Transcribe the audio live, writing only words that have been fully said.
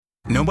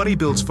Nobody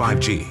builds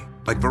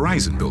 5G like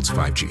Verizon builds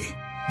 5G,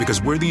 because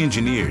we're the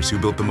engineers who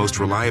built the most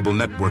reliable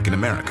network in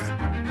America.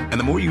 And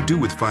the more you do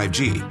with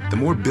 5G, the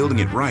more building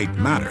it right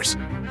matters.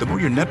 The more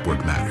your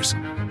network matters.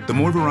 The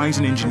more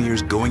Verizon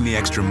engineers going the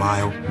extra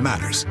mile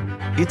matters.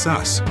 It's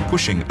us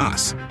pushing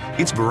us.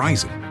 It's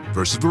Verizon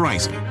versus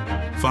Verizon.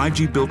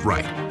 5G built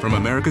right from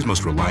America's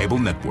most reliable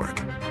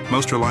network.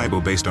 Most reliable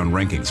based on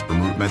rankings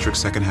from RootMetrics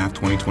second half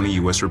 2020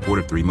 U.S. report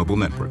of 3 mobile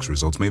networks.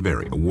 Results may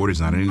vary. Award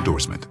is not an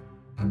endorsement.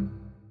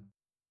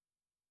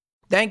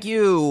 Thank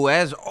you,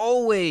 as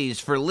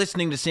always, for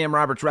listening to Sam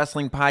Roberts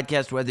Wrestling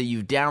Podcast, whether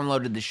you've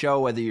downloaded the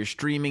show, whether you're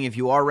streaming, if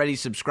you already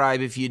subscribe.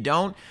 If you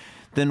don't,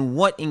 then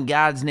what in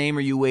God's name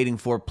are you waiting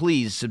for?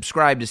 Please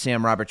subscribe to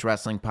Sam Roberts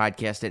Wrestling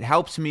Podcast. It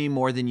helps me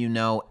more than you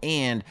know,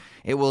 and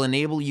it will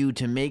enable you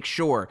to make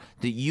sure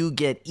that you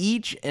get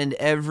each and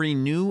every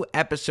new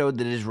episode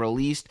that is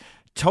released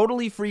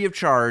totally free of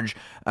charge,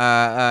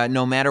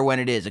 no matter when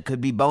it is. It could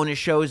be bonus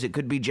shows. It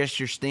could be just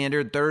your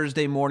standard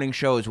Thursday morning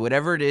shows.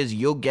 Whatever it is,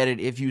 you'll get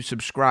it if you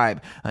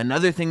subscribe.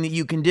 Another thing that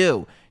you can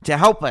do to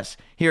help us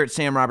here at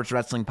Sam Roberts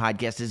Wrestling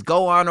Podcast is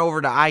go on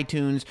over to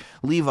iTunes,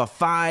 leave a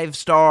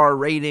 5-star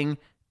rating,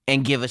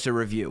 and give us a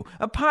review.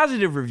 A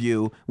positive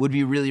review would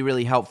be really,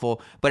 really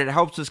helpful, but it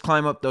helps us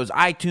climb up those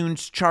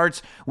iTunes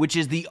charts, which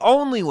is the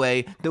only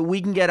way that we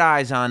can get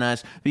eyes on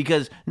us,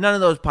 because none of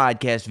those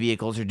podcast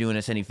vehicles are doing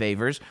us any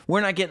favors.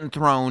 We're not getting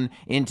thrown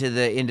into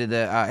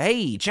the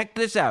hey, check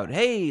this out.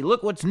 Hey,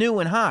 look what's new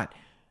and hot.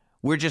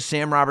 We're just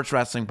Sam Roberts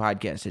Wrestling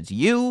Podcast. It's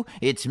you,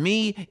 it's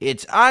me,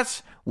 it's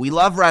us. We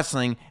love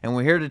wrestling, and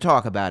we're here to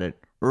talk about it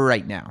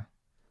right now.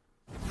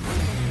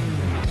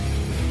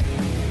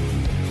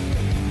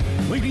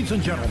 Ladies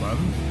and gentlemen,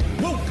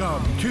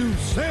 welcome to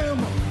Sam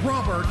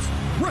Roberts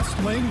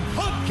Wrestling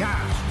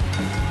Podcast.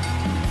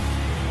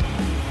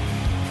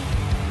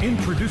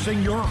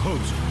 Introducing your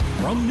host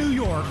from New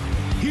York,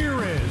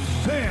 here is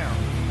Sam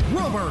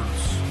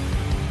Roberts.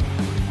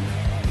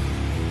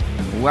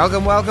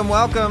 Welcome, welcome,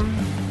 welcome.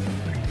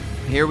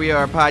 Here we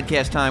are,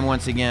 podcast time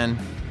once again.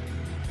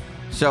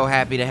 So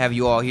happy to have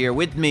you all here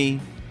with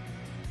me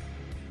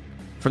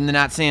from the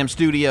Not Sam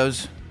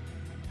Studios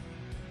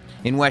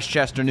in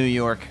Westchester, New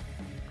York.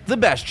 The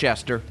best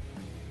Chester.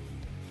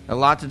 A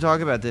lot to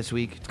talk about this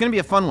week. It's going to be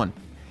a fun one.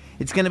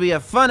 It's going to be a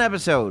fun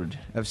episode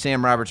of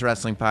Sam Roberts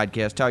Wrestling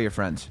Podcast. Tell your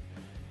friends.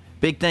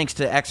 Big thanks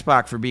to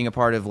X-Pac for being a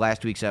part of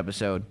last week's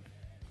episode.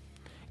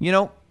 You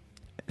know,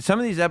 some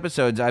of these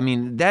episodes, I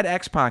mean, that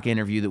X-Pac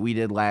interview that we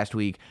did last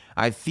week,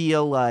 I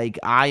feel like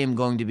I am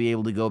going to be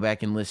able to go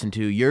back and listen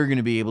to. You're going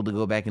to be able to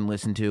go back and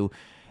listen to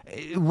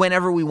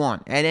whenever we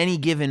want, at any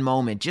given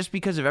moment, just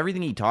because of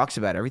everything he talks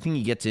about, everything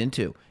he gets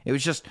into. It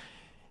was just...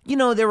 You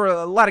know, there were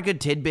a lot of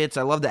good tidbits.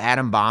 I love the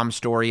Adam Bomb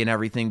story and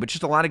everything, but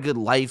just a lot of good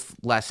life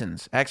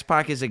lessons.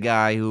 X-Pac is a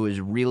guy who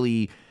has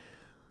really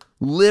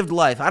lived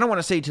life. I don't want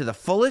to say to the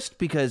fullest,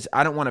 because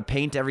I don't want to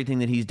paint everything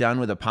that he's done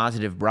with a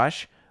positive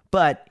brush,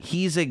 but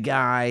he's a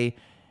guy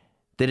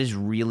that has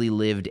really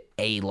lived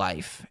a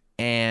life.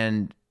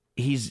 And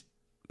he's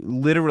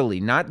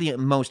literally not the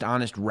most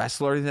honest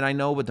wrestler that I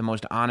know, but the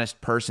most honest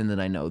person that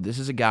I know. This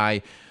is a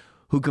guy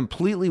who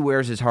completely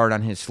wears his heart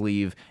on his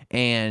sleeve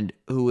and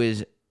who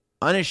is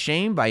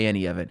unashamed by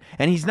any of it.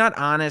 And he's not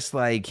honest,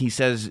 like he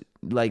says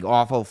like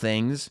awful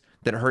things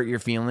that hurt your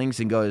feelings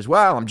and goes,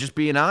 well, I'm just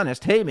being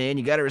honest. Hey man,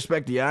 you got to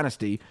respect the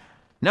honesty.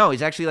 No,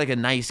 he's actually like a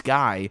nice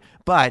guy,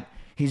 but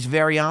he's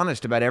very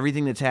honest about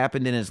everything that's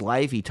happened in his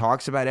life. He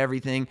talks about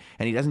everything,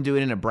 and he doesn't do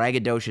it in a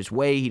braggadocious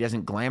way. He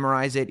doesn't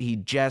glamorize it.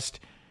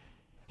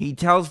 He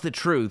tells the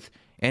truth,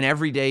 and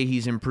every day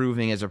he's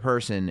improving as a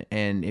person.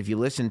 And if you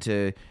listen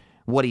to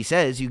what he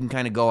says, you can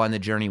kind of go on the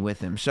journey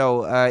with him.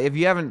 So if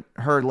you haven't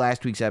heard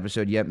last week's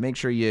episode yet, make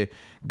sure you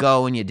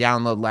go and you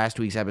download last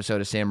week's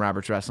episode of Sam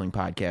Roberts Wrestling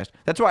Podcast.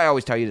 That's why I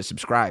always tell you to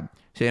subscribe,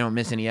 so you don't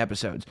miss any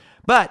episodes.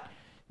 But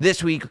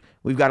this week,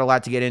 we've got a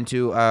lot to get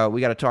into.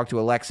 We got to talk to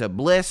Alexa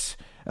Bliss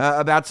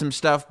about some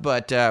stuff,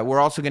 but we're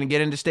also going to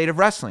get into State of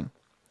Wrestling.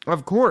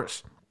 Of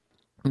course.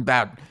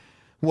 About,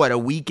 a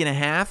week and a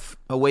half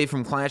away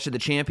from Clash of the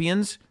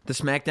Champions, the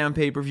SmackDown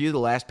pay-per-view, the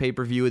last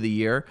pay-per-view of the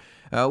year,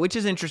 which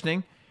is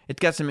interesting. It's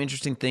got some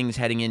interesting things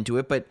heading into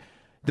it, but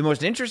the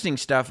most interesting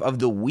stuff of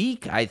the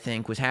week, I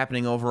think, was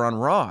happening over on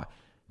Raw.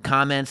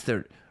 Comments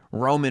that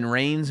Roman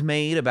Reigns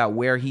made about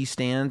where he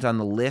stands on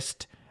the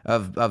list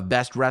of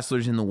best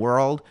wrestlers in the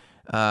world.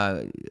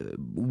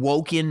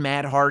 Woken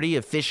Matt Hardy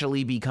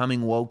officially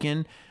becoming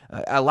Woken.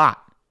 A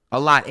lot.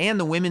 And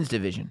the women's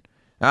division.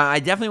 I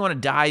definitely want to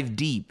dive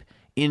deep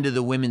into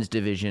the women's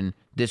division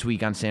this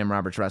week on Sam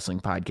Roberts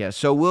Wrestling Podcast.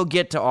 So we'll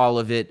get to all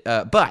of it.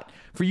 But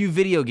for you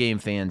video game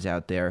fans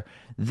out there,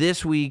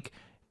 this week,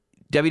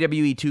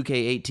 WWE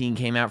 2K18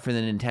 came out for the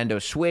Nintendo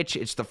Switch.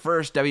 It's the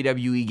first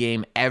WWE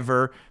game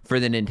ever for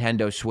the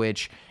Nintendo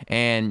Switch.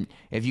 And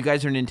if you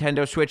guys are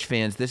Nintendo Switch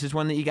fans, this is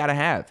one that you got to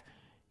have.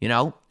 You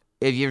know,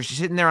 if you're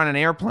sitting there on an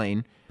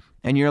airplane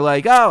and you're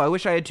like, oh, I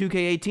wish I had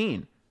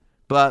 2K18,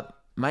 but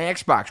my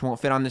Xbox won't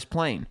fit on this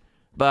plane,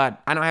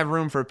 but I don't have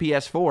room for a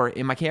PS4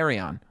 in my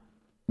carry-on.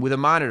 with a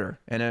monitor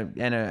and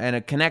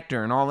a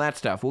connector and all that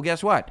stuff. Well,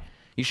 guess what?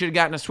 You should have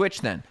gotten a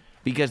Switch then,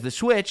 because the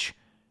Switch,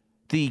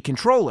 the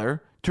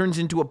controller, turns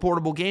into a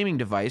portable gaming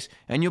device,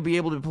 and you'll be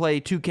able to play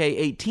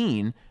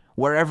 2K18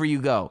 wherever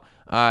you go.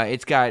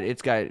 It's got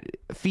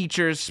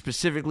features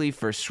specifically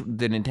for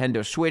the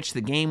Nintendo Switch.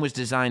 The game was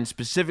designed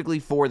specifically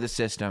for the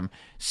system,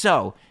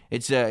 so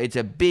it's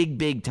a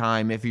big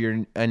time. If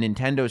you're a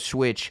Nintendo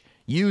Switch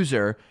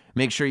user,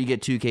 make sure you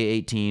get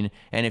 2K18.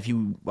 And if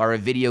you are a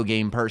video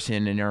game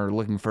person and are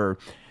looking for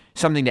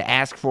something to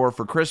ask for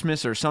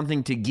Christmas or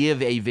something to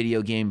give a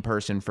video game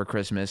person for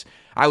Christmas,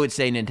 I would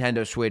say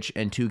Nintendo Switch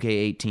and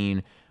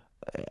 2K18,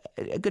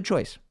 a good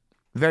choice.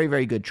 Very,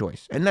 very good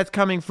choice. And that's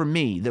coming from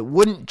me that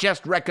wouldn't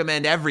just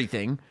recommend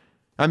everything.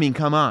 I mean,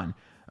 come on.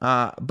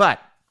 But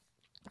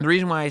the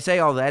reason why I say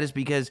all that is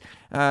because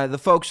the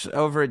folks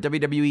over at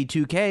WWE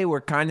 2K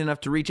were kind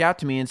enough to reach out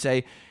to me and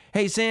say,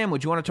 hey, Sam,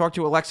 would you want to talk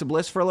to Alexa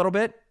Bliss for a little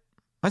bit?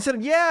 I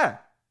said, yeah.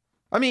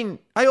 I mean,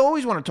 I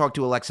always want to talk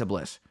to Alexa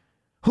Bliss.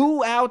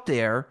 Who out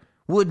there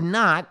would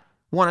not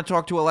want to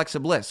talk to Alexa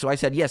Bliss? So I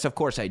said, yes, of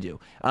course I do.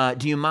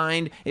 Do you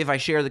mind if I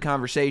share the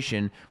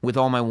conversation with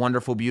all my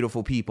wonderful,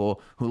 beautiful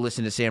people who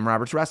listen to Sam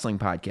Roberts Wrestling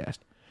Podcast?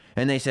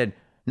 And they said,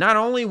 not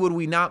only would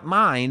we not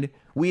mind,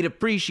 we'd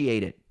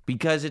appreciate it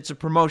because it's a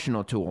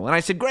promotional tool. And I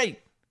said, great.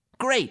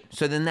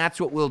 So then that's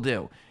what we'll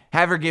do.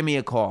 Have her give me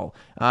a call.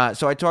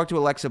 So I talked to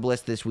Alexa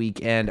Bliss this week,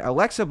 and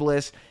Alexa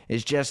Bliss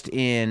is just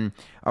in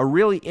a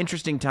really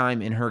interesting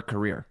time in her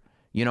career.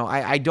 You know,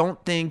 I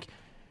don't think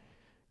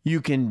you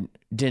can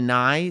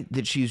deny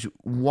that she's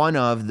one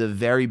of the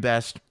very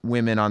best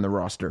women on the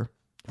roster.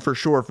 For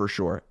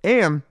sure.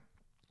 And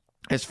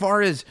as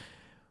far as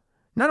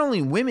not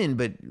only women,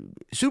 but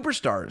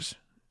superstars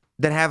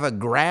that have a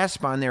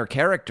grasp on their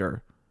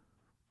character,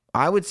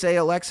 I would say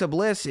Alexa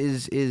Bliss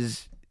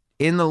is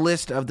in the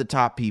list of the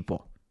top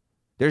people.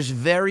 There's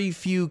very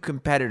few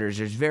competitors.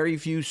 There's very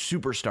few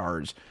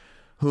superstars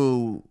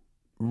who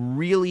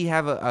really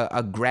have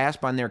a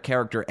grasp on their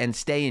character and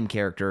stay in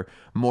character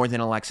more than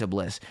Alexa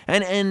Bliss.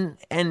 And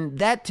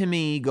that to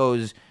me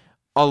goes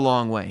a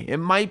long way. It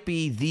might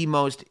be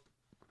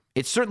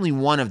it's certainly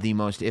one of the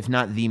most, if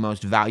not the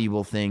most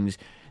valuable things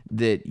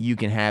that you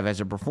can have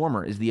as a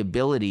performer is the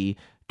ability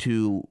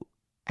to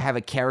have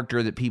a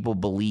character that people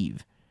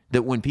believe.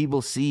 That when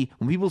people see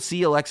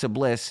Alexa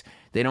Bliss,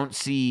 they don't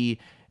see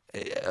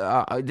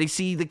they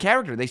see the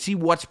character. They see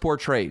what's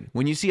portrayed.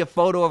 When you see a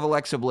photo of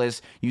Alexa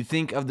Bliss, you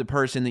think of the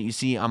person that you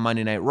see on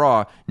Monday Night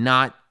Raw,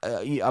 not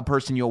a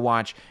person you'll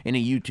watch in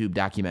a YouTube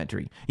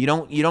documentary. You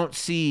don't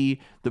see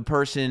the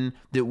person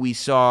that we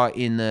saw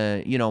in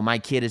the, My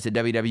Kid is a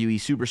WWE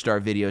Superstar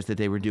videos that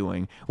they were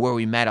doing, where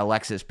we met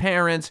Alexa's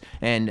parents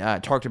and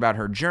talked about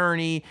her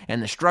journey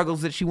and the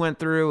struggles that she went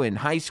through in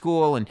high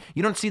school. And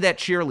you don't see that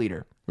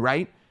cheerleader,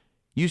 right?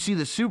 You see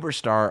the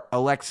superstar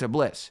Alexa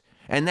Bliss.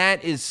 And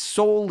that is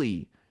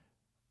solely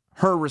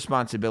her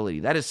responsibility.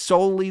 That is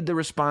solely the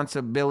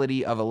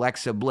responsibility of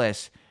Alexa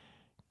Bliss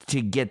to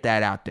get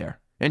that out there.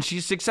 And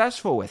she's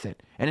successful with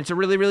it. And it's a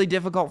really, really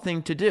difficult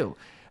thing to do.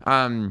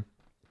 And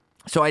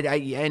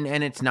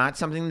it's not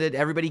something that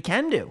everybody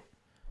can do.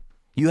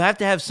 You have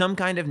to have some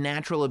kind of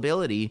natural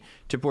ability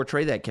to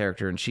portray that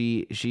character. And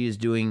she is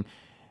doing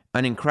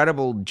an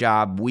incredible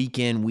job week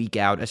in, week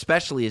out,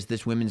 especially as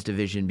this women's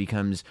division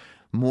becomes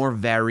more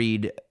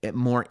varied,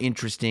 more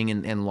interesting,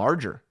 and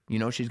larger.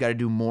 She's got to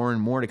do more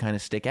and more to kind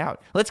of stick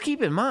out. Let's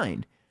keep in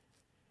mind,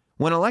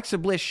 when Alexa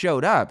Bliss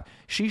showed up,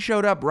 she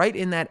showed up right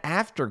in that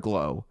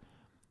afterglow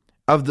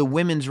of the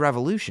women's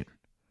revolution,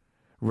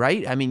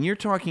 right? I mean, you're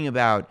talking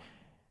about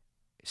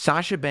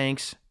Sasha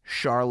Banks,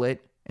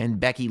 Charlotte, and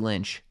Becky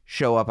Lynch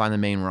show up on the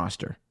main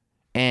roster.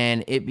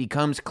 And it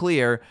becomes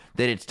clear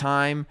that it's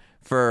time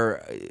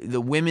for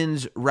the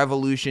women's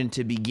revolution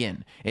to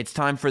begin. It's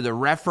time for the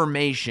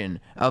reformation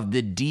of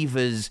the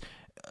Divas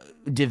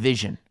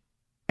division.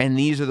 And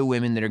these are the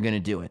women that are going to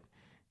do it.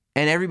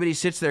 And everybody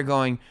sits there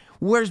going,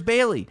 where's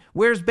Bayley?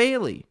 Where's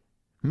Bayley?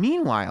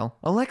 Meanwhile,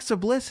 Alexa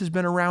Bliss has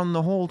been around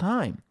the whole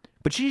time.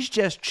 But she's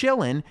just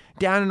chilling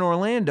down in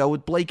Orlando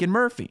with Blake and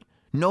Murphy.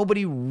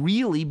 Nobody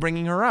really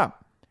bringing her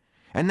up.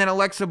 And then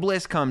Alexa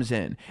Bliss comes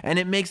in, and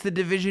it makes the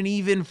division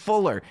even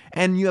fuller.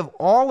 And you have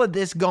all of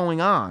this going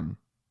on.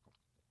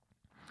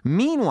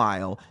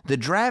 Meanwhile, the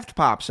draft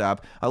pops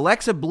up.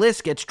 Alexa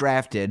Bliss gets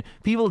drafted.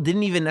 People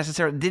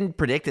didn't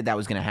predict that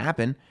was going to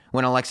happen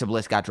when Alexa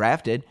Bliss got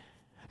drafted.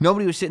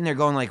 Nobody was sitting there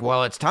going like,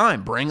 well, it's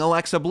time. Bring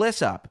Alexa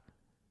Bliss up.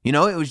 It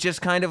was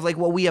just kind of like,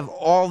 well, we have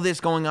all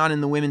this going on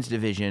in the women's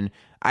division.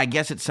 I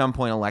guess at some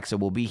point Alexa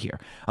will be here.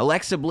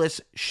 Alexa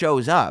Bliss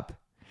shows up,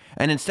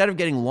 and instead of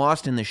getting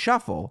lost in the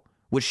shuffle,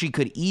 which she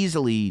could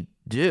easily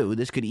do,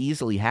 this could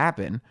easily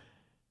happen,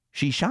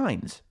 she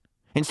shines.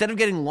 Instead of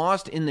getting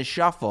lost in the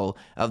shuffle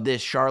of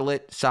this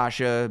Charlotte,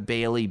 Sasha,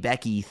 Bayley,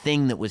 Becky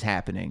thing that was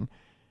happening,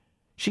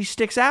 she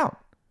sticks out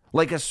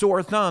like a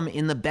sore thumb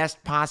in the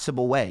best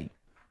possible way.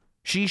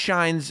 She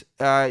shines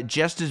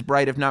just as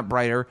bright, if not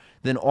brighter,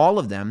 than all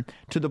of them,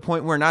 to the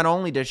point where not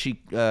only does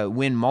she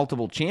win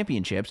multiple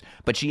championships,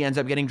 but she ends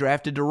up getting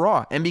drafted to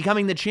Raw and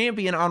becoming the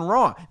champion on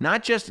Raw.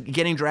 Not just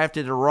getting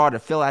drafted to Raw to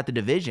fill out the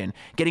division,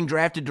 getting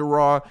drafted to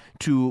Raw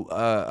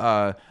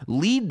to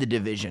lead the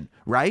division,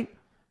 right?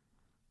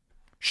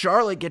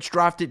 Charlotte gets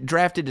drafted to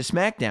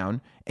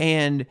SmackDown,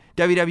 and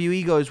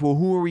WWE goes, well,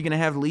 who are we going to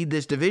have lead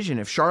this division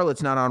if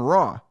Charlotte's not on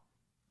Raw?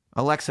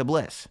 Alexa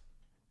Bliss.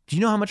 Do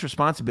you know how much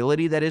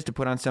responsibility that is to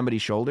put on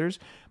somebody's shoulders?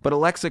 But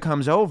Alexa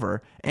comes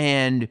over,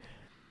 and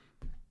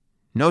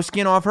no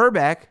skin off her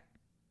back,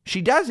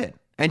 she does it.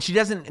 And she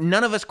doesn't,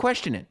 none of us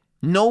question it.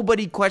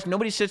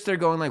 Nobody sits there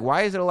going like,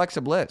 why is it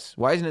Alexa Bliss?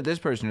 Why isn't it this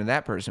person or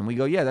that person? We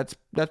go, yeah, that's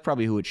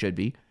probably who it should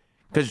be,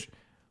 because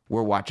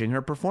we're watching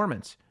her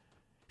performance.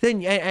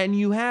 Then, and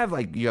you have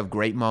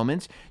great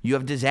moments, you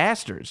have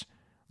disasters,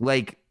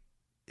 like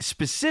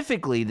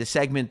specifically the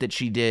segment that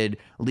she did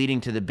leading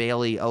to the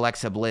Bayley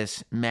Alexa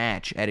Bliss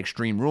match at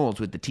Extreme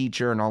Rules with the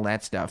teacher and all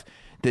that stuff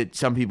that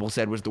some people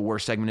said was the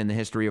worst segment in the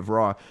history of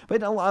Raw.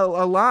 But a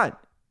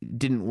lot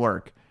didn't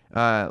work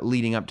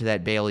leading up to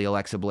that Bayley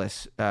Alexa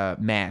Bliss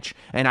match.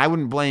 And I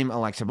wouldn't blame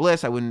Alexa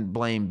Bliss. I wouldn't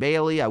blame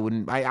Bayley.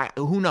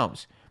 Who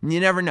knows? You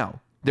never know.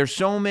 There's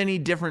so many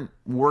different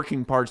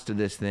working parts to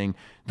this thing.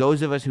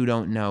 Those of us who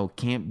don't know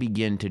can't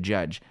begin to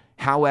judge.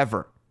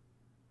 However,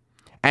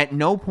 at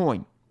no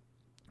point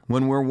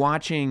when we're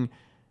watching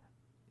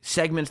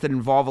segments that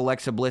involve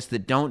Alexa Bliss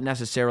that don't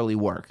necessarily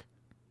work,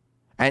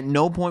 at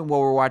no point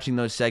while we're watching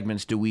those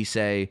segments do we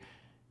say,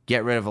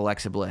 get rid of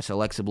Alexa Bliss.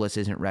 Alexa Bliss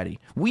isn't ready.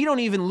 We don't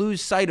even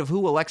lose sight of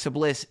who Alexa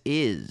Bliss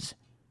is,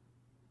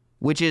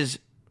 which is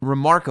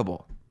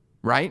remarkable,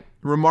 right?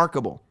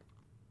 Remarkable.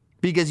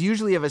 Because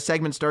usually if a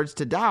segment starts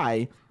to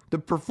die, the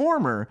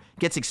performer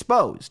gets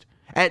exposed.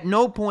 At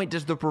no point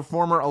does the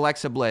performer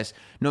Alexa Bliss,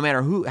 no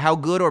matter how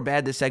good or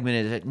bad the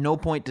segment is, at no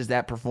point does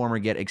that performer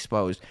get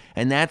exposed.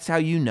 And that's how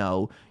you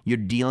know you're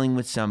dealing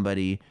with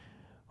somebody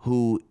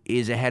who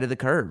is ahead of the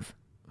curve,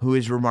 who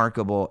is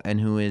remarkable,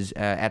 and who is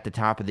at the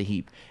top of the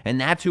heap.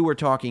 And that's who we're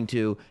talking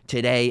to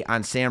today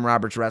on Sam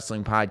Roberts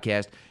Wrestling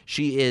Podcast.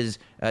 She is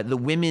the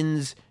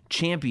women's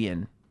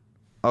champion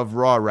of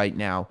Raw right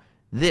now.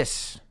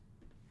 This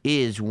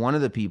is one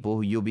of the people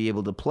who you'll be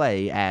able to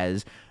play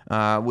as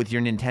with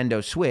your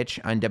Nintendo Switch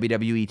on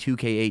WWE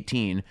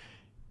 2K18.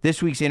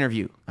 This week's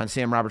interview on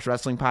Sam Roberts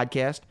Wrestling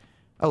Podcast,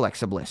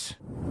 Alexa Bliss.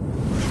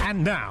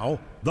 And now,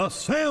 the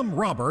Sam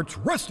Roberts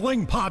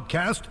Wrestling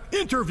Podcast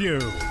interview.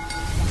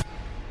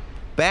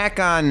 Back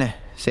on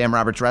Sam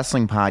Roberts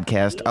Wrestling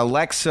Podcast,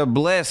 Alexa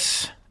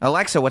Bliss.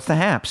 Alexa, what's the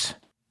haps?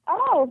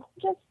 Oh,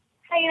 just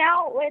hanging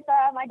out with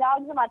my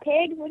dogs and my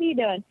pigs. What are you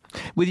doing?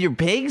 With your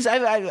pigs?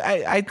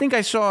 I think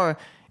I saw...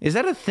 Is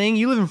that a thing?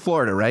 You live in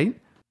Florida, right?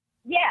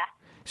 Yeah.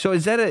 So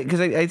is that because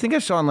I think I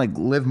saw on like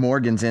Liv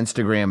Morgan's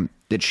Instagram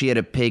that she had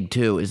a pig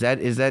too. Is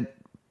that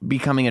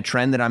becoming a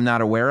trend that I'm not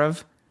aware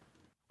of?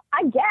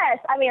 I guess.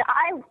 I mean,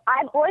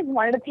 I've always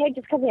wanted a pig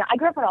just because, I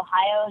grew up in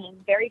Ohio in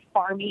a very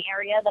farmy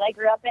area that I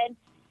grew up in.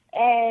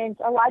 And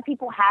a lot of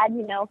people had,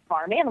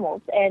 farm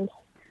animals. And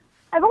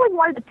I've always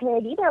wanted a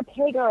pig, either a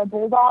pig or a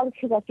bulldog,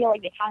 because I feel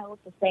like they kind of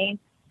look the same.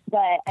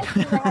 But as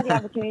soon as I had the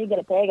opportunity to get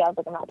a pig, I was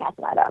like, I'm not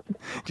passing that up.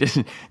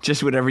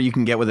 Just whatever you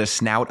can get with a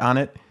snout on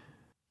it?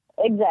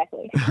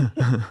 Exactly.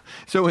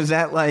 So was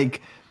that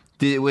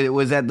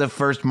was that the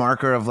first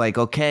marker of like,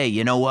 okay,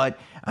 you know what?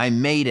 I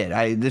made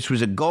it. This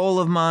was a goal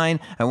of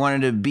mine. I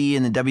wanted to be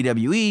in the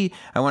WWE.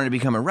 I wanted to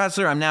become a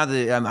wrestler. I'm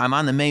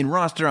on the main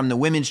roster. I'm the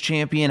women's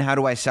champion. How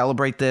do I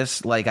celebrate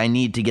this? Like, I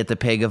need to get the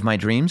pig of my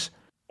dreams?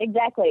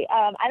 Exactly.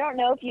 I don't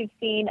know if you've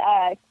seen,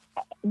 I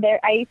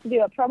used to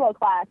do a promo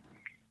class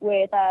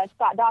with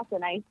Scott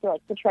Dawson. I used to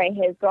portray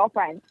his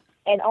girlfriend,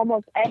 and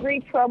almost every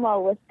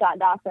promo with Scott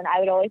Dawson, I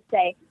would always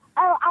say,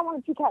 "Oh, I want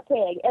a two-cat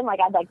pig," and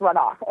I'd run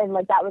off, and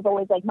that was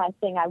always my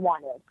thing I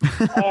wanted.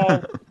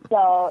 And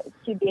so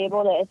to be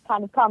able to, it's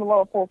kind of come a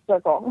little full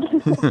circle.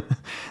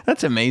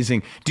 That's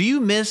amazing. Do you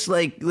miss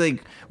like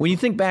when you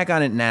think back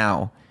on it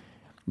now?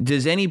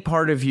 Does any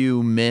part of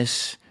you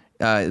miss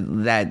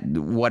that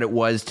what it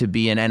was to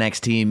be in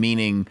NXT,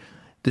 meaning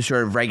the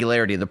sort of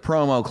regularity, the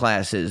promo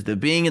classes, the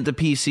being at the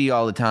PC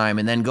all the time,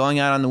 and then going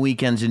out on the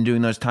weekends and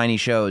doing those tiny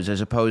shows,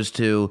 as opposed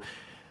to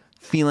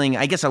feeling,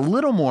 I guess, a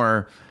little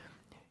more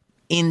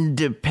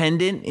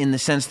independent in the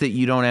sense that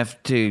you don't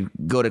have to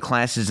go to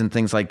classes and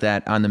things like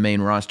that on the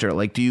main roster?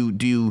 Like, do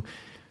you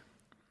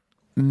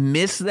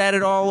miss that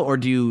at all, or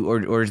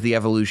or is the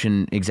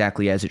evolution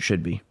exactly as it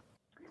should be?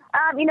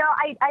 I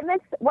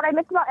miss what I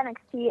miss about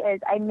NXT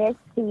is I miss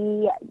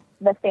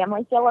the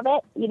family feel of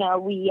it.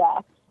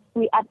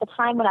 We at the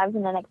time when I was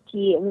in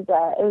NXT, it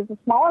was a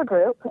smaller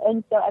group,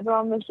 and so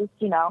everyone was just,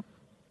 it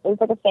was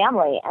like a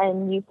family,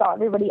 and you saw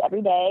everybody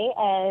every day,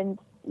 and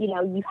you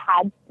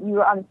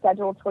were on a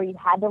schedule to where you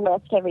had to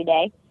lift every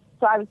day.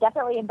 So I was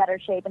definitely in better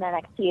shape in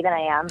NXT than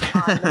I am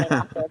on the main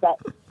roster. But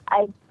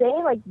I'd say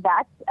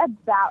that's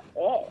about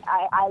it.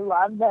 I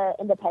love the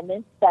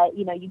independence that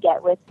you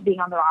get with being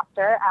on the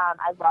roster.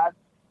 I love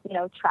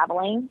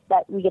traveling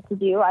that we get to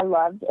do. I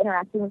loved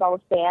interacting with all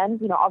the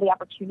fans, all the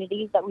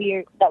opportunities that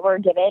we're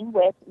given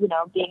with,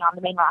 being on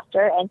the main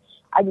roster. And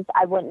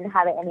I wouldn't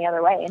have it any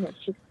other way. And it's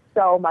just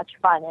so much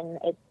fun, and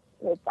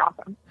it's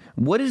awesome.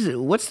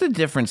 What's the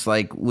difference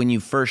like when you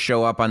first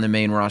show up on the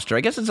main roster?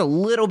 I guess it's a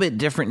little bit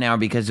different now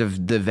because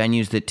of the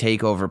venues that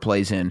TakeOver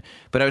plays in.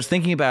 But I was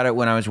thinking about it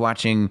when I was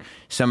watching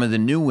some of the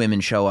new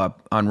women show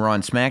up on Raw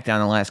and SmackDown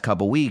the last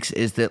couple weeks,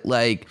 is that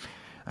like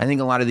I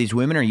think a lot of these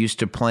women are used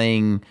to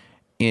playing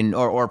in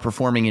or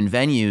performing in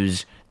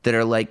venues that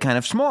are like kind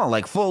of small,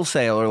 like Full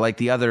Sail or like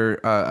the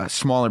other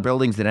smaller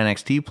buildings that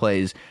NXT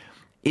plays.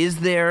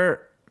 Is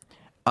there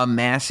a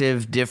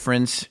massive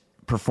difference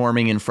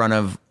performing in front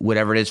of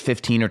whatever it is,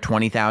 15 or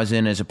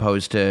 20,000 as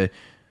opposed to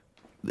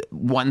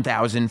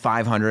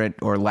 1,500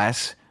 or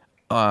less?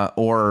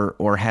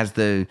 Or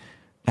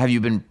have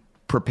you been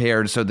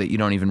prepared so that you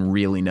don't even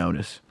really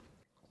notice?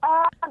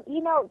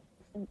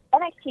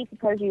 NXT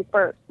prepares you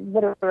for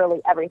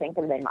literally everything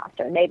for the main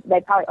roster, and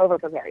they probably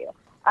over-prepare you.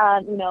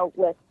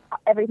 With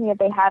everything that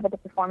they have at the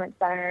Performance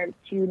Center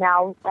to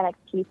now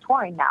NXT's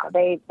touring now.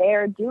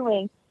 They're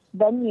doing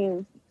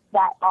venues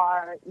that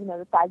are,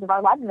 the size of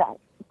our live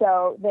events.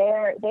 So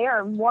they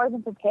are more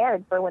than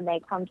prepared for when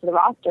they come to the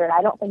roster, and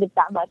I don't think it's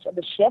that much of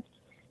a shift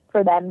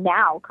for them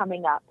now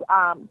coming up.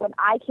 When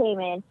I came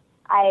in,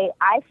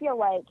 I feel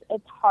like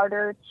it's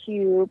harder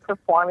to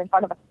perform in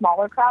front of a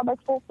smaller crowd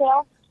like Full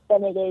Sail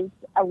than it is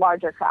a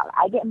larger crowd.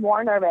 I get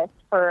more nervous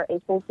for a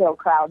Full Sail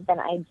crowd than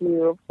I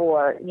do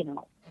for,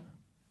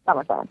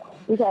 SummerSlam,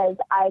 because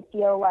I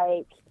feel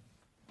like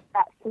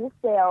at Full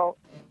Sail,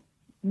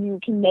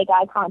 you can make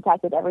eye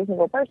contact with every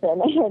single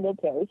person, and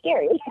it's very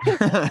scary.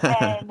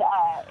 And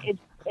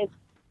it's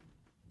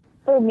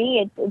for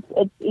me,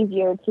 it's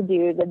easier to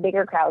do the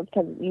bigger crowds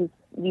because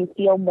you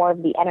feel more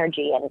of the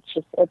energy, and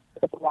it's a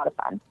lot of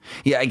fun.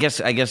 Yeah, I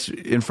guess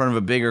in front of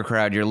a bigger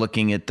crowd, you're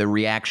looking at the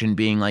reaction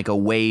being like a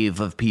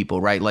wave of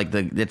people, right? Like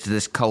it's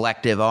this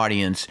collective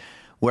audience.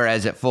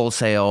 Whereas at Full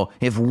Sail,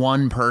 if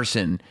one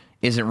person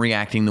isn't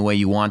reacting the way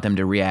you want them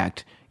to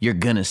react, you're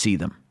gonna see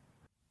them.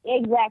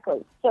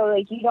 Exactly. So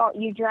like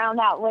you drown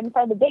out when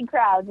for the big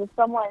crowds, if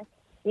someone's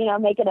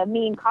making a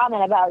mean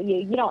comment about you,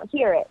 you don't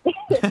hear it.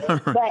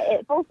 But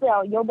at Full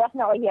Sail, you'll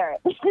definitely hear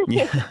it.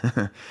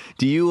 Yeah.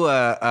 Do you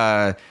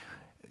are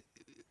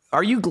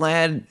you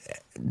glad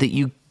that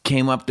you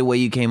came up the way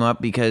you came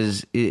up?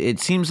 Because it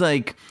seems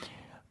like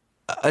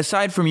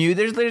aside from you,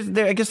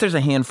 I guess there's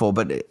a handful,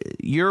 but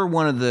you're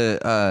one of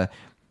the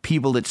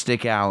people that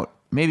stick out.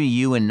 Maybe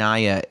you and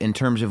Nia, in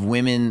terms of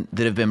women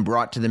that have been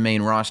brought to the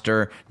main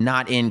roster,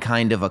 not in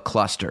kind of a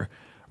cluster,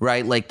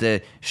 right? Like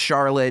the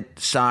Charlotte,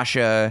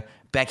 Sasha,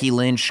 Becky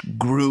Lynch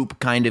group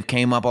kind of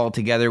came up all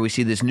together. We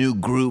see this new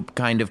group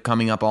kind of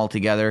coming up all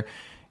together.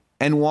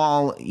 And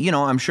while,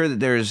 I'm sure that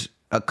there's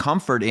a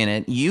comfort in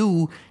it,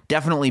 you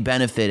definitely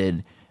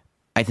benefited,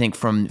 I think,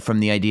 from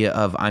the idea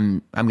of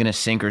I'm going to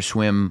sink or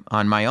swim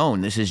on my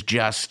own. This is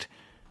just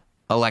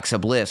Alexa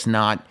Bliss,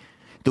 not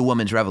the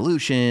Women's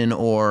Revolution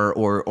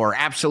or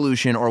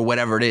Absolution or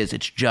whatever it is.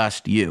 It's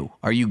just you.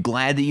 Are you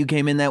glad that you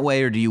came in that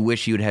way, or do you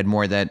wish you'd had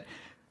more of that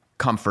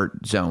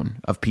comfort zone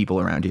of people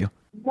around you?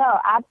 No,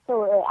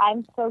 absolutely.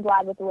 I'm so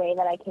glad with the way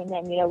that I came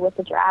in, with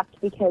the draft,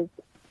 because,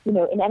 in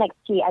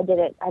NXT, I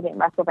didn't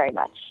wrestle very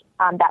much.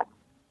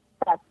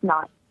 That's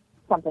not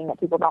something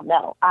that people don't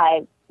know.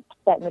 I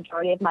spent the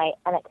majority of my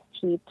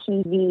NXT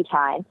TV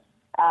time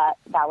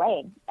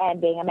balleting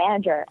and being a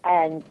manager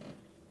and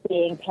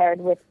being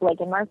paired with Blake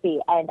and Murphy,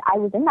 and I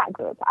was in that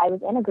group. I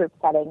was in a group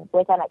setting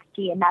with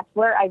NXT, and that's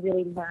where I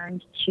really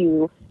learned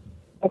to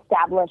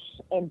establish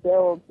and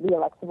build the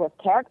Alexa Bliss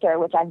character,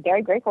 which I'm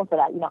very grateful for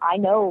that. I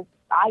know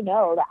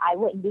that I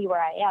wouldn't be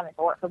where I am if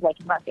it weren't for Blake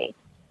and Murphy,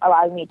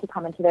 allowing me to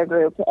come into their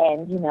group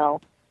and,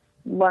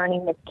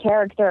 learning this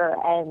character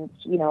and,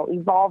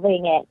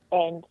 evolving it,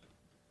 and,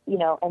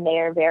 and they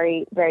are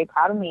very, very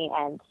proud of me,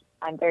 and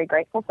I'm very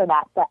grateful for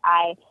that. But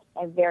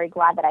I'm very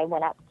glad that I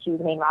went up to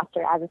the main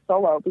roster as a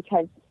solo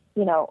because,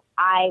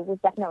 I was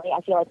definitely,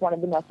 I feel like, one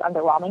of the most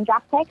underwhelming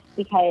draft picks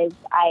because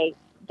I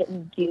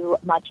didn't do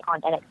much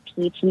on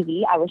NXT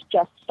TV. I was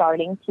just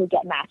starting to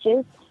get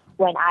matches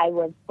when I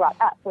was brought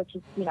up, which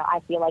is,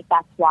 I feel like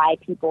that's why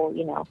people,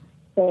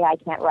 say I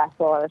can't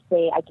wrestle or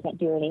say I can't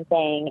do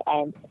anything.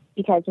 And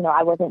because,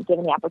 I wasn't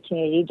given the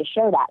opportunity to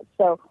show that.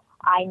 So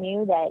I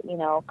knew that,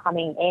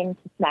 coming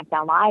into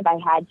SmackDown Live, I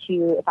had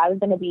to, if I was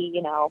going to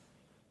be,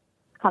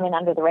 coming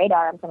under the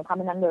radar, I was going to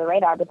come in under the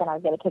radar, but then I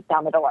was going to kick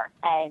down the door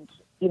and,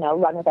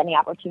 run with any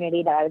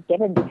opportunity that I was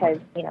given because,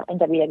 in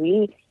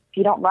WWE, if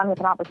you don't run with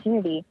an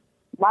opportunity,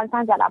 a lot of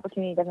times that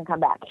opportunity doesn't come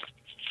back.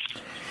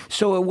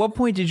 So at what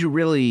point did you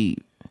really,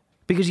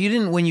 because you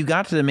didn't, when you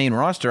got to the main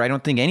roster, I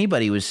don't think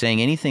anybody was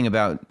saying anything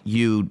about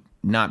you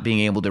not being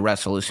able to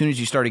wrestle. As soon as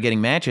you started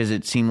getting matches,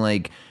 it seemed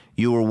like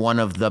you were one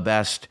of the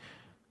best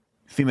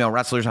female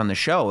wrestlers on the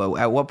show.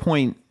 At what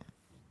point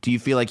do you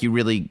feel like you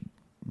really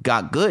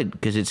got good?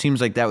 Because it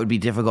seems like that would be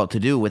difficult to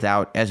do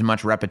without as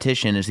much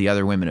repetition as the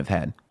other women have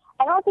had.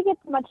 I don't think it's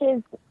as much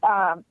as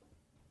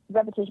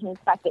repetition is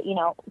the fact that,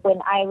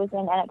 when I was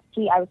in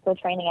NXT, I was still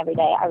training every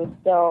day. I was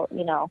still,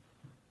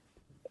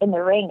 in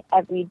the ring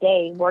every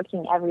day,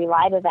 working every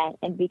live event.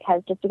 And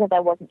because I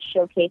wasn't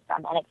showcased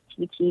on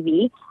NXT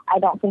TV, I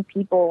don't think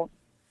people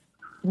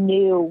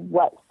knew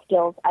what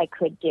skills I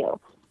could do.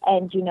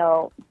 And,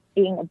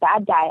 being a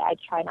bad guy, I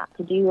try not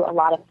to do a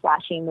lot of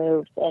flashy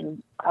moves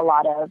and a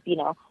lot of,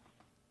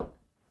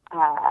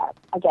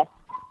 I guess,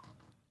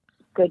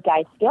 good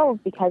guy skills,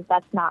 because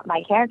that's not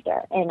my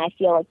character. And I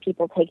feel like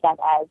people take that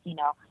as,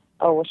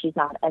 oh, well, she's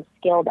not as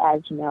skilled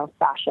as,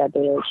 Sasha,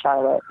 Bayley,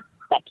 Charlotte,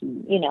 Becky,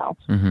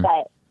 Mm-hmm.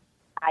 But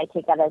I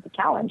take that as a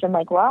challenge. I'm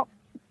like, well,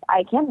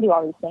 I can do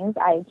all these things.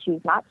 I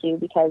choose not to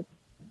because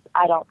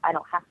I don't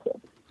have to.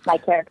 My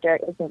character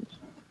isn't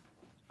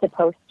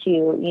supposed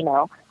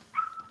to,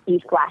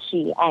 be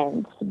flashy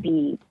and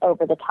be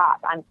over the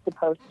top. I'm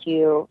supposed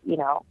to,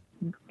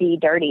 be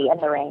dirty in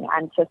the ring.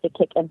 I'm supposed to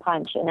kick and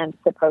punch, and I'm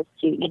supposed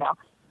to,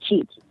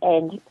 cheat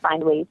and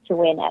find ways to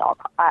win at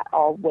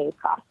all ways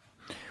costs.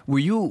 Were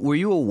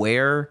you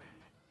aware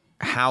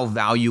how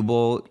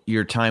valuable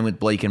your time with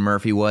Blake and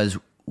Murphy was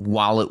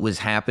while it was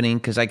happening?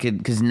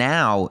 Because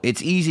now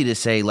it's easy to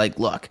say, like,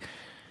 look,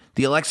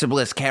 the Alexa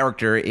Bliss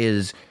character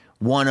is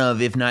one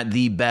of, if not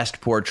the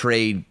best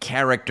portrayed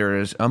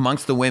characters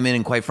amongst the women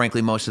and, quite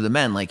frankly, most of the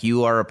men. Like,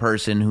 you are a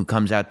person who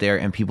comes out there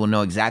and people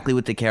know exactly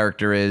what the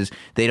character is.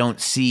 They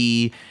don't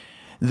see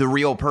the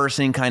real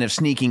person kind of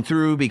sneaking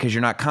through because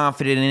you're not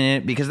confident in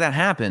it, because that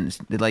happens.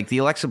 Like, the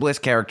Alexa Bliss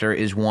character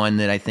is one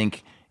that I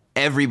think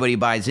everybody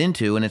buys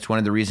into, and it's one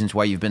of the reasons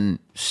why you've been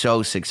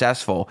so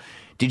successful.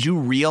 Did you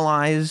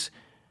realize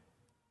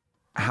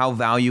how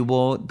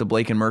valuable the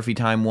Blake and Murphy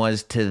time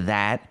was to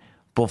that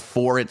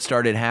before it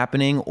started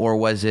happening? Or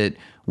was it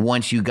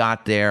once you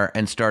got there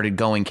and started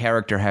going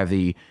character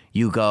heavy,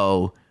 you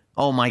go,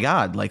 oh my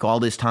God, like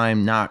all this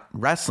time not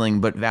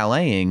wrestling but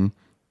valeting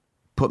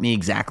put me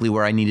exactly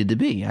where I needed to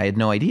be? I had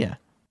no idea.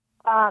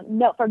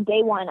 No, from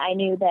day one, I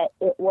knew that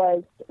it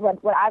was, when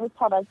I was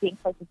told I was being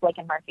close with Blake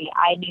and Murphy,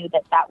 I knew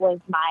that was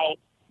my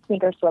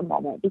sink or swim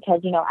moment,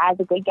 because, as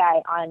a good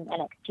guy on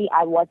NXT,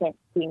 I wasn't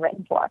being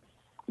written for.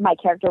 My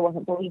character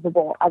wasn't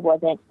believable. I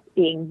wasn't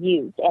being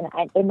used.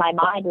 And in my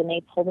mind, when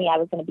they told me I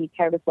was going to be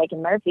paired with Blake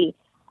and Murphy,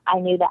 I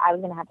knew that I was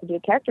going to have to do a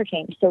character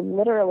change. So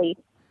literally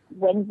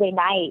Wednesday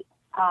night,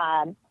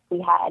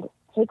 we had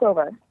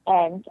TakeOver,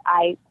 and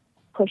I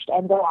pushed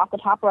Enzo off the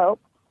top rope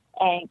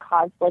and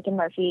helped Blake and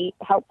Murphy,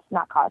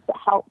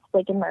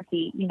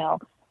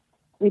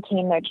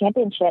 retain their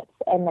championships.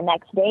 And the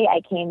next day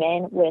I came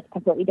in with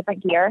completely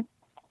different gear,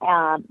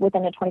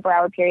 within a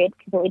 24-hour period,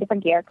 completely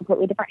different gear,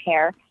 completely different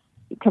hair,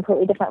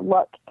 completely different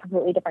look,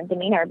 completely different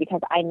demeanor,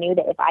 because I knew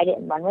that if I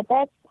didn't run with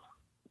this,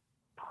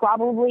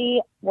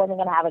 probably wasn't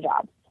going to have a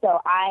job. So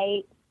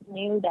I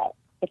knew that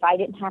if I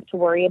didn't have to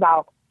worry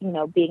about,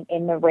 being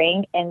in the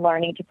ring and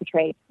learning to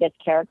portray this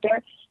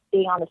character,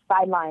 being on the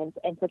sidelines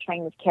and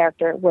portraying this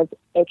character was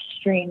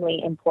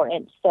extremely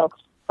important. So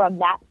from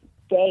that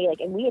day,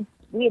 and we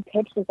had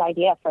pitched this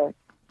idea for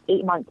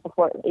 8 months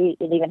before it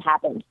even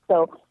happened.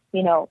 So,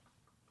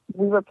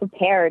 we were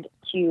prepared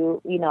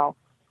to,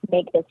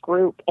 make this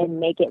group and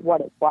make it what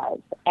it was.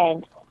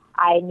 And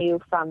I knew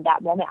from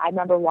that moment, I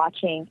remember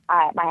watching,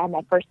 I had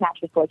my first match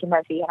with Blake and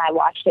Murphy, and I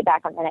watched it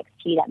back on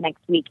NXT that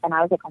next week, and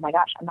I was like, oh my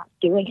gosh, I'm not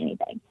doing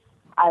anything.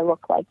 I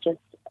look like just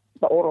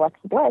the old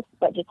Alexa Bliss,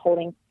 but just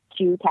holding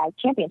 2 tag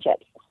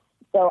championships.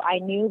 So I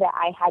knew that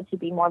I had to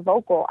be more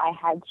vocal. I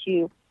had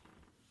to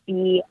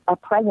be a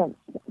presence,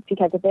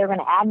 because if they were going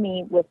to add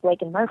me with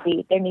Blake and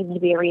Murphy, there needed to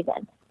be a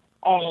reason.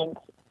 And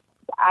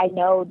I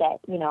know that,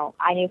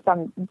 I knew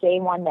from day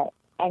one that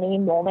any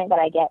moment that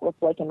I get with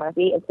Blake and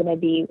Murphy is going to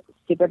be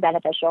super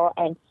beneficial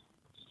and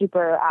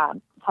super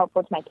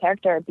helpful to my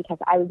character, because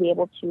I would be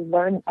able to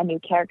learn a new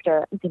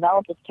character,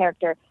 develop this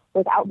character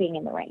without being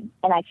in the ring.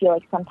 And I feel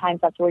like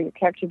sometimes that's where your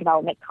character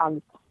development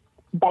comes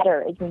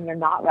better, is when you're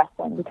not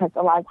wrestling, because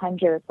a lot of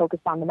times you're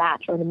focused on the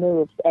match or the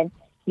moves, and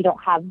you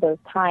don't have those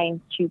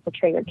times to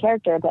portray your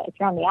character. But if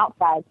you're on the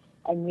outside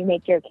and you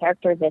make your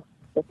character this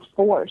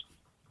force,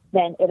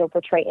 then it'll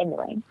portray in the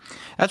ring.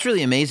 That's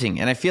really amazing.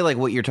 And I feel like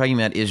what you're talking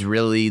about is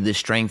really the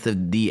strength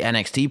of the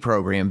NXT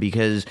program,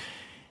 because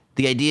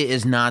the idea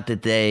is not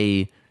that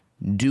they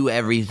do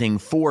everything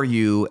for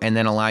you and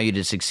then allow you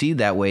to succeed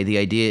that way. The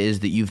idea is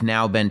that you've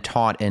now been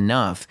taught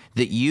enough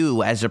that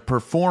you, as a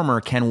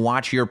performer, can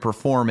watch your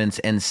performance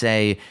and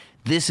say,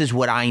 this is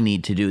what I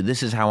need to do.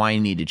 This is how I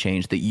need to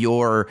change. That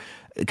you're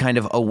kind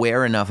of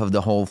aware enough of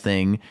the whole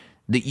thing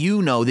that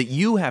you know that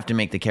you have to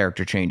make the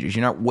character changes.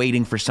 You're not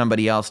waiting for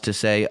somebody else to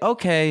say,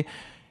 okay,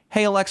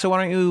 hey, Alexa,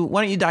 why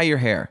don't you dye your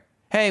hair?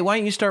 Hey, why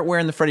don't you start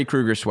wearing the Freddy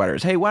Krueger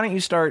sweaters? Hey, why don't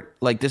you start,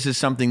 like, this is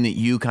something that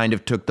you kind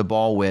of took the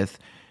ball with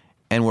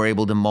and were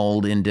able to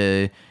mold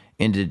into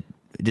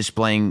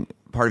displaying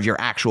part of your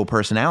actual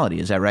personality.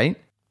 Is that right?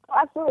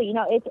 Absolutely.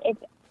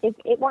 If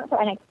it weren't for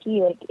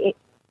NXT,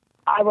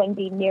 I wouldn't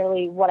be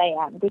nearly what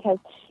I am, because,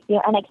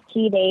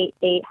 NXT,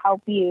 they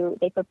help you,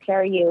 they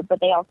prepare you, but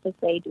they also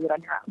say do it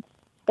on your own.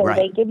 So Right.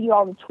 they give you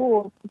all the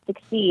tools to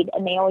succeed,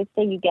 and they always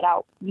say you get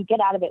out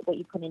of it what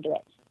you put into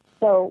it.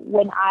 So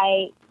when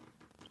I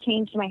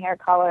changed my hair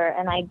color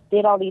and I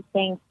did all these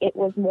things, it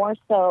was more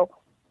so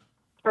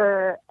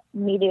for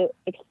me to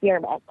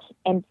experiment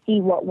and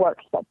see what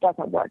works, what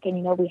doesn't work.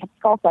 And, we had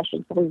skull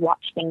sessions, so we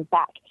watched things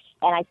back.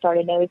 And I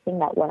started noticing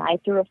that when I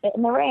threw a fit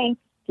in the ring,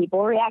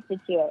 people reacted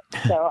to it.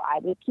 So I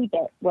would keep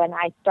it. When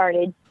I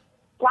started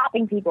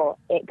slapping people,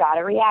 it got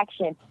a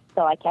reaction.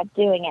 So I kept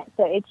doing it.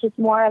 So it's just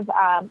more of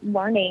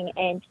learning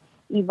and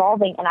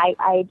evolving. And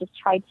I just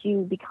tried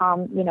to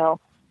become,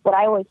 what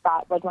I always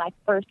thought, like when I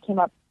first came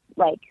up,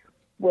 like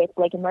with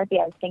Blake and Murphy,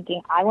 I was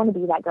thinking, I want to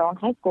be that girl in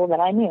high school that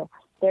I knew.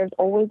 There's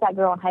always that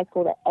girl in high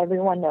school that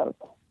everyone knows.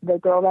 The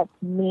girl that's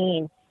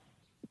mean,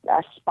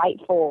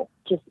 spiteful,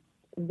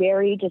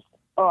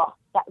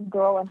 that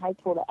girl in high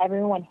school that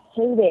everyone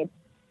hated,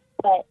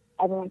 but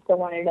everyone still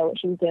wanted to know what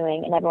she was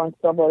doing, and everyone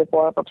still voted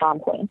for her for prom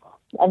queen.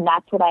 And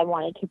that's what I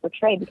wanted to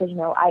portray because,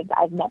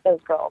 I've met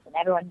those girls, and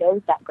everyone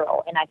knows that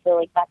girl, and I feel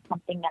like that's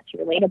something that's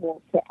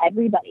relatable to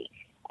everybody.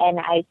 And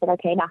I said,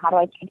 okay, now how do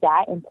I take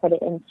that and put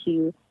it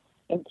into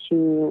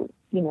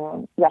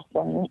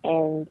wrestling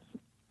and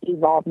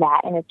evolve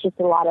that? And it's just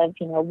a lot of,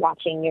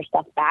 watching your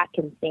stuff back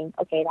and seeing,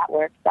 okay, that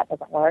works, that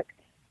doesn't work.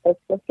 Let's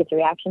get the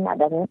reaction, that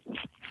doesn't.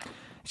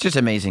 It's just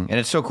amazing, and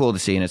it's so cool to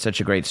see, and it's such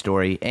a great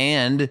story,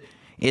 and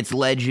it's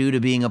led you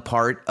to being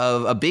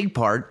a big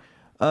part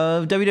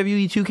of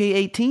WWE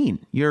 2K18.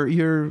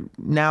 You're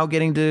now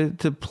getting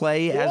to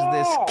play as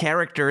this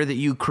character that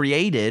you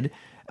created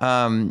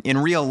in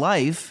real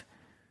life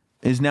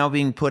is now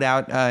being put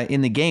out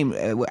in the game.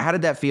 How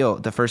did that feel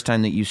the first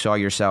time that you saw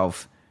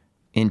yourself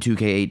in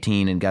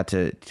 2K18 and got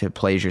to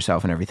play as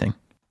yourself and everything?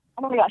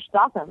 Oh my gosh, it's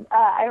awesome.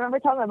 I remember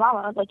telling my mom,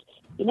 I was like,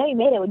 you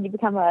made it when you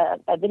become a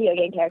video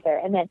game character.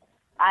 And then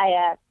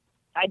I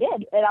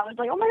did. And I was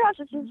like, oh my gosh,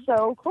 this is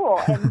so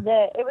cool. And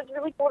it was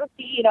really cool to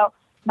see,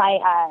 my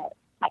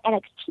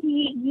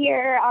NXT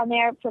year on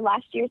there for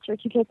last year for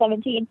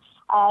 2K17,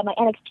 my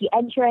NXT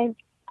entrance.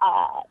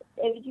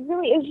 It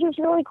was just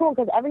really cool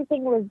because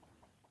everything was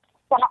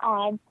spot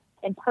on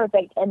and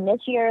perfect. And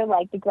this year,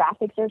 like, the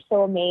graphics are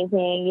so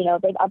amazing.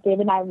 They've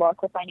updated my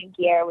look with my new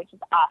gear, which is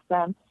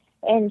awesome.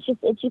 And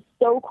it's just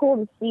so cool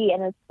to see,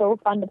 and it's so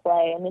fun to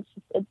play, and it's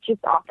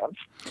just awesome.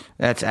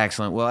 That's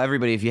excellent. Well,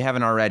 everybody, if you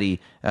haven't already,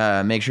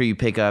 make sure you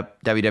pick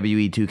up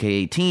WWE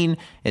 2K18.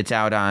 It's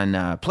out on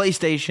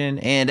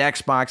PlayStation and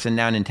Xbox, and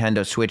now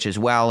Nintendo Switch as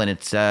well. And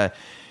it's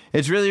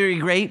really, really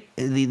great.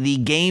 The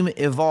game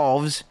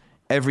evolves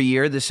every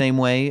year the same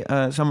way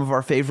some of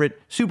our favorite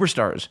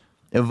superstars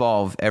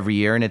evolve every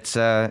year, and it's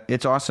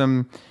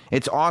awesome.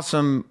 It's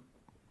awesome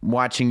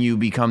watching you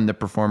become the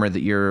performer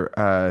that you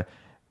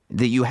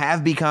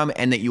have become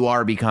and that you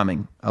are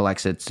becoming,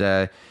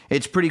 Alexa.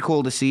 It's pretty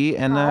cool to see.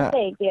 And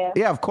thank you.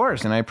 Yeah, of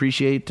course. And I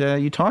appreciate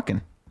you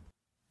talking.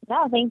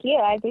 No, thank you.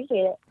 I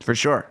appreciate it. For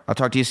sure. I'll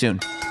talk to you soon.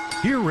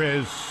 Here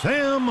is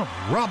Sam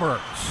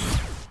Roberts.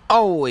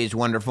 Always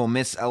wonderful,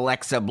 Miss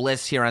Alexa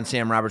Bliss here on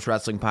Sam Roberts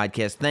Wrestling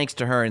Podcast. Thanks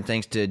to her and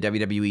thanks to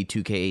WWE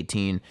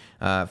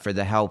 2K18 for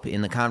the help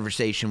in the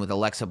conversation with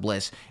Alexa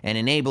Bliss and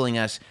enabling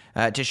us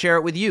to share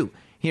it with you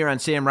here on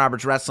Sam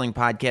Roberts Wrestling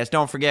Podcast.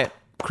 Don't forget,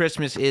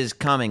 Christmas is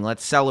coming.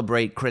 Let's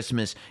celebrate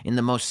Christmas in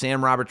the most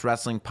Sam Roberts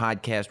Wrestling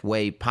Podcast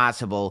way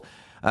possible.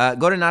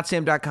 Go to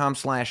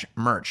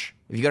notsam.com/merch.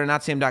 If you go to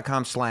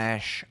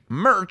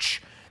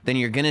notsam.com/merch, then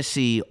you're going to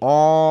see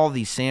all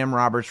the Sam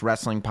Roberts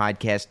Wrestling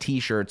Podcast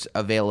t-shirts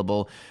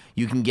available.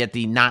 You can get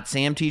the Not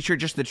Sam t-shirt,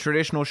 just the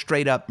traditional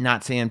straight-up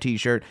Not Sam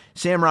t-shirt,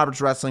 Sam Roberts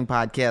Wrestling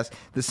Podcast,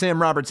 the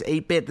Sam Roberts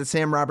 8-bit, the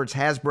Sam Roberts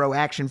Hasbro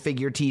action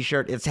figure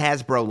t-shirt. It's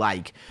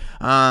Hasbro-like.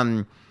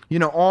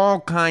 All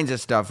kinds of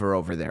stuff are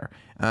over there.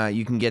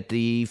 You can get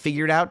the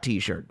Figured Out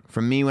t-shirt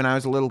from me when I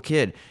was a little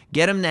kid.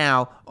 Get them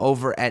now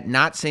over at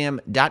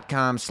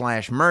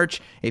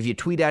notsam.com/merch. If you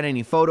tweet out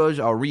any photos,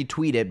 I'll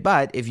retweet it.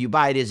 But if you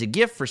buy it as a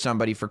gift for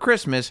somebody for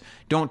Christmas,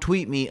 don't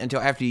tweet me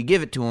until after you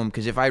give it to them,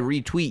 because if I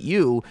retweet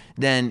you,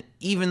 then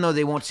even though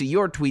they won't see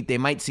your tweet, they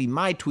might see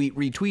my tweet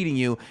retweeting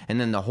you, and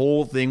then the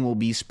whole thing will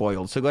be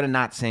spoiled. So go to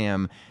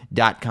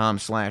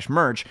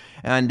notsam.com/merch.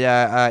 And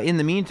in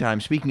the meantime,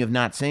 speaking of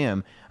Not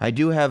Sam, I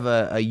do have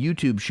a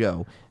YouTube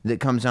show that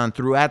comes on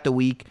throughout the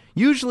week,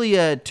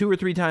 usually 2 or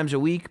 3 times a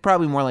week,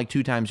 probably more like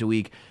 2 times a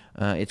week.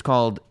 It's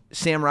called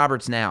Sam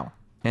Roberts Now,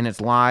 and it's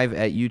live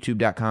at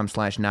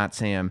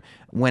youtube.com/notsam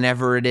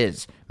whenever it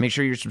is. Make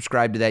sure you're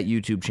subscribed to that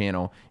YouTube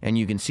channel, and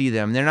you can see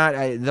them.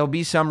 There'll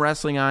be some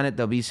wrestling on it,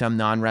 there'll be some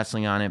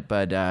non-wrestling on it,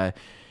 but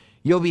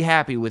you'll be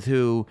happy with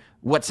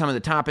what some of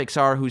the topics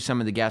are, who some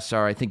of the guests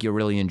are. I think you'll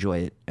really enjoy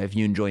it if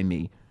you enjoy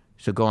me.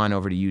 So go on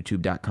over to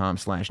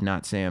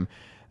youtube.com/notsam.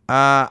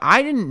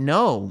 I didn't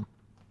know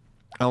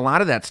a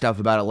lot of that stuff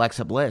about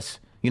Alexa Bliss.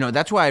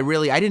 That's why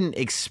I didn't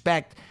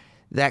expect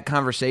that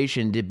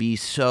conversation to be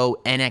so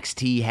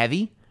NXT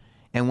heavy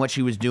and what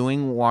she was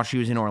doing while she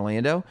was in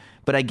Orlando.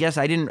 But I guess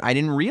I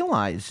didn't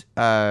realize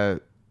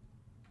that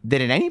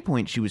at any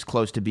point she was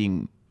close to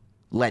being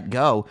let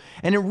go.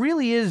 And it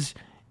really is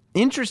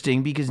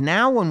interesting because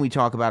now when we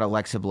talk about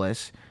Alexa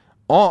Bliss,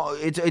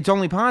 it's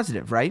only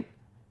positive, right?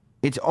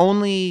 It's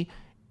only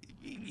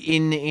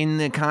in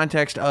the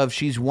context of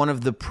she's one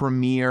of the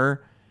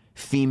premier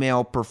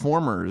female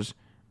performers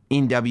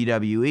in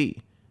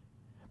WWE.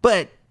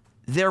 But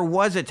there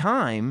was a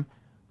time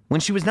when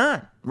she was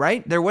not,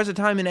 right? There was a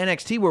time in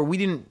NXT where we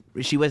didn't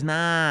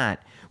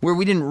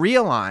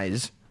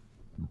realize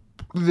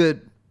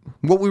that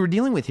what we were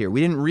dealing with here.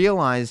 We didn't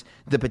realize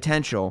the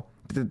potential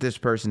that this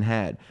person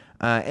had.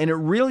 And it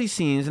really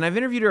seems, and I've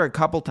interviewed her a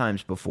couple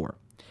times before,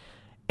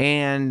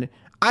 and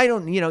I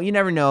don't, you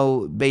never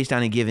know based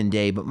on a given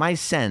day, but my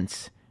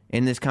sense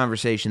in this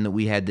conversation that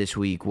we had this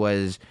week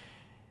was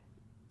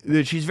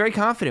that she's very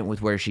confident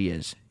with where she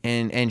is,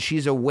 and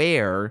she's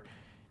aware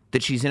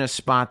that she's in a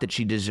spot that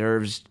she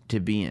deserves to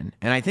be in.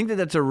 And I think that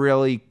that's a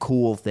really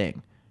cool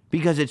thing,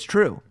 because it's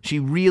true. She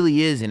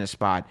really is in a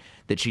spot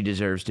that she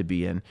deserves to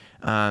be in.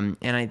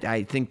 And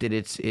I think that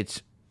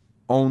it's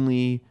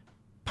only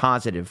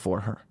positive for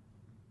her.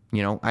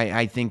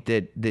 I think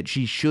that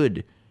she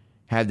should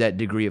have that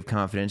degree of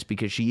confidence,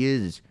 because she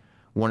is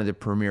one of the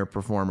premier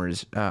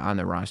performers on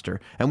the roster.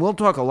 And we'll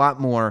talk a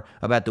lot more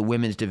about the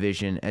women's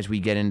division as we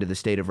get into the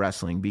state of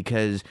wrestling,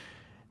 because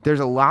there's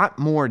a lot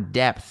more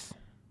depth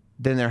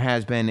than there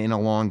has been in a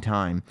long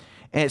time,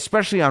 and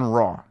especially on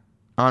Raw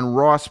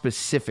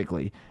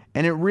specifically.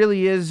 And it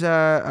really is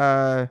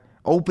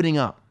opening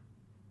up.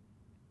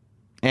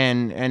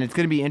 And it's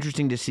going to be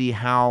interesting to see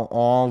how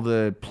all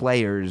the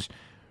players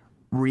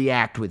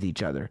react with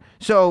each other.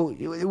 So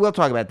we'll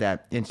talk about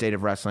that in State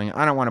of Wrestling.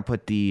 I don't want to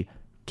put the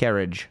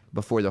carriage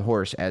before the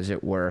horse, as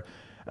it were.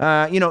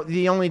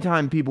 The only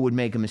time people would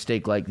make a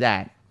mistake like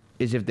that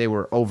is if they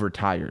were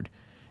overtired.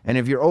 And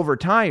if you're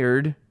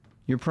overtired,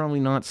 you're probably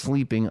not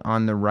sleeping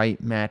on the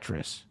right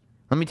mattress.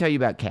 Let me tell you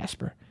about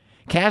Casper.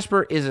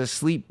 Casper is a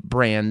sleep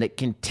brand that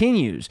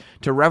continues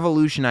to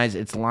revolutionize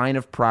its line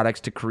of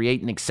products to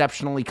create an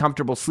exceptionally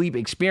comfortable sleep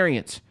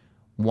experience,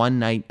 one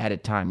night at a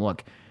time.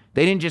 Look,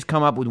 they didn't just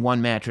come up with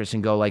one mattress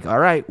and go like, all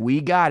right, we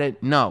got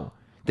it. No,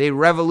 they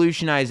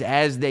revolutionize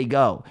as they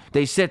go.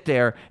 They sit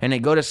there and they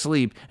go to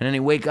sleep, and then they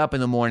wake up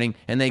in the morning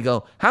and they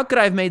go, how could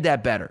I have made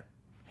that better?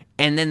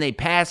 And then they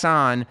pass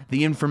on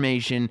the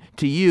information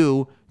to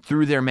you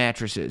through their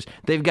mattresses.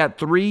 They've got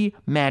 3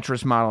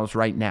 mattress models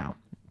right now.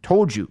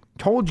 Told you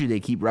they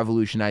keep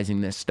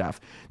revolutionizing this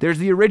stuff. There's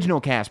the original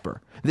Casper.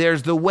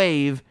 There's the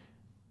Wave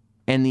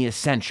and the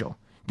Essential.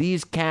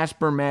 These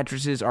Casper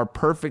mattresses are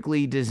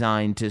perfectly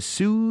designed to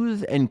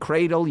soothe and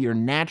cradle your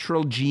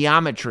natural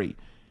geometry.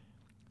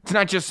 It's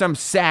not just some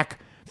sack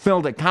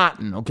filled of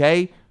cotton,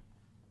 okay?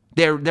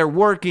 They're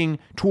working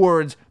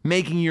towards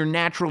making your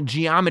natural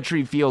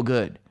geometry feel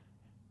good.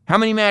 How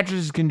many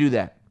mattresses can do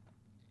that?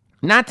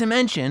 Not to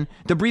mention,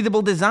 the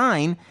breathable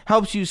design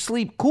helps you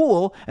sleep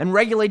cool and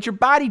regulate your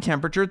body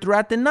temperature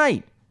throughout the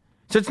night.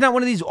 So it's not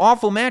one of these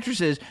awful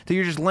mattresses that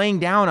you're just laying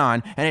down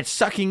on and it's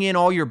sucking in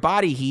all your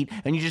body heat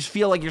and you just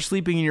feel like you're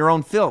sleeping in your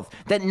own filth.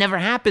 That never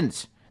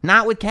happens.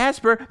 Not with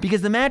Casper,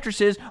 because the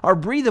mattresses are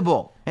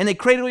breathable and they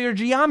cradle your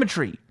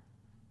geometry.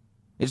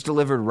 It's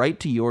delivered right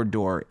to your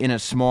door in a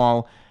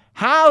small,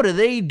 how do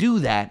they do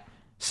that,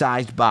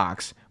 sized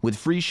box, with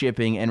free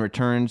shipping and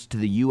returns to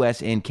the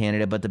U.S. and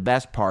Canada. But the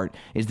best part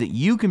is that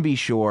you can be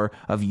sure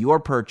of your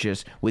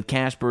purchase with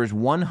Casper's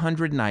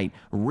 100-night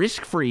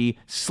risk-free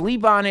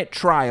sleep-on-it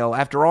trial.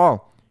 After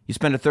all, you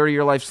spend a third of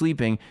your life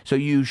sleeping, so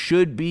you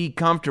should be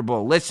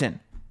comfortable. Listen,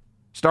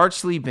 start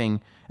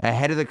sleeping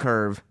ahead of the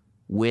curve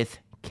with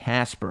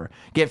Casper.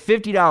 Get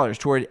 $50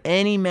 toward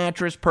any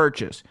mattress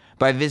purchase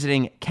by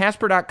visiting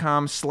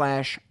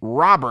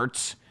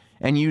Casper.com/Roberts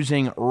and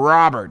using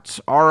Roberts,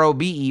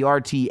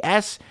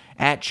 Roberts,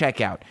 at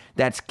checkout.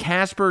 That's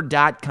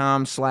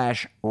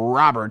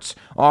Casper.com/Roberts.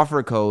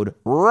 Offer code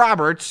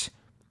Roberts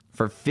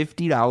for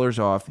 $50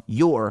 off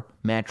your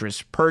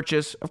mattress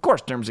purchase. Of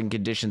course, terms and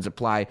conditions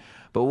apply,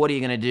 but what are you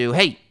going to do?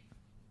 Hey,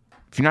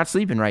 if you're not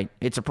sleeping right,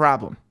 it's a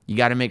problem. You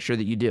got to make sure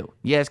that you do.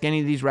 You ask any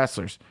of these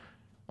wrestlers,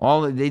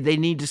 they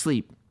need to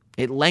sleep.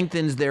 It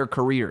lengthens their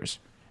careers,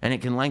 and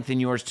it can lengthen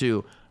yours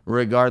too,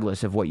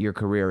 regardless of what your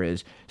career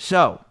is.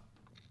 So,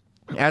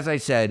 as I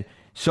said,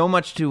 so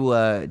much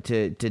to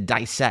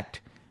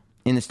dissect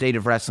in the state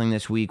of wrestling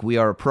this week. We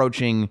are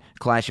approaching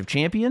Clash of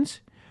Champions.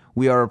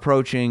 We are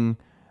approaching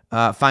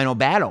Final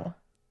Battle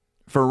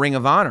for Ring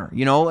of Honor.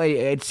 You know,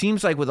 it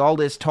seems like with all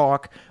this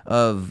talk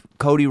of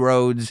Cody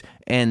Rhodes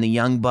and the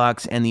Young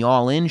Bucks and the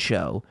All In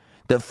show,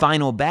 the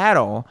Final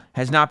Battle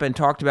has not been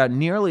talked about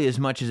nearly as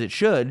much as it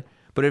should.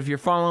 But if you're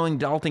following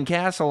Dalton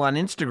Castle on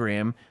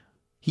Instagram,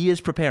 he is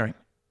preparing.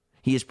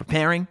 He is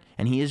preparing,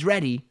 and he is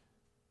ready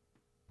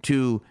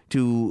to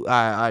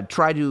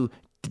try to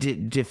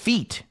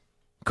defeat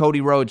Cody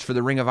Rhodes for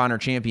the Ring of Honor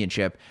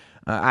Championship.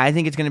 I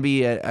think it's going to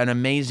be an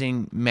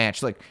amazing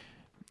match. Like,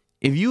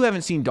 if you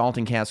haven't seen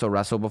Dalton Castle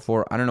wrestle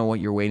before, I don't know what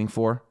you're waiting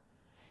for.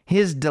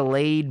 His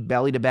delayed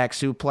belly-to-back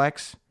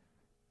suplex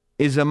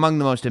is among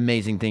the most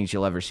amazing things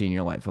you'll ever see in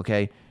your life,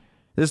 okay?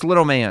 This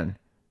little man,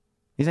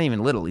 he's not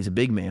even little, he's a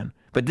big man.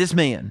 But this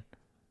man,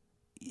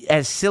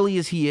 as silly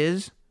as he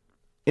is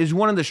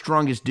one of the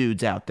strongest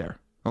dudes out there,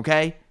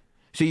 okay?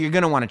 So you're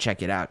going to want to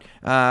check it out.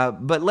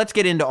 But let's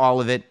get into all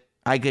of it.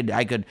 I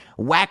could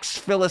wax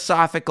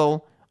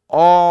philosophical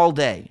all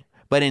day.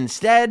 But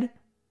instead,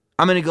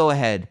 I'm going to go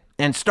ahead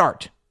and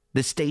start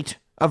the State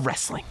of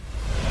Wrestling.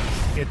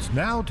 It's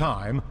now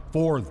time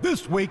for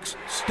this week's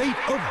State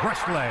of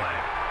Wrestling.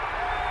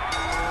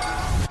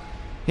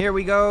 Here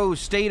we go,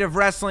 State of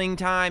Wrestling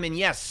time. And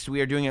yes,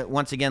 we are doing it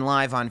once again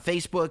live on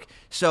Facebook.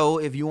 So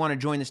if you want to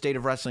join the State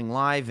of Wrestling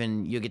live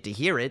and you get to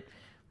hear it,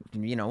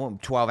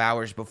 12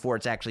 hours before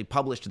it's actually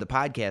published to the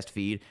podcast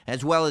feed,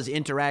 as well as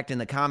interact in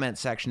the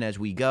comments section as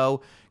we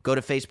go to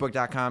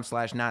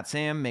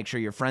facebook.com/notsam. Make sure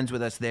you're friends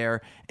with us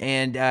there.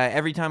 And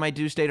every time I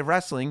do State of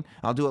Wrestling,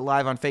 I'll do it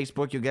live on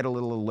Facebook. You'll get a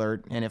little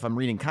alert. And if I'm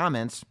reading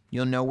comments,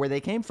 you'll know where they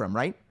came from,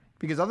 right?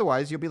 Because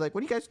otherwise, you'll be like,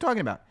 what are you guys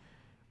talking about?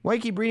 Why do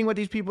you keep reading what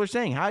these people are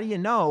saying? How do you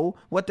know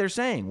what they're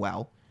saying?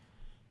 Well,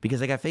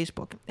 because I got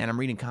Facebook and I'm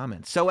reading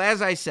comments. So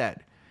as I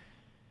said,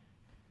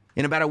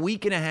 in about a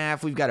week and a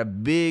half, we've got a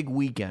big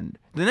weekend.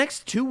 The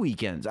next 2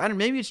 weekends,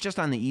 maybe it's just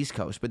on the East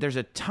Coast, but there's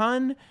a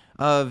ton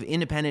of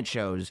independent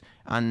shows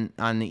on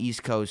the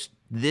East Coast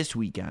this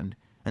weekend.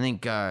 I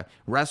think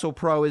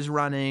WrestlePro is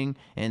running,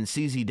 and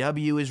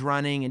CZW is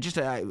running, and just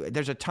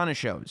there's a ton of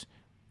shows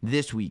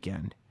this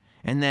weekend.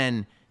 And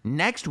then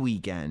next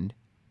weekend,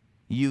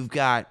 you've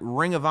got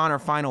Ring of Honor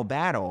Final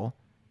Battle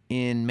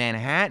in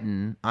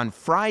Manhattan on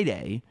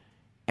Friday.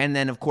 And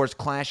then, of course,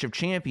 Clash of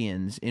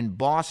Champions in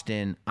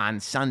Boston on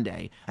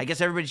Sunday. I guess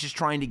everybody's just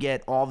trying to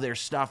get all their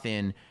stuff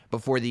in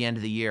before the end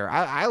of the year.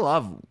 I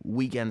love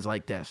weekends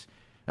like this.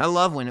 I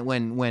love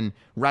when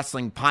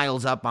wrestling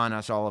piles up on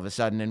us all of a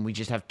sudden and we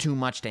just have too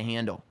much to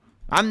handle.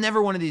 I'm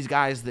never one of these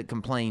guys that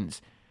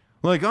complains.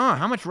 Like,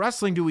 how much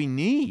wrestling do we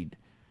need?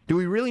 Do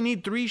we really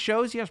need 3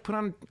 shows? Yes, put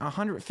on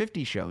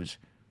 150 shows.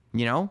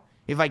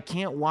 If I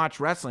can't watch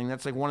wrestling,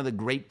 that's like one of the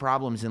great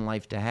problems in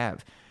life to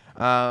have.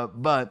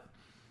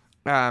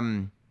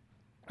 I'm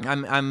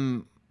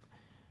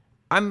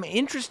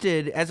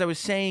interested, as I was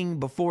saying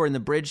before in the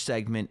bridge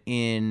segment,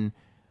 in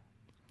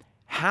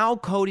how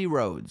Cody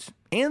Rhodes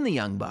and the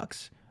Young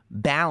Bucks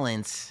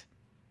balance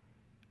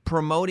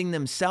promoting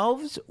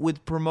themselves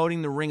with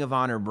promoting the Ring of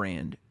Honor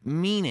brand.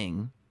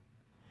 Meaning,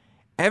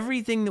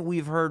 everything that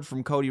we've heard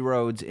from Cody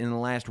Rhodes in the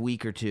last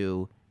week or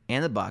two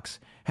and the Bucks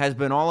has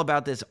been all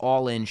about this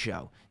all-in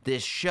show.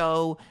 This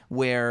show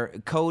where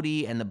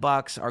Cody and the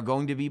Bucks are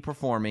going to be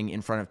performing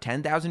in front of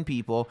 10,000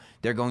 people.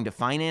 They're going to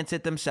finance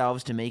it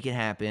themselves to make it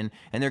happen,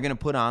 and they're going to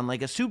put on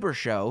like a super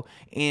show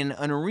in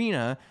an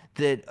arena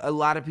that a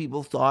lot of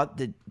people thought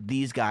that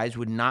these guys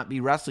would not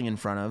be wrestling in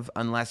front of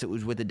unless it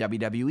was with the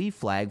WWE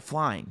flag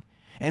flying.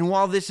 And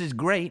while this is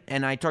great,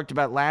 and I talked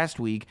about last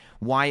week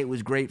why it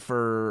was great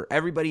for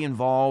everybody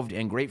involved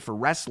and great for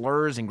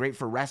wrestlers and great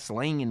for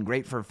wrestling and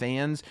great for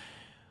fans,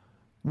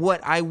 what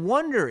I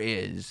wonder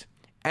is,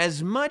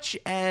 as much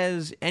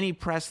as any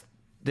press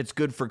that's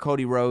good for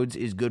Cody Rhodes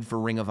is good for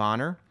Ring of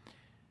Honor,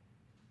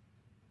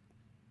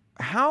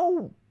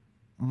 how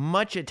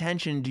much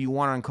attention do you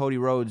want on Cody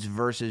Rhodes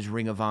versus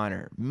Ring of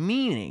Honor?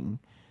 Meaning,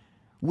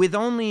 with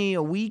only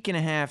a week and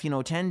a half,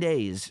 10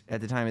 days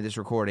at the time of this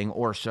recording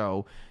or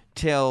so,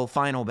 till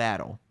Final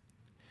Battle,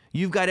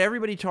 you've got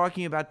everybody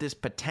talking about this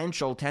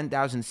potential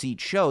 10,000-seat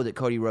show that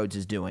Cody Rhodes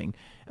is doing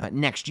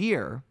next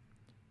year.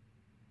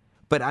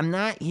 But I'm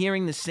not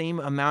hearing the same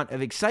amount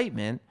of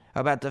excitement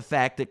about the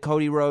fact that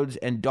Cody Rhodes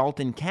and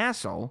Dalton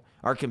Castle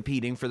are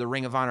competing for the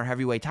Ring of Honor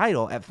heavyweight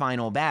title at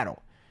Final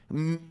Battle.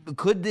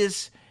 Could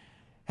this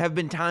have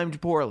been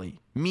timed poorly?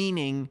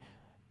 Meaning,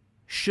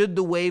 should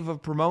the wave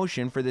of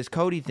promotion for this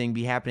Cody thing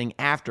be happening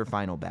after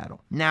Final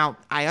Battle? Now,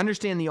 I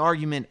understand the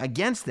argument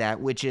against that,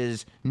 which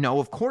is, no,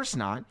 of course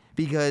not,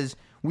 because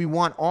we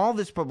want all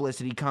this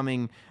publicity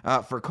coming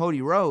for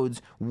Cody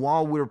Rhodes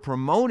while we're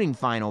promoting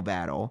Final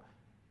Battle,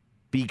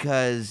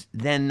 because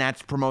then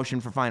that's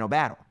promotion for Final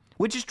Battle,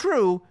 which is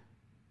true.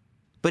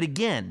 But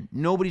again,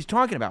 nobody's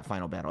talking about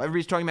Final Battle.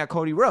 Everybody's talking about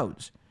Cody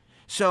Rhodes.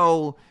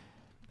 So,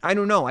 I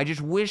don't know. I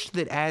just wish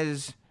that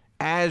as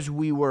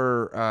we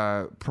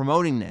were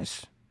promoting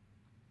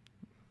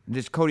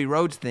this Cody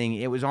Rhodes thing,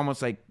 it was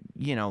almost like,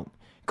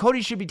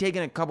 Cody should be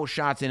taking a couple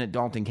shots in at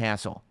Dalton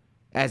Castle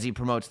as he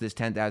promotes this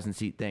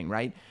 10,000-seat thing,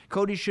 right?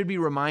 Cody should be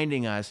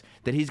reminding us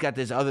that he's got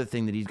this other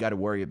thing that he's got to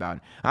worry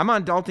about. I'm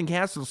on Dalton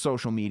Castle's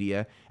social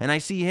media, and I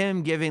see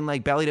him giving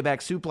like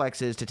belly-to-back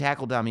suplexes to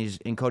tackle dummies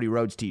in Cody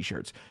Rhodes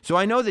t-shirts. So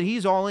I know that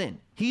he's all in.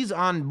 He's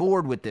on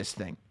board with this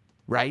thing,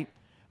 right?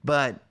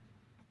 But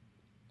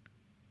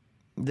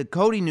the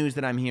Cody news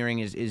that I'm hearing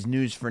is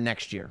news for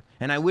next year.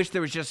 And I wish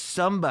there was just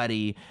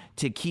somebody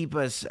to keep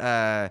us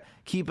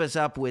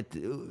up with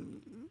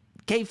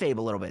kayfabe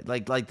a little bit,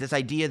 like this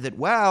idea that,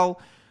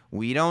 well,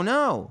 we don't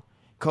know.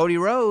 Cody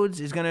Rhodes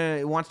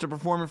wants to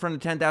perform in front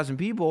of 10,000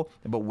 people,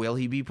 but will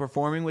he be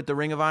performing with the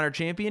Ring of Honor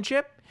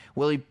Championship?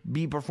 Will he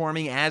be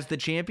performing as the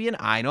champion?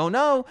 I don't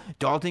know.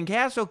 Dalton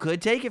Castle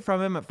could take it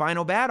from him at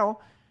Final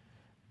Battle.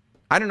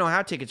 I don't know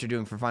how tickets are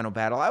doing for Final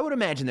Battle. I would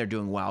imagine they're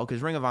doing well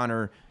because Ring of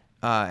Honor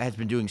has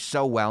been doing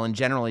so well and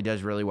generally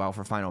does really well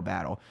for Final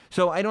Battle.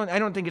 So I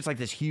don't think it's like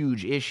this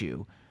huge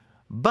issue.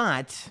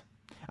 But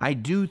I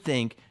do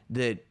think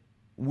that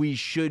we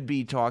should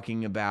be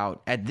talking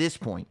about, at this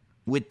point,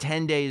 with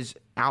 10 days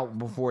out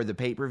before the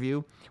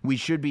pay-per-view, we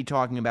should be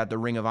talking about the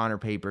Ring of Honor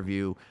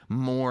pay-per-view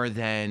more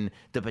than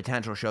the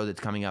potential show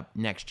that's coming up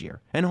next year.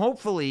 And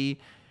hopefully,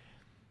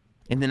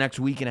 in the next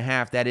week and a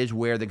half, that is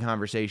where the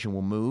conversation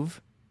will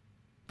move.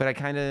 But I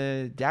kind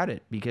of doubt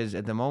it, because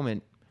at the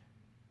moment,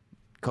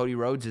 Cody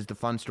Rhodes is the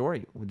fun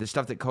story. The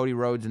stuff that Cody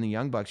Rhodes and the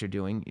Young Bucks are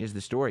doing is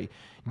the story.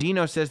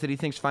 Dino says that he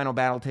thinks Final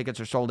Battle tickets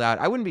are sold out.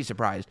 I wouldn't be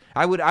surprised.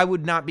 I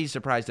would not be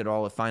surprised at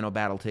all if Final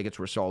Battle tickets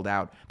were sold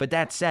out. But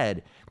that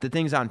said, the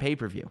thing's on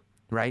pay-per-view,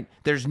 right?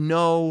 There's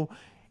never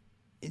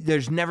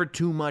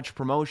too much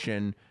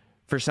promotion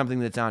for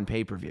something that's on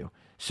pay-per-view.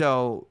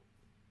 So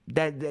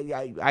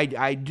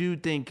I do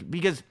think,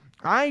 because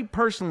I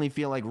personally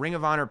feel like Ring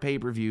of Honor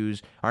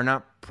pay-per-views are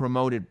not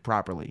promoted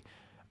properly.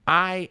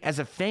 I, as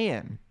a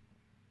fan,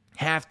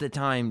 half the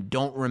time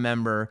don't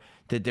remember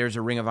that there's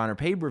a Ring of Honor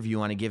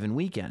pay-per-view on a given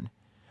weekend.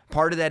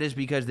 Part of that is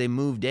because they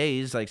move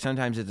days, like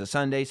sometimes it's a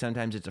Sunday,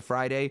 sometimes it's a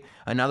Friday.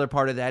 Another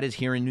part of that is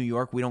here in New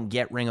York, we don't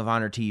get Ring of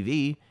Honor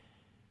TV,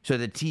 so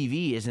the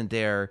TV isn't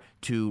there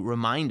to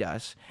remind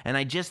us. And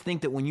I just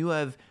think that when you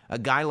have a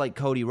guy like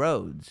Cody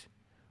Rhodes,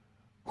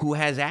 who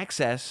has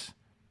access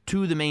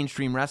to the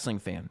mainstream wrestling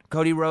fan,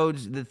 Cody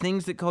Rhodes, the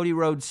things that Cody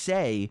Rhodes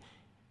say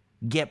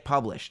get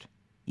published.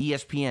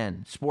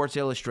 ESPN, Sports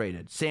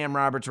Illustrated, Sam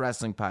Roberts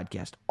Wrestling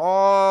Podcast.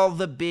 All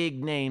the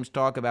big names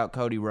talk about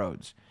Cody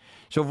Rhodes.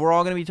 So if we're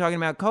all going to be talking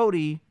about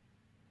Cody,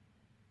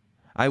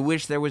 I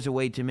wish there was a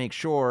way to make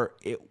sure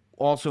it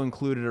also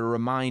included a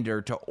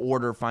reminder to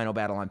order Final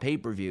Battle on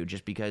pay-per-view,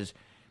 just because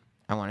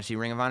I want to see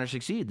Ring of Honor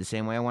succeed the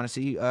same way I want to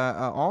see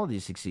all of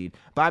these succeed.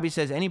 Bobby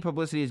says, any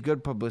publicity is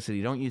good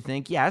publicity, don't you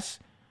think? Yes,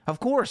 of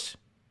course.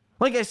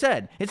 Like I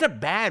said, it's not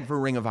bad for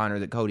Ring of Honor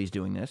that Cody's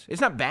doing this.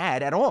 It's not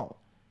bad at all.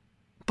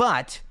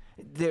 But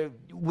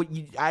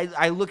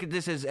I look at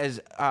this as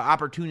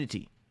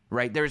opportunity,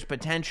 right? There's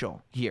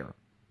potential here.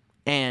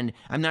 And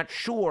I'm not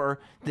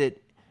sure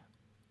that,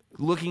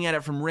 looking at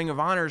it from Ring of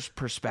Honor's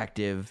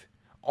perspective,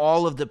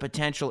 all of the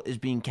potential is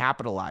being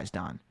capitalized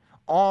on.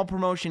 All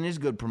promotion is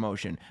good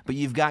promotion, but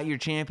you've got your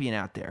champion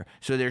out there,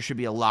 so there should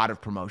be a lot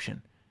of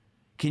promotion.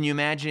 Can you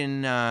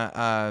imagine,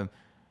 I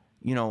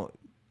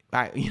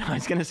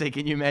was going to say,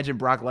 can you imagine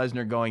Brock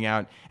Lesnar going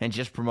out and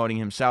just promoting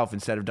himself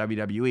instead of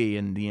WWE?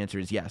 And the answer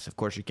is yes, of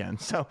course you can.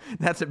 So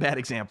that's a bad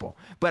example.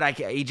 But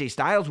AJ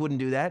Styles wouldn't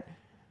do that.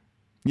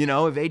 You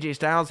know, if AJ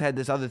Styles had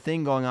this other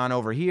thing going on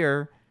over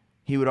here,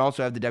 he would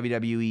also have the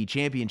WWE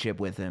Championship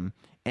with him.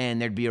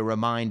 And there'd be a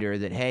reminder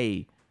that,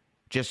 hey,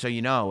 just so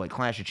you know, at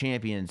Clash of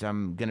Champions,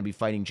 I'm going to be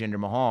fighting Jinder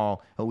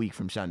Mahal a week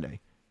from Sunday.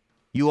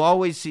 You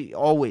always see,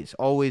 always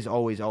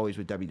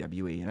with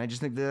WWE. And I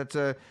just think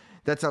that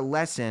that's a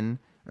lesson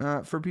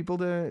for people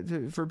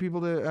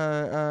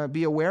to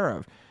be aware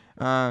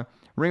of.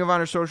 Ring of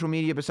Honor social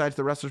media, besides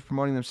the wrestlers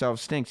promoting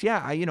themselves, stinks.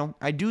 Yeah,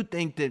 I do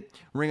think that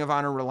Ring of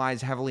Honor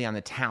relies heavily on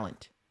the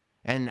talent,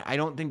 and I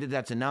don't think that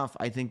that's enough.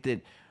 I think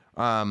that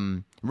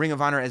Ring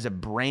of Honor as a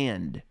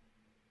brand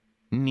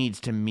needs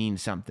to mean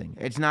something.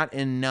 It's not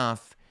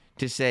enough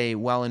to say,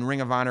 well, in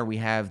Ring of Honor we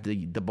have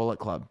the Bullet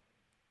Club,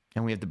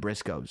 and we have the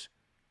Briscoes,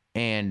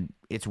 and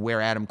it's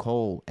where Adam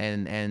Cole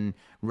and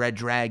Red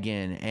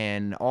Dragon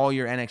and all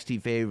your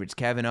NXT favorites,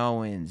 Kevin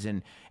Owens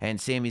and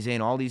Sami Zayn,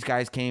 all these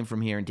guys came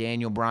from here, and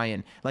Daniel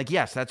Bryan. Like,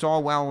 yes, that's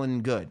all well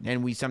and good.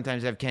 And we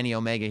sometimes have Kenny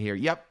Omega here.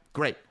 Yep,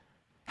 great.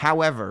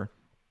 However,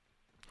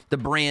 the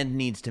brand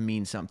needs to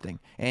mean something.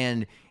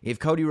 And if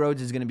Cody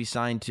Rhodes is going to be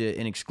signed to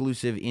an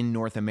exclusive in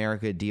North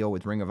America deal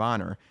with Ring of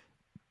Honor,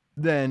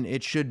 then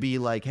it should be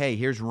like, hey,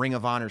 here's Ring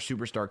of Honor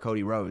superstar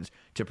Cody Rhodes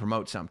to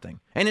promote something.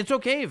 And it's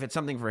okay if it's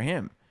something for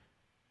him.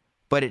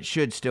 But it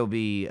should still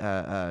be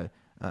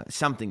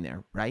something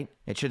there, right?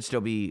 It should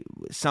still be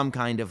some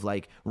kind of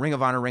like Ring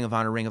of Honor, Ring of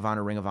Honor, Ring of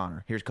Honor, Ring of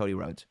Honor. Here's Cody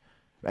Rhodes,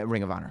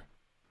 Ring of Honor.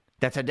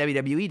 That's how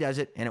WWE does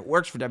it, and it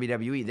works for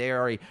WWE. They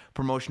are a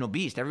promotional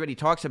beast. Everybody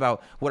talks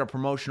about what a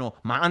promotional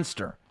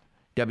monster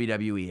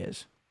WWE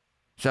is.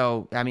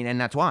 So, I mean, and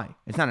that's why.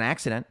 It's not an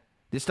accident.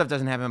 This stuff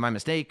doesn't happen by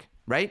mistake,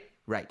 right?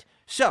 Right.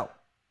 So,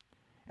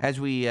 as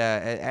we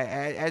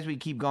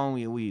keep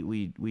going,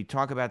 we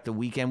talk about the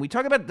weekend. We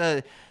talk about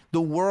the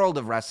world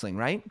of wrestling,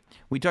 right?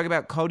 We talk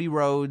about Cody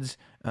Rhodes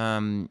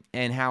and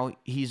how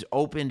he's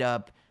opened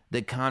up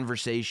the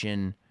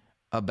conversation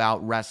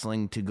about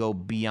wrestling to go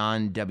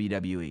beyond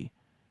WWE.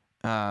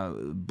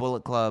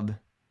 Bullet Club,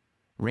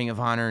 Ring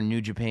of Honor,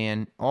 New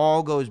Japan,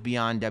 all goes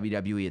beyond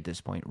WWE at this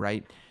point,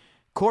 right?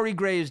 Corey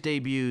Graves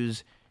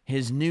debuts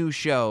his new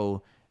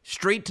show,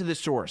 Straight to the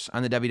Source,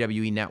 on the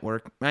WWE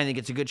Network. I think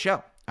it's a good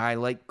show. I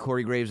like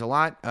Corey Graves a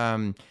lot,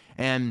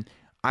 and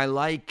I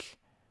like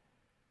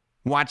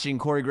watching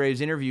Corey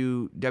Graves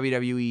interview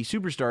WWE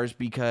superstars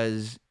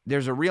because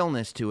there's a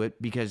realness to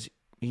it, because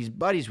he's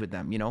buddies with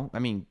them, you know? I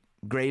mean,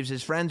 Graves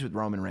is friends with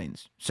Roman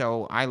Reigns.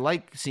 So I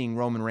like seeing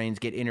Roman Reigns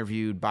get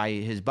interviewed by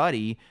his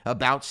buddy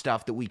about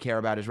stuff that we care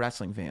about as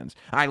wrestling fans.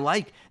 I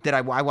like that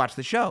I watched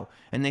the show,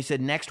 and they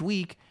said next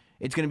week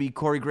it's going to be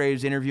Corey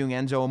Graves interviewing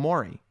Enzo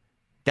Amore.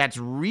 That's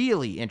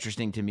really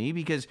interesting to me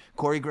because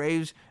Corey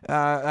Graves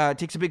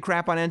takes a big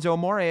crap on Enzo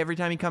Amore every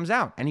time he comes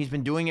out, and he's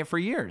been doing it for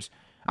years.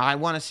 I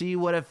want to see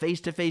what a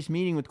face-to-face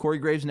meeting with Corey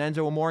Graves and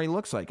Enzo Amore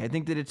looks like. I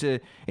think that it's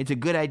a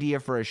good idea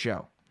for a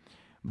show.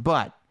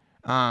 But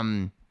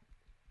the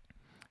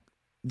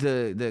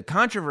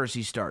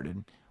controversy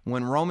started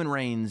when Roman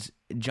Reigns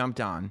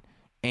jumped on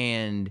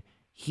and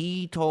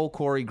he told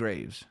Corey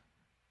Graves,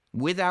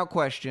 without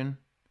question,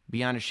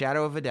 beyond a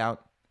shadow of a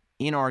doubt,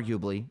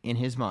 inarguably, in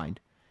his mind,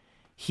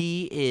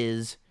 he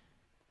is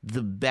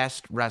the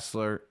best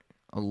wrestler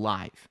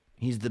alive.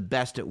 He's the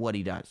best at what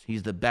he does.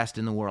 He's the best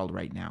in the world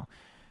right now,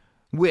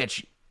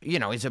 which,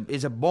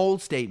 is a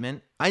bold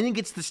statement. I think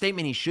it's the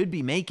statement he should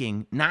be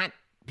making, not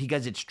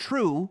because it's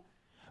true,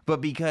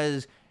 but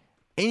because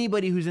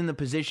anybody who's in the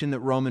position that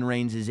Roman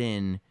Reigns is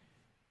in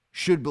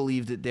should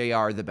believe that they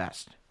are the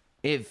best.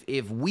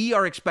 If we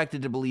are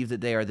expected to believe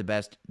that they are the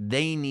best,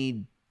 we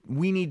need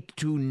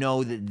to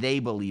know that they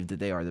believe that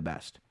they are the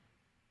best.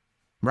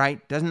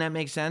 Right? Doesn't that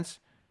make sense?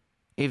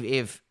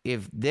 If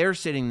they're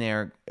sitting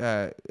there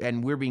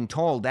and we're being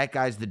told that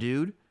guy's the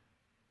dude,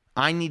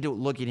 I need to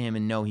look at him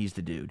and know he's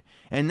the dude.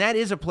 And that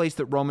is a place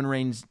that Roman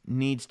Reigns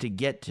needs to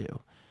get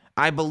to.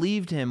 I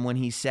believed him when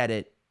he said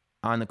it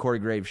on the Corey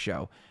Graves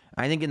show.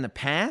 I think in the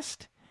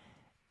past,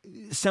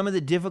 some of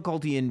the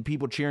difficulty in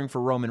people cheering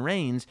for Roman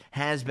Reigns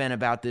has been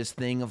about this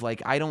thing of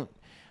I don't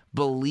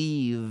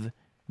believe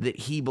that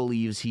he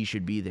believes he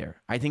should be there.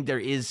 I think there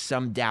is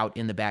some doubt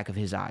in the back of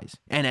his eyes.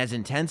 And as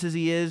intense as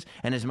he is,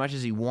 and as much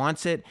as he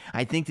wants it,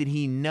 I think that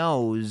he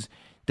knows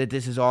that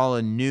this is all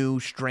a new,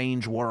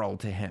 strange world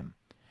to him.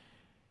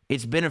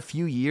 It's been a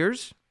few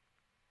years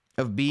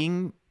of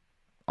being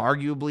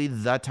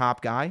arguably the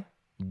top guy,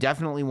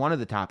 definitely one of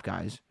the top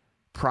guys,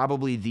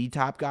 probably the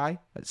top guy,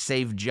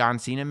 save John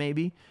Cena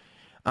maybe,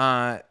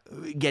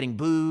 getting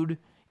booed,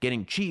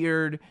 getting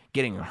cheered,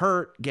 getting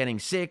hurt, getting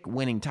sick,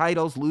 winning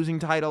titles, losing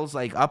titles,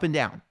 up and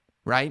down,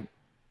 right?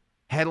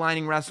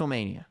 Headlining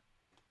WrestleMania.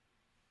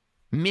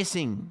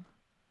 Missing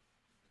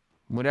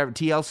whatever,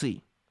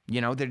 TLC.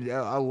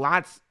 A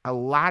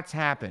lot's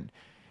happened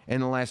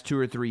in the last 2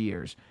 or 3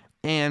 years.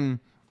 And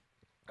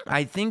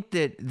I think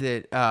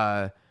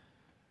that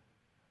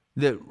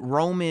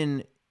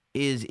Roman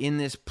is in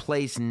this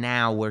place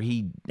now where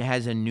he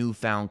has a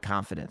newfound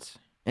confidence.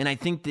 And I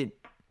think that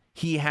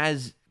he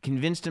has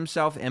convinced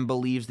himself and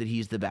believes that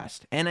he's the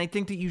best. And I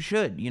think that you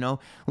should,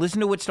 listen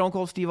to what Stone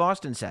Cold Steve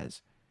Austin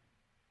says.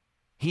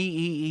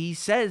 He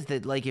says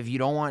that, if you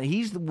don't want,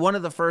 he's one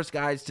of the first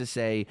guys to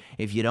say,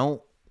 if you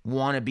don't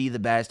want to be the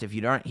best, if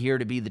you aren't here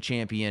to be the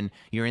champion,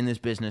 you're in this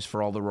business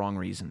for all the wrong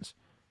reasons.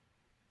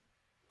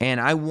 And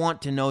I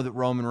want to know that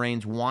Roman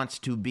Reigns wants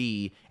to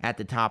be at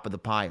the top of the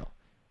pile.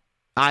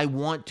 I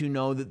want to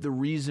know that the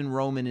reason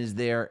Roman is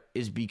there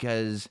is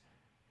because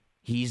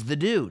he's the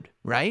dude,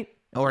 right?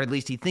 Or at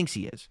least he thinks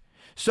he is.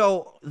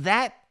 So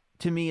that,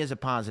 to me, is a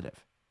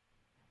positive.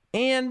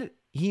 And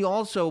he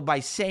also, by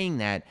saying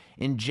that,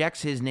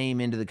 injects his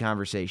name into the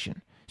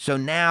conversation. So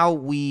now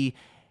we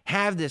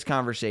have this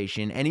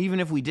conversation, and even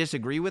if we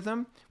disagree with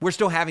him, we're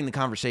still having the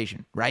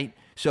conversation, right?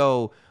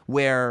 So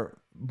where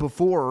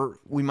before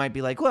we might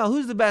be like, well,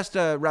 who's the best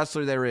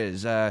wrestler there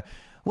is?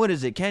 What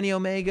is it, Kenny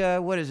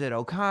Omega? What is it,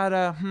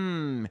 Okada?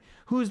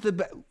 Who's the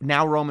best?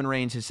 Now Roman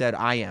Reigns has said,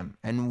 I am.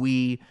 And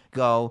we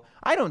go,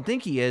 I don't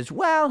think he is.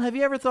 Well, have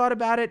you ever thought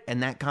about it?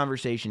 And that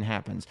conversation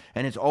happens.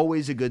 And it's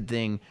always a good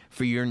thing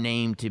for your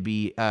name to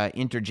be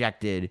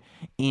interjected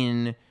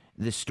in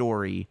the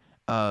story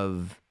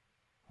of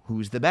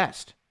who's the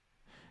best.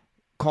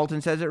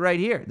 Colton says it right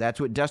here. That's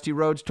what Dusty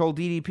Rhodes told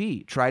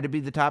DDP. Try to be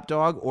the top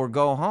dog or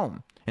go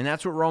home. And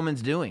that's what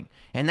Roman's doing.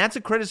 And that's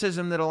a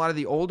criticism that a lot of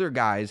the older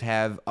guys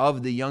have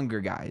of the younger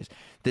guys,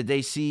 that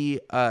they see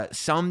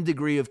some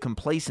degree of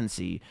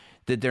complacency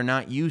that they're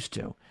not used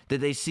to, that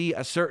they see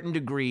a certain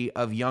degree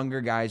of younger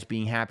guys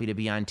being happy to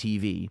be on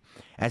TV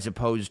as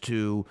opposed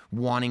to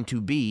wanting to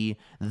be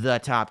the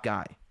top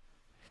guy.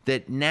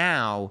 That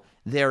now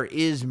there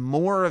is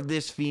more of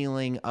this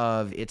feeling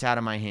of it's out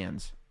of my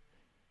hands.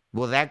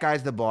 Well, that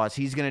guy's the boss.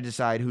 He's going to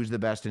decide who's the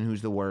best and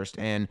who's the worst.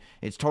 And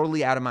it's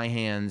totally out of my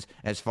hands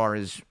as far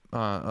as,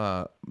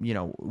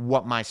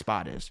 what my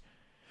spot is.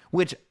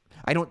 Which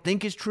I don't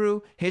think is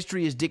true.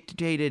 History has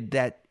dictated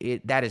that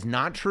that is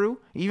not true.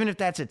 Even if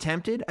that's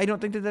attempted, I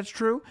don't think that that's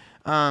true.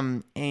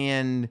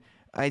 And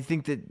I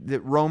think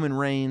that Roman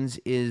Reigns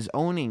is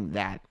owning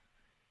that.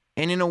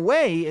 And in a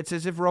way, it's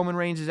as if Roman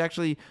Reigns is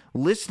actually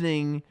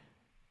listening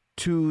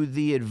to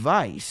the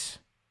advice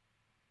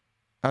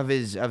of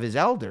his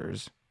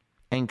elders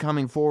and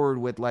coming forward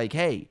with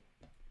hey,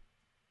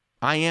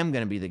 I am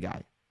going to be the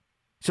guy.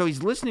 So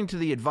he's listening to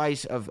the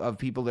advice of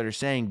people that are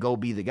saying, go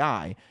be the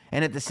guy.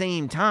 And at the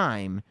same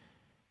time,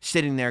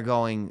 sitting there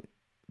going,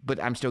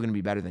 but I'm still going to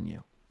be better than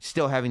you.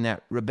 Still having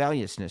that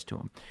rebelliousness to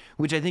him,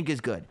 which I think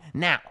is good.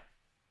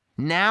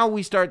 Now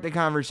we start the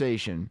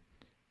conversation.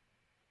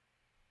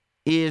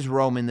 Is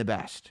Roman the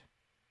best?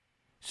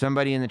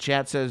 Somebody in the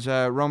chat says,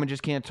 Roman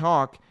just can't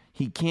talk.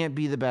 He can't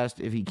be the best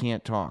if he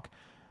can't talk.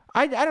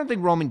 I don't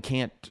think Roman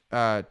can't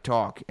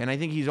talk, and I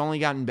think he's only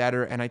gotten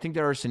better, and I think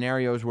there are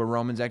scenarios where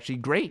Roman's actually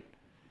great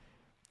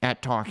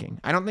at talking.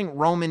 I don't think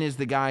Roman is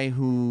the guy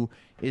who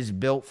is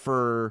built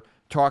for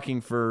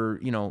talking for,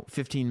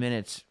 15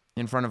 minutes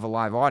in front of a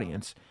live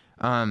audience.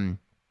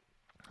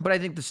 But I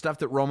think the stuff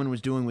that Roman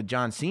was doing with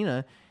John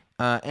Cena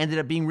ended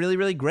up being really,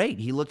 really great.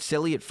 He looked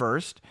silly at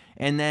first,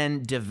 and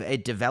then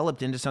it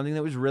developed into something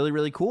that was really,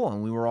 really cool,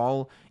 and we were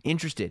all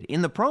interested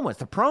in the promos.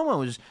 The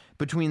promos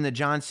between the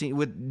John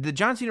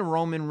Cena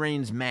Roman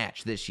Reigns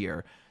match this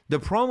year, the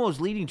promos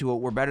leading to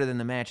it were better than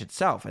the match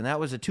itself, and that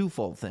was a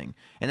twofold thing,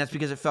 and that's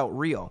because it felt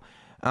real.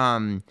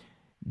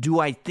 Do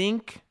I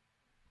think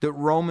that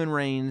Roman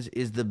Reigns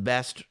is the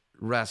best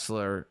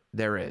wrestler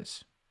there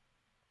is?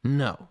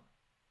 No,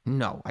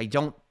 I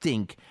don't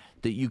think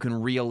that you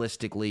can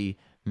realistically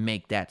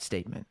make that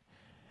statement.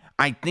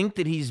 I think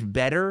that he's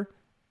better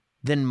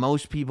than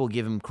most people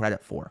give him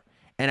credit for,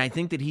 and I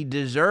think that he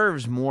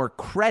deserves more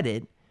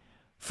credit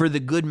for the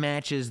good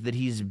matches that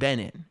he's been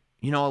in.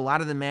 A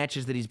lot of the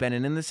matches that he's been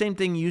in, and the same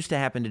thing used to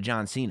happen to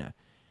John Cena.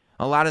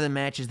 A lot of the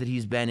matches that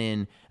he's been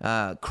in,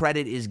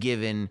 credit is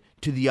given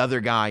to the other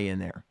guy in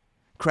there.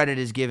 Credit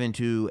is given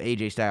to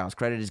AJ Styles.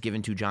 Credit is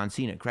given to John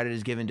Cena. Credit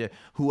is given to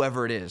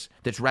whoever it is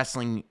that's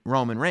wrestling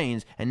Roman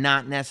Reigns, and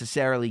not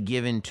necessarily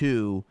given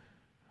to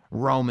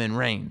Roman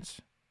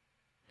Reigns.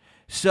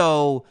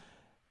 So,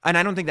 and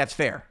I don't think that's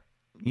fair.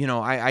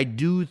 I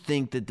do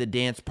think that the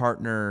dance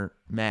partner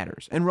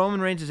matters. And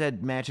Roman Reigns has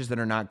had matches that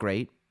are not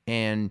great,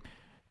 and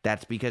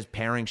that's because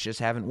pairings just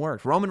haven't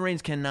worked. Roman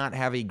Reigns cannot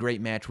have a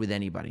great match with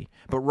anybody,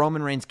 but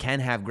Roman Reigns can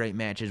have great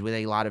matches with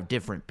a lot of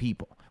different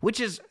people, which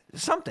is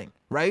something,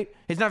 right?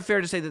 It's not fair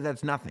to say that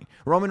that's nothing.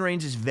 Roman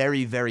Reigns is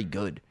very, very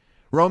good.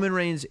 Roman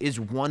Reigns is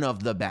one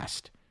of the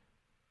best.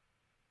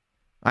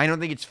 I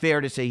don't think it's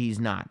fair to say he's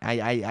not.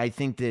 I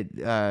think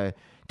that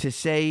to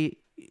say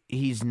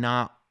he's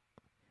not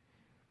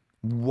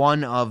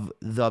one of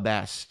the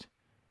best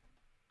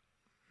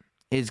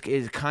is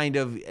kind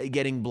of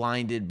getting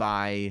blinded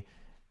by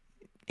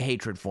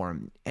hatred for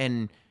him.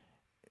 And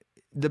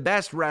the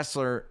best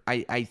wrestler,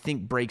 I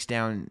think, breaks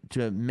down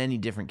to many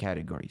different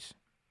categories.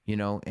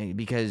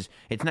 Because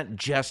it's not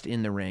just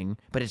in the ring,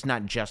 but it's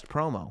not just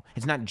promo.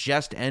 It's not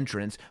just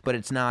entrance, but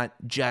it's not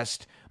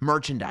just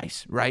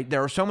merchandise, right?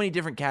 There are so many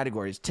different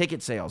categories: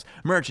 ticket sales,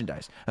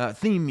 merchandise,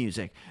 theme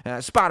music,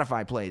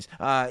 Spotify plays,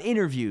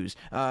 interviews,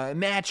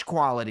 match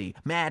quality,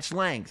 match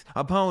length,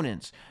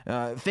 opponents,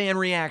 fan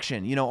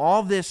reaction,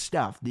 all this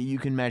stuff that you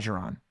can measure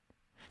on.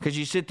 Because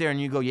you sit there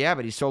and you go, yeah,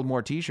 but he sold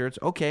more T-shirts.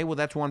 Okay, well,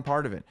 that's one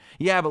part of it.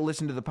 Yeah, but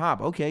listen to the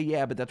pop. Okay,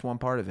 yeah, but that's one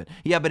part of it.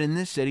 Yeah, but in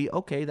this city,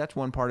 okay, that's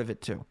one part of it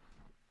too.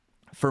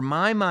 For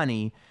my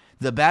money,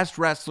 the best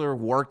wrestler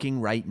working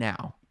right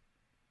now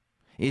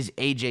is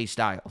AJ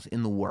Styles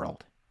in the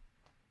world.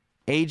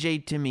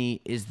 AJ, to me,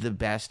 is the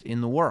best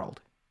in the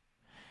world.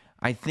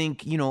 I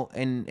think,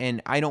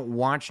 and I don't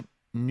watch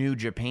New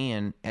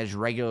Japan as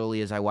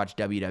regularly as I watch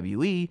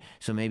WWE,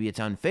 so maybe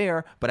it's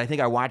unfair, but I think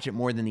I watch it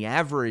more than the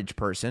average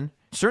person.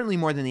 Certainly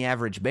more than the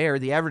average bear.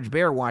 The average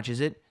bear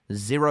watches it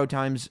 0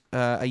 times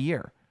a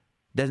year.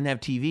 Doesn't have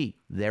TV.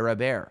 They're a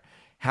bear.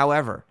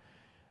 However,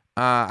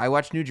 I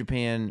watch New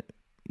Japan,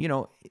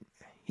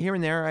 here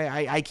and there.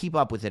 I keep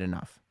up with it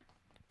enough.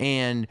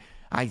 And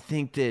I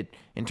think that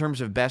in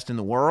terms of best in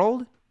the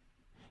world,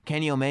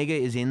 Kenny Omega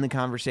is in the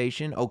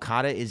conversation.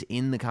 Okada is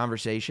in the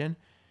conversation.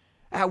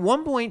 At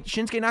one point,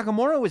 Shinsuke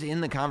Nakamura was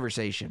in the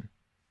conversation.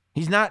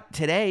 He's not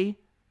today,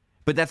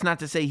 but that's not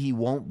to say he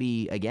won't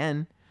be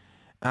again.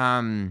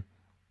 I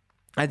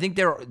think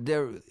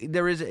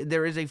there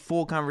is a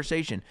full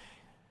conversation.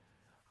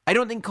 I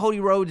don't think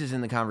Cody Rhodes is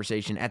in the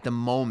conversation at the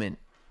moment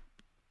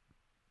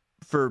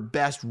for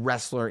best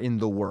wrestler in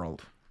the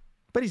world,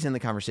 but he's in the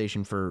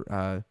conversation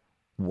for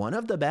one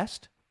of the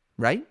best,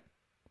 right?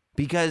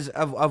 Because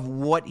of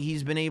what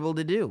he's been able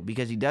to do,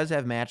 because he does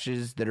have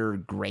matches that are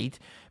great,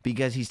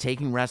 because he's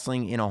taking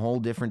wrestling in a whole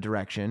different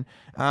direction.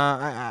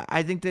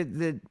 I think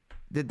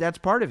that's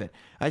part of it.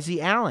 I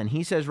see Alan.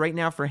 He says right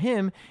now for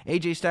him,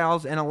 AJ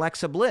Styles and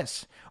Alexa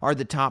Bliss are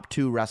the top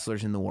 2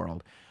 wrestlers in the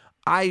world.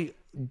 I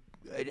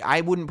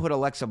wouldn't put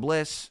Alexa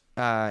Bliss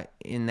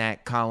in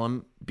that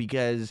column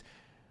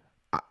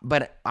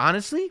but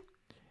honestly,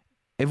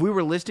 if we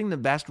were listing the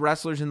best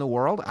wrestlers in the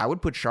world, I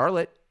would put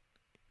Charlotte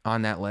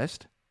on that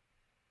list.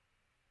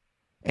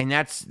 And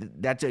that's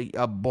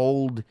a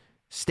bold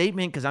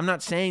statement, because I'm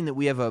not saying that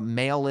we have a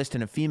male list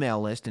and a female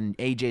list and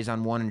AJ's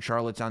on one and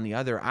Charlotte's on the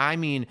other. I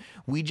mean,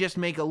 we just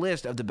make a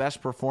list of the best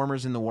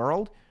performers in the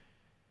world,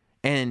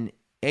 and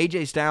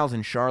AJ Styles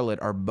and Charlotte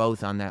are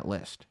both on that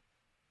list.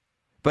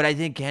 But I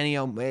think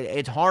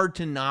it's hard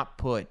to not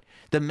put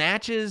the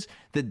matches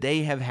that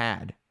they have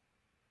had.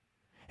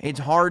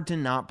 It's hard to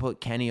not put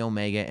Kenny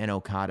Omega and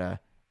Okada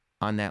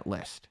on that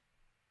list.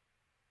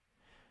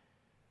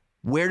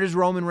 Where does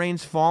Roman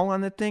Reigns fall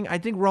on that thing? I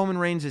think Roman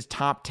Reigns is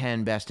top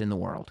 10 best in the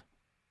world.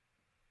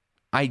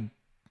 I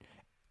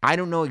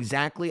don't know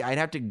exactly. I'd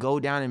have to go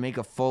down and make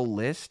a full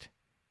list.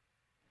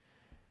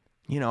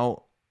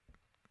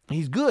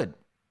 He's good.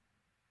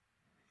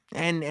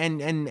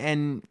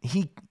 And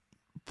he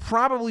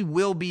probably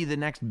will be the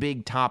next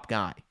big top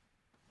guy.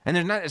 And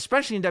there's not,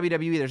 especially in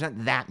WWE, there's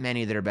not that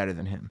many that are better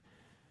than him.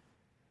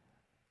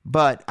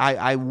 But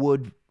I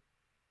would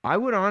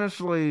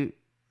honestly,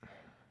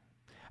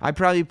 I'd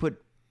probably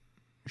put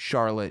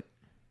Charlotte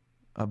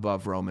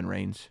above Roman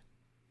Reigns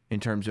in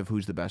terms of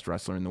who's the best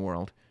wrestler in the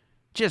world.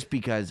 Just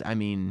because, I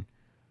mean,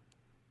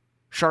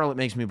 Charlotte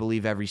makes me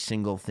believe every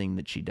single thing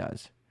that she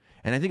does.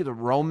 And I think that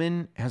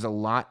Roman has a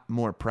lot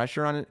more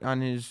pressure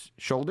on his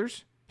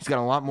shoulders. He's got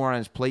a lot more on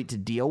his plate to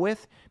deal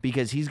with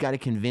because he's got to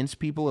convince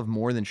people of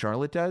more than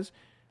Charlotte does.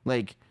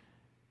 Like,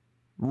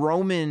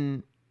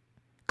 Roman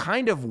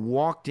kind of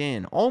walked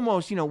in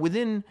almost,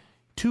 within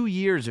 2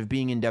 years of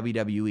being in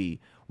WWE,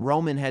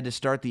 Roman had to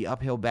start the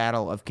uphill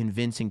battle of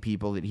convincing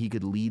people that he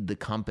could lead the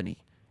company.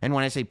 And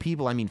when I say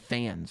people, I mean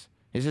fans.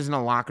 This isn't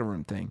a locker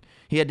room thing.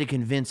 He had to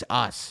convince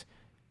us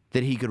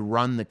that he could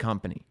run the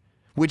company,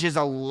 which is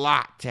a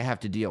lot to have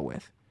to deal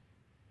with.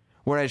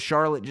 Whereas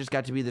Charlotte just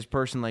got to be this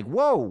person like,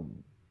 whoa,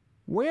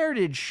 where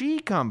did she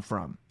come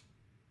from?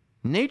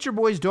 Nature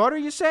Boy's daughter,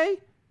 you say?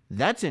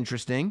 That's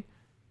interesting.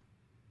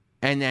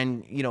 And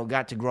then,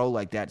 got to grow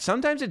like that.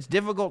 Sometimes it's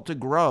difficult to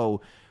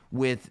grow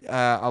with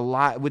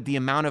with the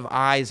amount of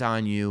eyes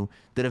on you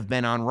that have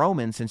been on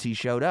Roman since he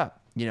showed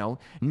up.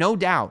 No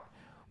doubt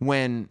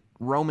when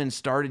Roman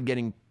started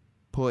getting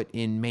put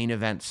in main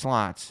event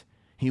slots,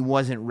 he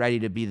wasn't ready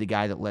to be the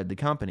guy that led the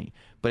company.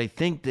 But I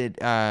think that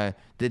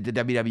the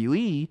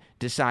WWE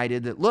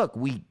decided that, look,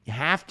 we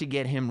have to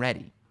get him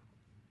ready.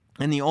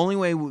 And the only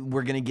way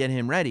we're going to get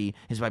him ready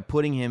is by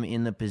putting him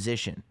in the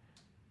position.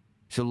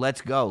 So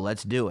let's go.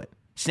 Let's do it.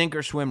 Sink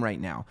or swim right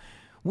now.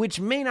 Which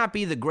may not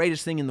be the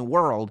greatest thing in the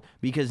world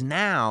because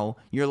now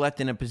you're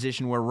left in a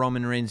position where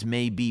Roman Reigns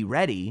may be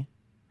ready.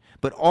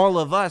 But all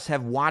of us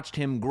have watched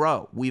him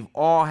grow. We've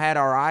all had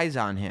our eyes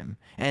on him.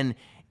 And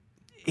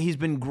he's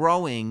been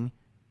growing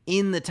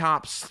in the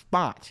top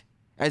spot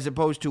as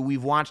opposed to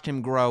we've watched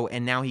him grow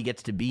and now he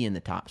gets to be in the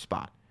top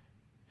spot.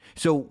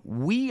 So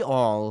we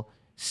all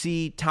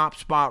see top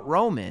spot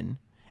Roman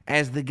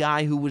as the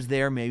guy who was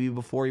there maybe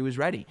before he was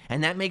ready.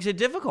 And that makes it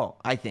difficult,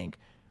 I think,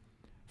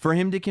 for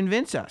him to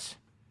convince us.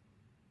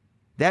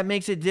 That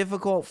makes it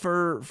difficult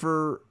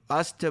for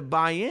us to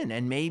buy in.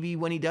 And maybe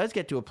when he does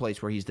get to a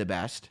place where he's the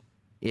best,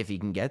 if he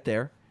can get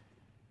there,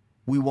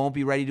 we won't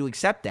be ready to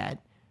accept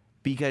that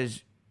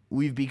because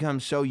we've become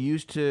so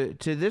used to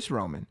this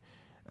Roman.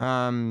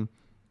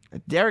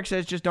 Derek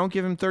says just don't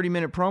give him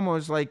 30-minute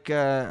promos like,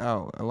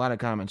 a lot of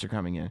comments are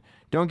coming in.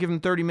 Don't give him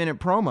 30-minute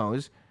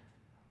promos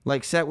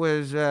like Seth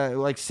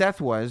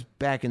was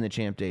back in the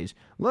champ days.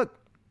 Look,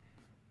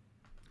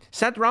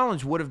 Seth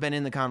Rollins would have been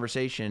in the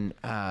conversation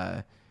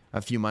a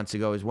few months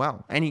ago as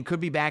well. And he could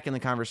be back in the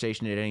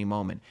conversation at any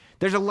moment.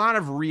 There's a lot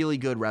of really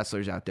good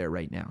wrestlers out there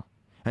right now.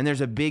 And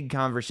there's a big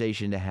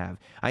conversation to have.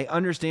 I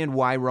understand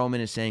why Roman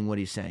is saying what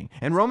he's saying.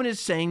 And Roman is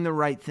saying the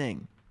right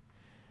thing.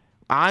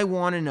 I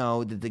want to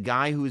know that the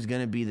guy who is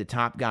going to be the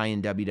top guy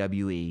in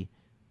WWE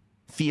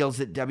feels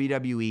that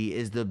WWE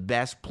is the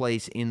best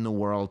place in the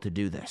world to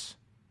do this.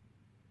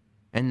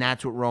 And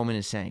that's what Roman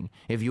is saying.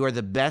 If you are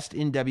the best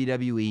in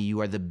WWE, you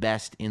are the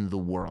best in the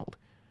world.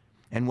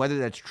 And whether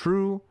that's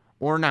true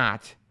or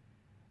not,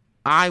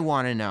 I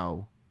want to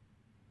know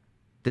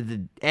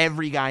that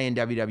every guy in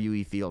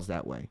WWE feels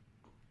that way.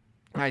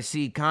 I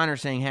see Connor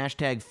saying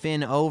hashtag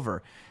Finn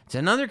over. It's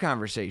another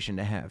conversation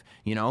to have.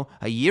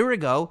 A year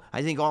ago,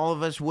 I think all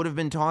of us would have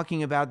been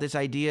talking about this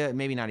idea,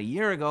 maybe not a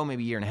year ago,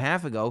 maybe a year and a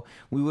half ago,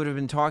 we would have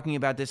been talking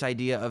about this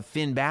idea of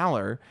Finn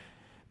Balor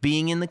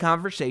being in the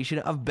conversation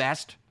of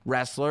best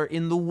wrestler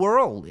in the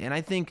world. And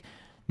I think,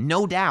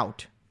 no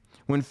doubt,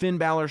 when Finn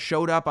Balor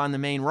showed up on the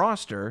main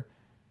roster,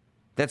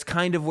 that's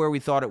kind of where we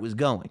thought it was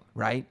going,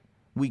 right?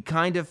 We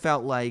kind of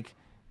felt like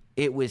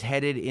it was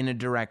headed in a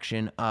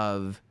direction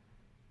of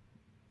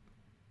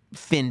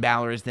Finn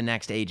Balor is the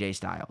next AJ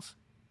Styles.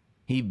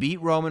 He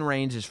beat Roman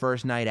Reigns his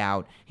first night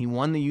out. He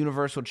won the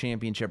Universal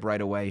Championship right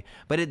away.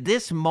 But at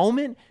this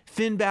moment,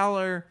 Finn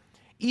Balor,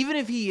 even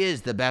if he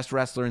is the best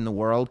wrestler in the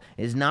world,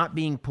 is not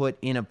being put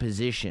in a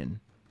position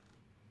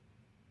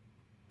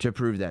to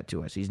prove that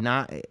to us.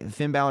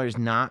 Finn Balor is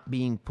not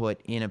being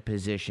put in a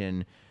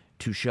position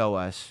to show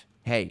us,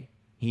 hey,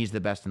 he's the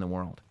best in the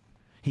world.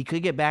 He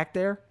could get back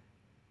there,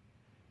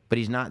 but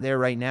he's not there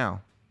right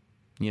now.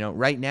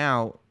 Right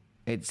now,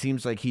 it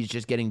seems like he's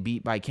just getting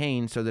beat by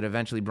Kane so that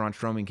eventually Braun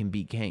Strowman can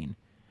beat Kane,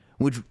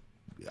 which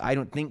I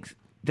don't think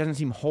doesn't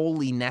seem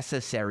wholly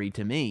necessary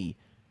to me,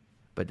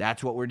 but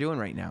that's what we're doing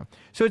right now.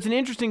 So it's an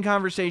interesting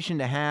conversation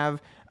to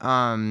have.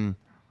 I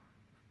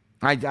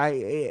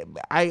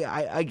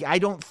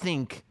don't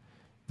think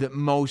that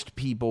most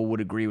people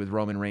would agree with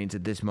Roman Reigns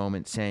at this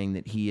moment saying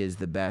that he is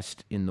the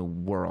best in the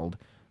world.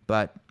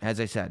 But as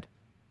I said,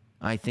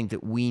 I think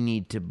that we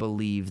need to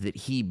believe that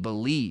he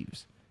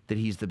believes that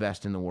he's the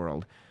best in the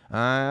world.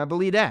 I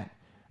believe that.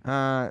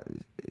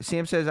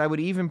 Sam says, I would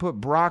even put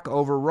Brock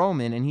over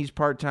Roman, and he's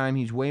part-time.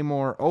 He's way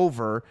more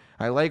over.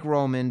 I like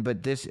Roman,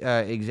 but this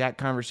exact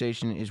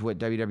conversation is why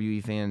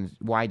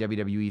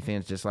WWE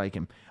fans dislike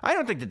him. I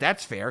don't think that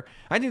that's fair.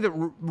 I think that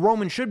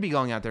Roman should be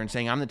going out there and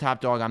saying, I'm the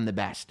top dog, I'm the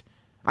best.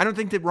 I don't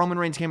think that Roman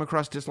Reigns came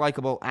across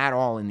dislikable at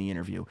all in the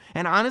interview.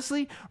 And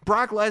honestly,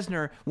 Brock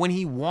Lesnar, when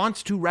he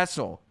wants to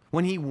wrestle,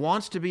 when he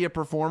wants to be a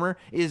performer,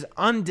 is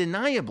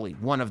undeniably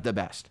one of the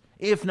best,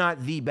 if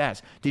not the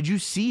best. Did you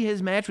see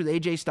his match with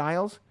AJ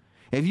Styles?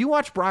 If you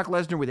watch Brock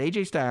Lesnar with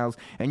AJ Styles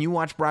and you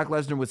watch Brock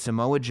Lesnar with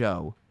Samoa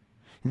Joe,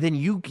 then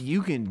you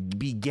can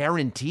be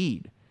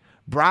guaranteed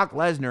Brock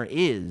Lesnar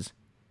is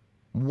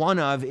one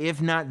of,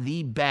 if not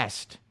the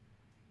best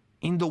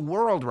in the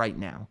world right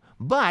now.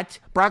 But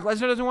Brock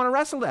Lesnar doesn't want to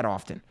wrestle that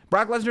often.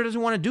 Brock Lesnar doesn't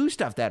want to do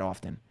stuff that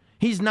often.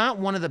 He's not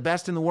one of the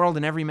best in the world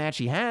in every match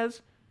he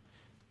has.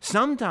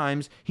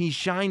 Sometimes he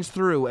shines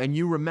through and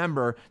you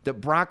remember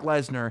that Brock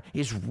Lesnar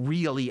is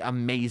really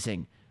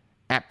amazing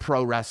at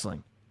pro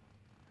wrestling.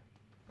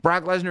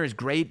 Brock Lesnar is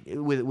great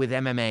with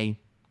MMA.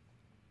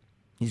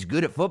 He's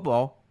good at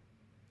football.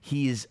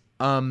 He's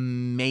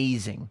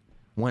amazing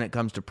when it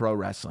comes to pro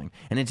wrestling.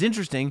 And it's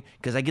interesting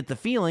because I get the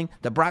feeling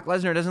that Brock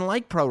Lesnar doesn't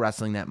like pro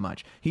wrestling that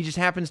much. He just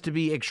happens to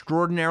be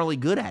extraordinarily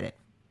good at it,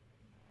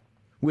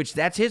 which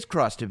that's his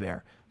cross to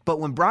bear. But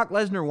when Brock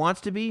Lesnar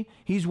wants to be,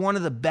 he's one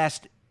of the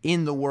best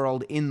in the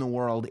world.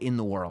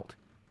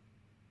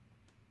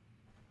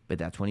 But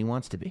that's when he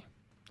wants to be.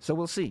 So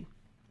we'll see.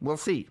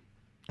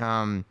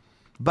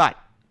 But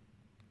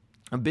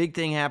a big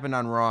thing happened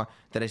on Raw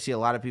that I see a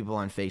lot of people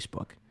on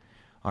Facebook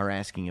are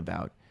asking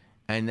about,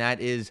 and that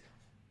is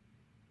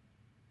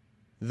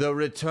the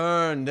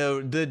return,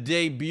 the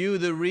debut,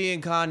 the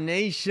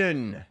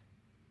reincarnation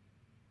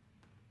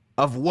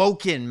of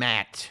Woken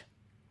Matt.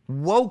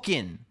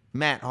 Woken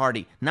Matt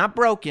Hardy. Not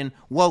broken,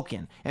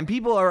 woken. And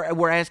people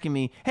were asking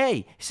me,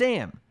 hey,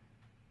 Sam,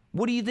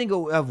 what do you think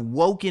of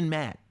Woken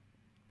Matt?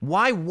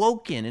 Why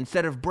Woken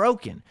instead of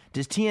Broken?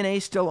 Does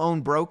TNA still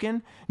own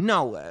Broken?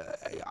 No.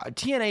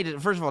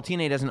 TNA, first of all,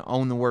 TNA doesn't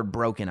own the word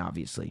broken,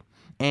 obviously.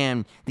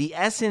 And the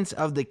essence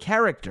of the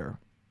character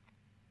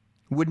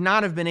would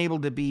not have been able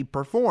to be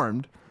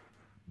performed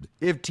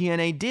if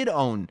TNA did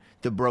own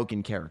the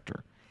broken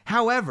character.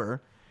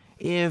 However,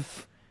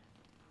 if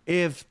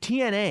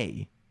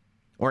TNA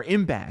or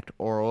Impact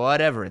or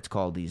whatever it's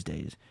called these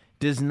days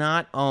does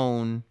not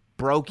own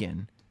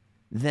Broken,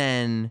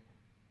 then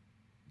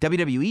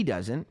WWE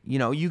doesn't. You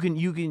know, you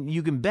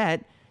can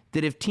bet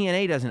that if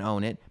TNA doesn't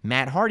own it,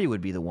 Matt Hardy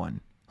would be the one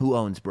who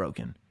owns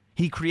Broken.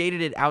 He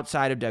created it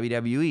outside of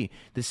WWE.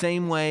 The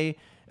same way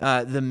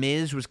The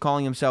Miz was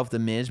calling himself The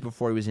Miz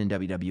before he was in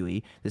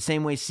WWE. The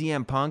same way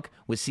CM Punk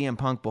was CM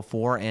Punk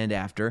before and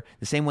after.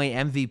 The same way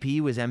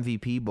MVP was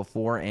MVP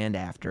before and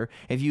after.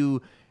 If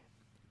you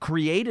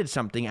created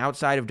something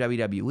outside of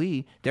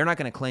WWE, they're not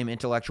going to claim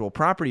intellectual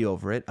property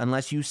over it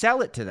unless you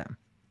sell it to them.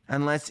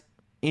 Unless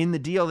in the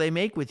deal they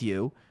make with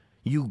you,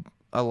 you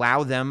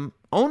allow them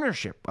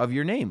ownership of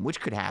your name, which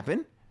could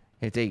happen.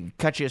 If they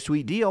cut you a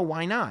sweet deal,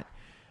 why not?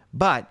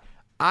 But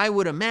I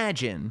would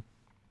imagine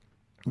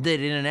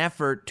that in an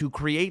effort to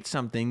create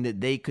something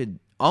that they could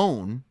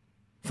own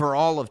for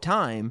all of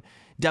time,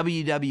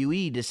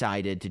 WWE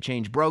decided to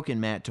change Broken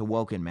Matt to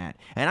Woken Matt.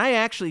 And I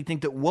actually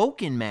think that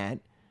Woken Matt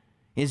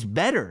is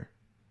better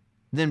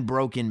than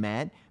Broken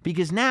Matt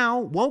because now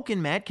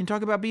Woken Matt can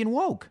talk about being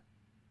woke.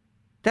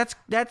 That's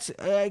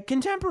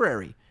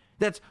contemporary.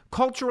 That's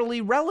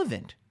culturally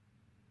relevant.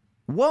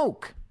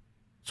 Woke.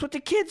 That's what the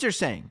kids are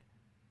saying.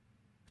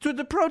 That's what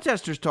the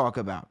protesters talk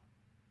about.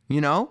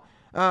 You know?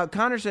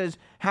 Connor says,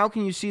 how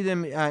can you see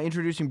them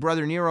introducing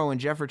Brother Nero when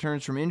Jeff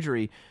returns from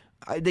injury?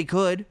 They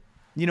could.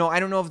 You know, I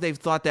don't know if they've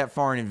thought that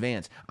far in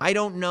advance. I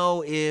don't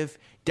know if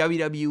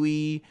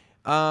WWE...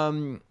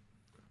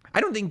 I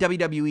don't think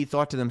WWE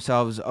thought to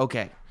themselves,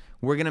 okay,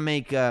 we're going to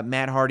make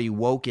Matt Hardy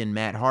Woken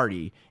Matt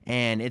Hardy,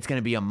 and it's going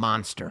to be a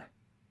monster.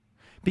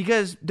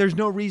 Because there's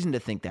no reason to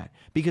think that.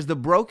 Because the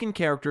Broken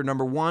character,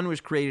 number one,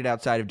 was created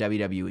outside of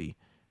WWE,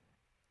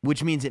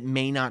 which means it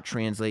may not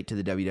translate to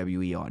the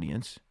WWE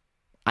audience.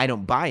 I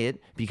don't buy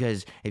it,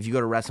 because if you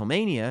go to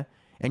WrestleMania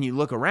and you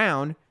look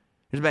around,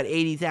 there's about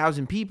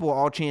 80,000 people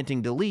all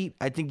chanting delete.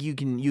 I think you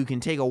can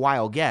take a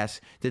wild guess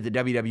that the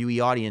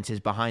WWE audience is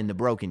behind the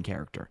Broken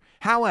character.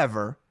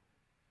 However,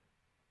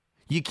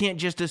 you can't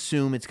just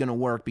assume it's going to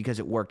work because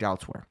it worked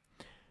elsewhere.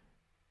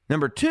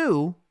 Number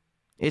two,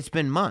 it's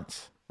been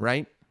months,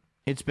 right?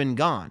 It's been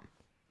gone.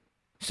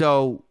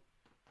 So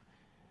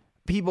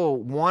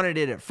people wanted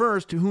it at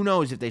first. Who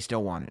knows if they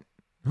still want it?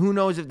 Who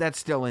knows if that's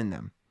still in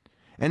them?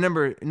 And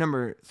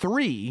number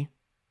three,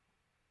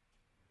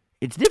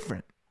 it's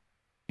different.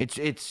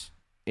 It's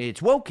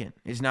woken.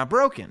 It's not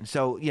broken.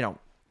 So, you know,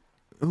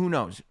 who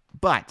knows?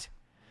 But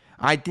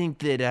I think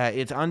that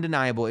it's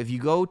undeniable. If you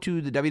go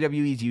to the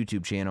WWE's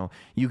YouTube channel,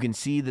 you can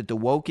see that the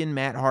Woken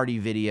Matt Hardy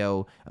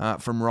video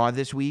from Raw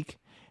this week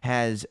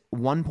has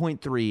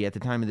 1.3 at the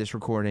time of this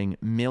recording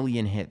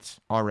million hits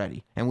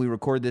already. And we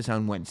record this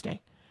on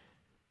Wednesday.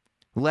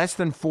 Less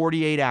than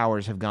 48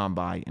 hours have gone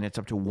by, and it's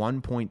up to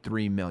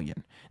 1.3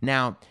 million.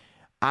 Now,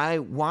 I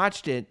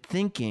watched it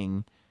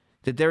thinking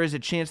that there is a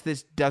chance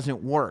this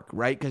doesn't work,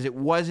 right? Because it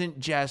wasn't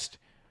just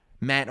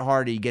Matt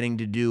Hardy getting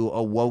to do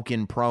a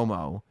Woken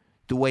promo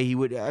the way he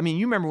would. I mean,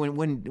 you remember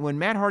when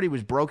Matt Hardy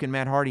was Broken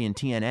Matt Hardy in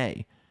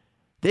TNA,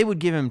 they would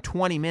give him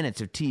 20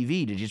 minutes of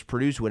TV to just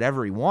produce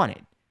whatever he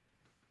wanted.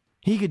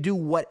 He could do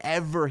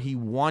whatever he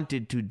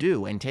wanted to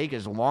do and take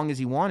as long as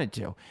he wanted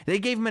to. They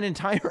gave him an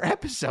entire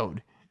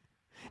episode.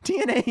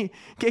 TNA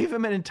gave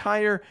him an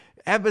entire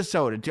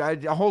episode,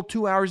 a whole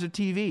 2 hours of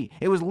TV.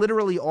 It was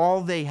literally all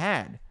they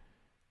had.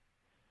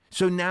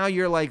 So now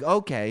you're like,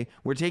 okay,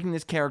 we're taking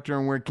this character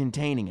and we're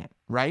containing it,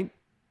 right?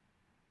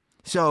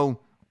 So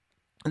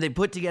they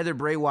put together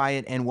Bray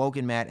Wyatt and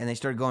Woken Matt, and they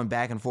started going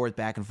back and forth,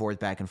 back and forth,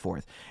 back and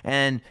forth.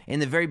 And in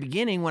the very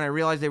beginning, when I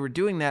realized they were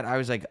doing that, I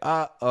was like,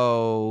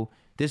 uh-oh,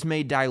 this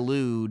may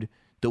dilute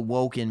the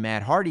Woken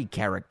Matt Hardy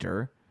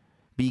character,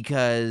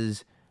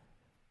 because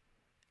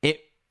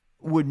it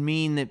would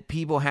mean that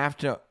people have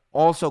to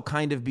also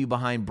kind of be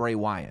behind Bray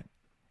Wyatt.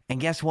 And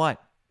guess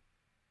what?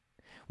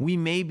 We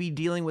may be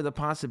dealing with a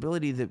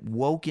possibility that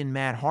Woken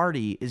Matt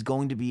Hardy is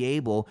going to be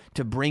able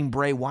to bring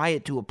Bray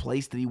Wyatt to a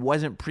place that he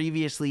wasn't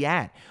previously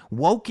at.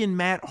 Woken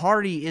Matt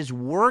Hardy is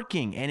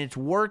working, and it's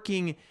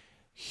working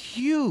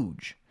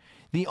huge.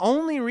 The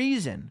only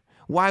reason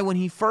why when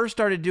he first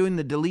started doing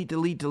the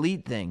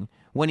delete thing,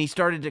 when he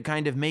started to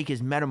kind of make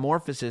his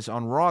metamorphosis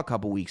on Raw a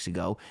couple weeks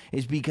ago,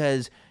 is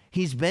because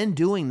he's been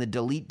doing the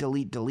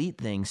delete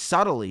thing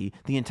subtly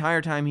the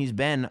entire time he's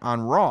been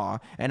on Raw,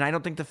 and I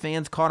don't think the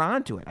fans caught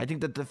on to it. I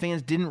think that the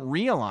fans didn't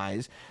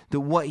realize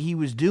that what he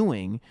was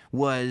doing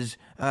was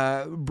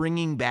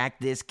bringing back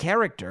this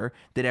character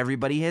that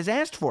everybody has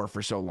asked for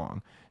so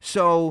long.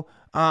 So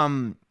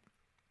I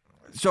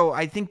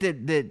think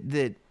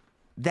that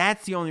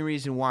that's the only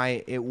reason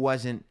why it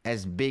wasn't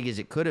as big as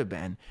it could have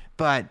been.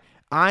 But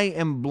I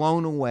am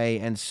blown away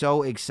and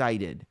so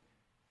excited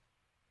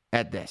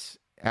at this.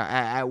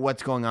 At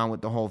what's going on with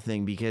the whole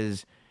thing,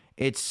 because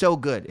it's so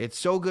good. It's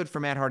so good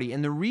for Matt Hardy.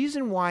 And the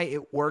reason why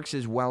it works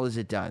as well as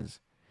it does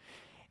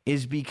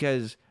is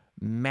because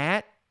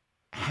Matt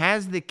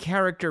has the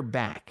character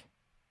back.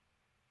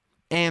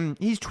 And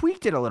he's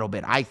tweaked it a little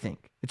bit, I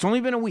think. It's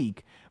only been a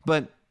week,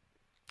 but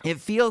it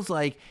feels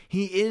like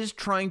he is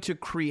trying to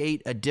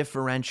create a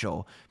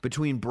differential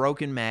between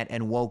Broken Matt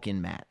and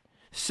Woken Matt,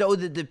 so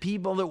that the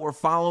people that were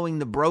following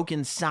the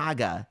Broken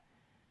saga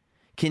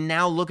can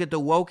now look at the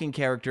Woken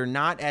character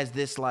not as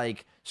this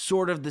like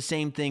sort of the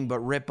same thing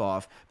but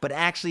ripoff, but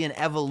actually an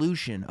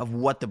evolution of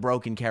what the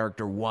Broken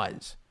character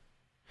was.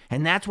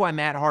 And that's why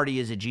Matt Hardy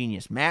is a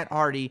genius. Matt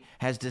Hardy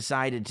has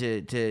decided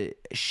to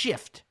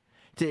shift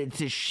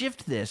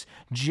this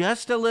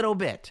just a little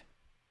bit,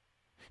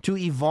 to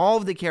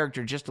evolve the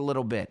character just a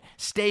little bit.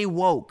 Stay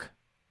woke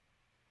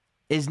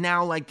is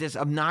now like this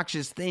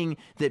obnoxious thing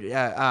that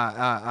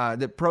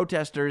that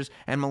protesters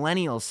and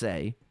millennials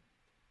say.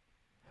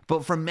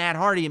 But from Matt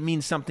Hardy, it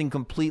means something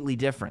completely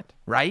different,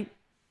 right?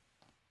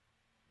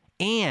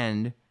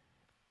 And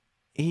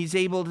he's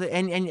able to,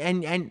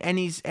 and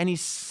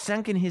he's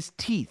sunken his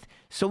teeth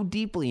so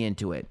deeply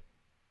into it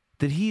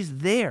that he's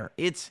there.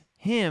 It's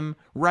him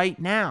right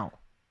now.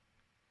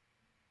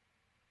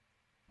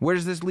 Where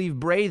does this leave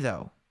Bray,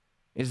 though,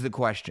 is the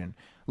question.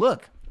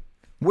 Look,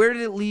 where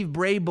did it leave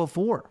Bray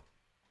before?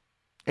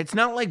 It's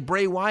not like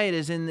Bray Wyatt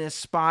is in this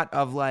spot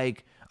of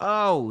like,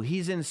 oh,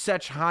 he's in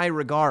such high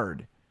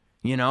regard.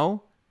 You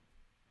know,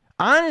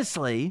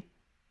 honestly,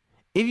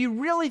 if you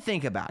really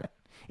think about it,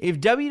 if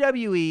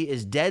WWE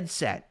is dead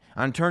set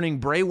on turning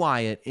Bray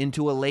Wyatt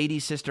into a lady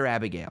Sister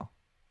Abigail,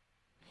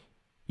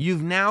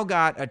 you've now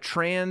got a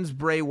trans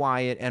Bray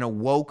Wyatt and a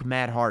woke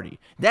Matt Hardy.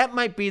 That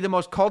might be the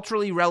most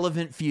culturally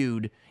relevant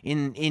feud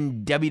in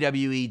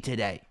WWE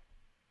today.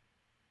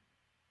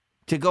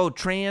 To go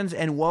trans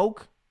and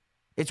woke,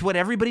 it's what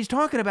everybody's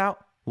talking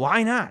about.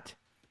 Why not?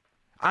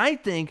 I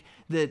think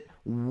that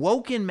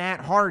Woken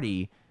Matt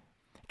Hardy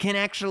can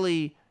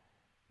actually,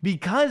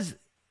 because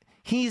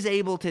he's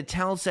able to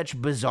tell such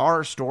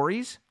bizarre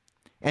stories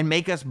and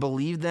make us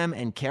believe them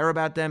and care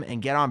about them and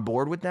get on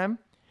board with them,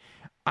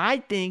 I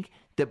think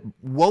that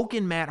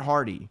Woken Matt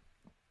Hardy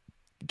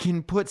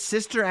can put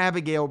Sister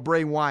Abigail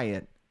Bray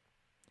Wyatt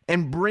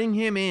and bring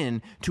him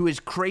in to his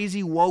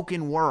crazy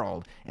woken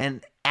world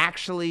and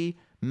actually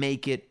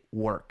make it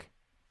work.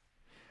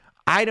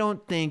 I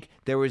don't think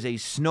there was a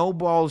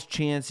snowball's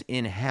chance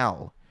in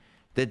hell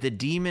that the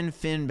demon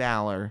Finn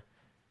Balor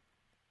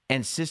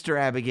and Sister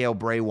Abigail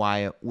Bray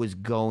Wyatt was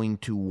going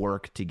to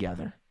work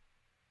together.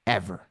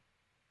 Ever.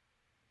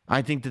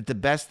 I think that the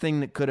best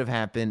thing that could have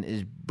happened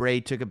is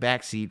Bray took a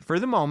back seat for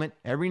the moment.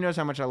 Everybody knows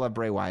how much I love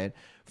Bray Wyatt.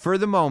 For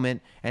the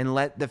moment, and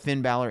let the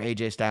Finn Balor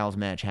AJ Styles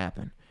match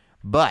happen.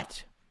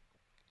 But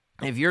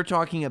if you're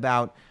talking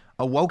about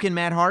a Woken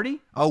Matt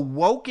Hardy, a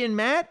Woken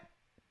Matt,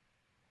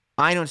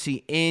 I don't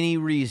see any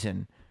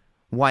reason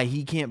why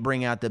he can't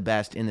bring out the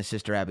best in the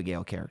Sister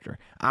Abigail character.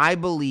 I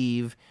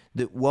believe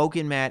that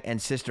Woken Matt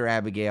and Sister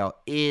Abigail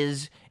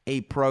is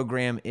a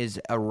program,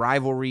 is a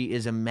rivalry,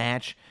 is a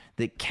match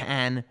that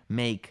can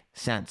make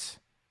sense.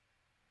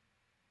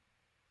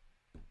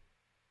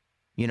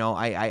 You know,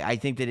 I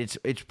think that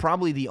it's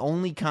probably the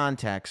only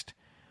context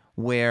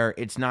where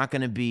it's not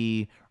going to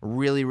be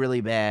really,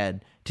 really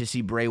bad to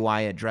see Bray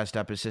Wyatt dressed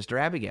up as Sister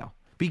Abigail.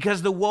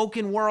 Because the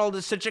Woken world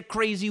is such a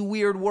crazy,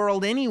 weird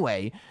world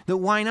anyway, that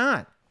why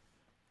not?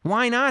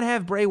 Why not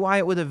have Bray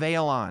Wyatt with a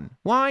veil on?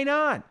 Why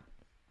not?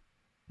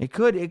 It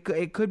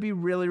could be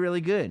really,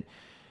 really good.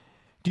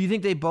 Do you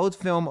think they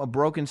both film a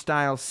broken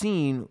style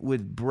scene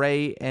with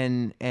Bray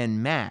and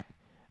Matt?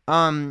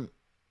 You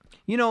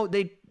know,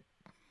 they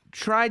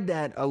tried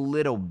that a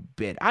little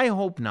bit. I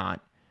hope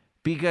not,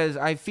 because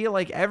I feel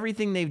like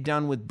everything they've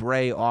done with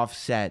Bray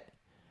offset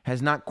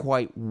has not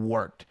quite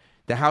worked.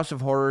 The House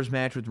of Horrors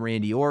match with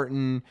Randy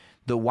Orton,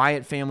 the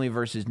Wyatt family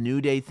versus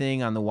New Day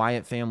thing on the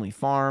Wyatt family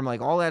farm,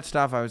 like all that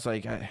stuff, I was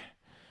like,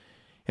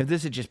 if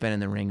this had just been in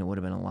the ring, it would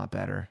have been a lot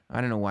better.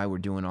 I don't know why we're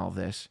doing all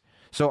this.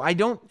 So I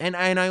don't, and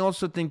I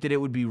also think that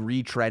it would be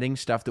retreading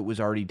stuff that was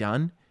already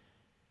done.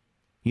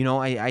 You know,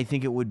 I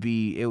think it would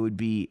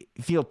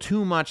feel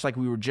too much like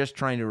we were just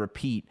trying to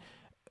repeat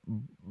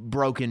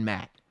Broken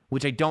Matt,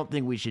 which I don't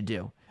think we should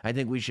do. I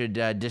think we should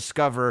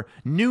discover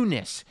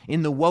newness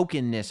in the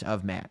wokenness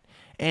of Matt.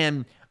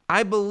 And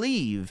I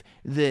believe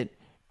that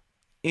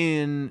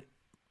in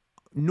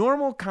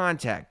normal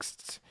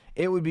contexts,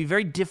 it would be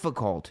very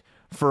difficult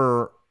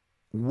for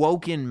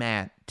Woken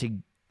Matt to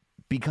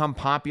become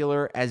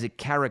popular as a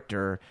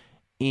character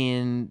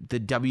in the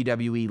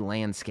WWE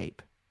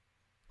landscape,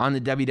 on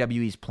the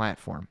WWE's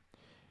platform.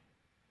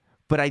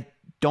 But I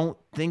don't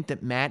think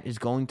that Matt is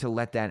going to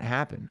let that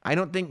happen. I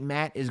don't think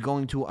Matt is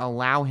going to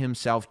allow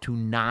himself to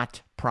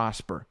not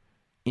prosper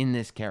in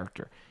this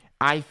character.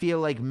 I feel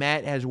like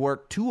Matt has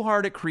worked too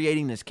hard at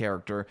creating this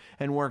character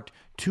and worked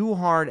too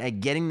hard at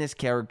getting this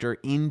character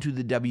into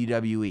the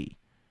WWE,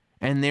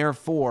 and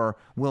therefore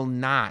will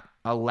not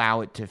allow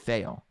it to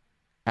fail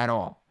at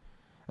all.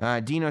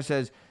 Dino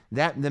says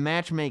that the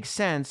match makes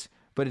sense,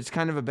 but it's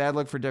kind of a bad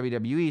look for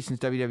WWE since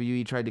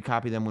WWE tried to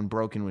copy them when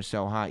Broken was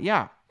so hot.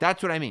 Yeah,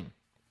 that's what I mean.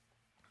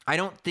 I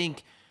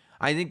think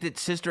that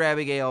Sister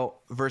Abigail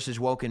versus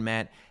Woken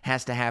Matt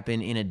has to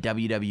happen in a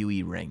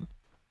WWE ring.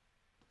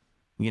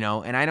 You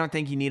know, and I don't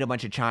think you need a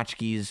bunch of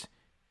tchotchkes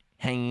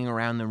hanging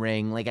around the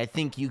ring. Like, I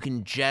think you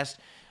can get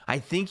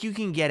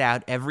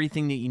out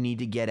everything that you need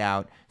to get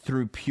out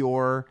through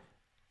pure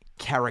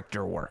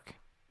character work.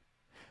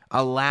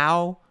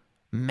 Allow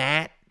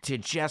Matt to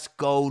just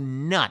go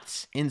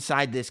nuts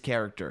inside this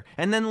character,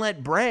 and then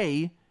let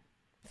Bray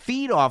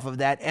feed off of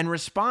that and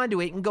respond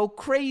to it and go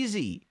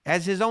crazy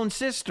as his own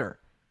sister.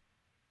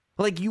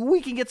 Like,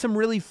 we can get some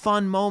really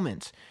fun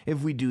moments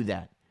if we do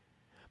that.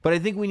 But I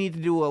think we need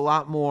to do a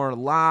lot more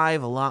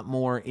live, a lot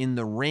more in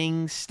the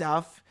ring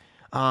stuff.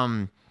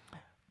 You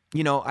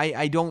know,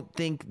 I don't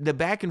think the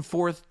back and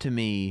forth to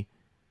me,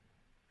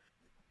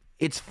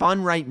 it's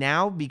fun right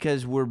now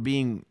because we're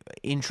being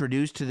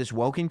introduced to this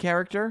Woken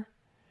character.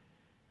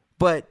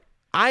 But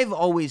I've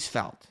always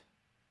felt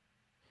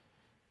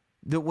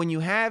that when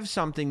you have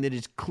something that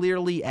is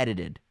clearly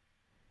edited,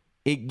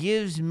 it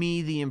gives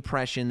me the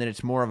impression that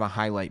it's more of a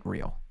highlight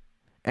reel.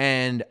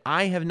 And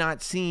I have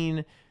not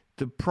seen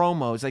the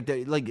promos,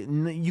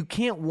 you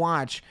can't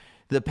watch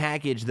the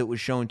package that was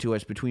shown to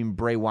us between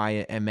Bray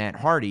Wyatt and Matt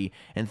Hardy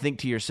and think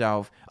to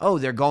yourself, oh,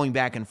 they're going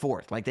back and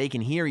forth. Like, they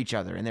can hear each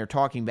other and they're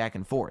talking back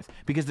and forth,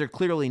 because they're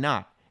clearly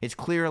not. It's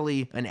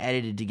clearly an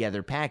edited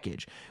together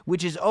package,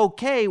 which is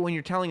okay when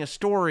you're telling a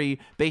story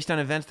based on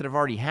events that have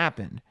already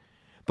happened.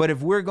 But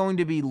if we're going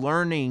to be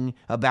learning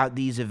about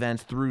these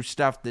events through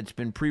stuff that's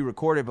been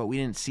pre-recorded but we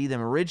didn't see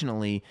them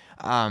originally,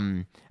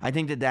 I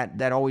think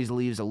that always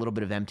leaves a little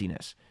bit of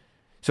emptiness.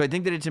 So I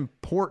think that it's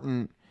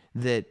important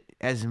that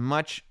as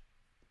much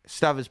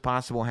stuff as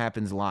possible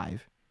happens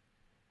live.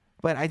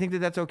 But I think that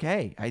that's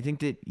okay. I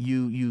think that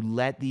you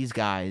let these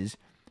guys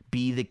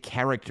be the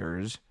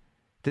characters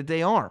that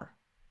they are.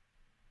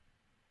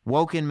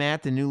 Woken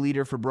Matt, the new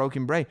leader for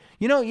Broken Bray.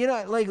 We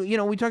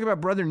talk about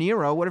Brother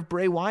Nero. What if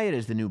Bray Wyatt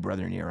is the new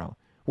Brother Nero?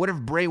 What if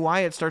Bray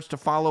Wyatt starts to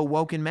follow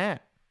Woken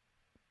Matt?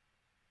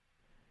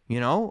 You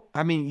know,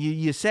 I mean,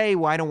 you say,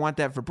 well, I don't want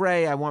that for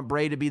Bray. I want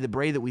Bray to be the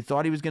Bray that we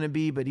thought he was going to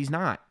be, but he's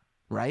not,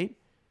 right?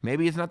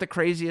 Maybe it's not the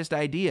craziest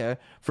idea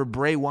for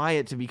Bray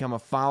Wyatt to become a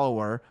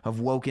follower of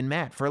Woken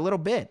Matt for a little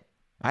bit.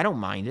 I don't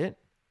mind it.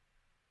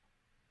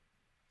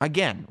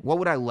 Again, what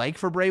would I like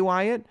for Bray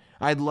Wyatt?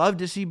 I'd love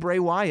to see Bray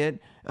Wyatt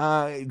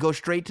go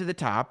straight to the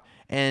top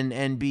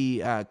and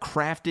be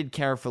crafted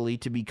carefully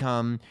to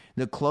become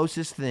the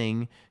closest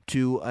thing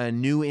to a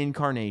new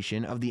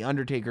incarnation of the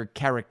Undertaker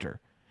character.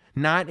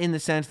 Not in the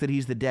sense that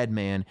he's the dead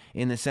man,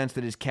 in the sense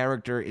that his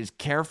character is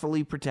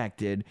carefully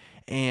protected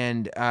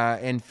and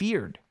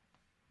feared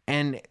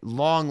and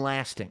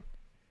long-lasting.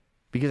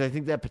 Because I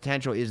think that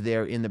potential is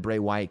there in the Bray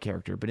Wyatt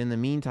character. But in the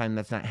meantime,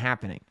 that's not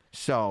happening.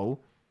 So,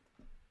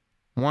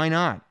 why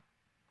not?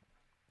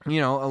 You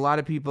know, a lot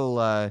of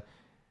people,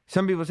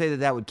 some people say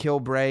that would kill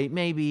Bray.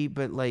 Maybe,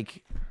 but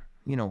like,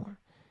 you know,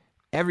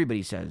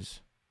 everybody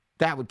says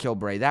that would kill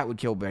Bray. That would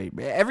kill Bray.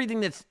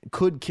 Everything that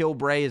could kill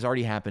Bray has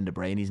already happened to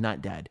Bray, and he's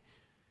not dead.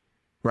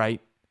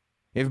 Right?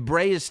 If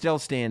Bray is still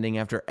standing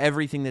after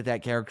everything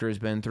that character has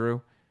been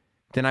through,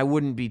 then I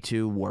wouldn't be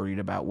too worried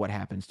about what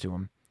happens to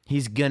him.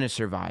 He's going to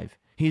survive.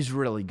 He's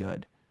really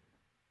good.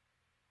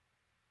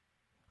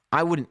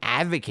 I wouldn't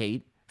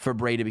advocate for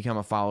Bray to become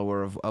a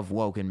follower of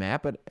Woke and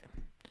Matt, but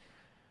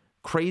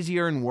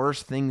crazier and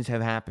worse things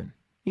have happened,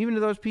 even to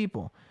those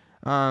people.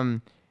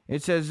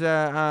 It says,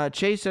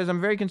 Chase says,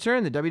 I'm very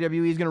concerned that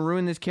WWE is going to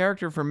ruin this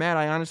character for Matt.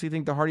 I honestly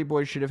think the Hardy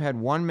Boys should have had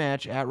one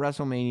match at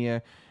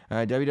WrestleMania.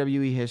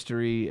 WWE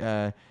history,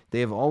 they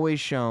have always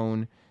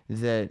shown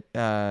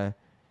that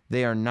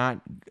they are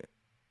not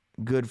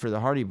good for the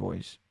Hardy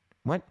Boys.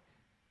 What?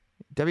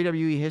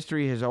 WWE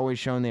history has always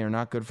shown they are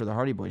not good for the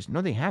Hardy Boys.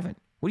 No, they haven't.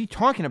 What are you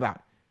talking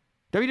about?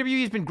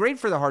 WWE has been great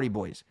for the Hardy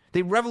Boys.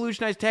 They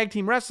revolutionized tag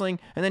team wrestling,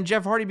 and then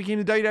Jeff Hardy became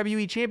the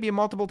WWE champion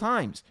multiple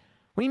times.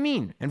 What do you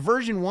mean? And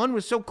version 1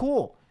 was so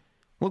cool.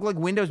 Looked like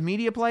Windows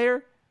Media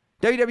Player.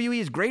 WWE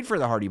is great for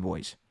the Hardy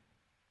Boys.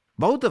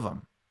 Both of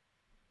them.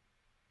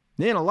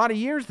 They had a lot of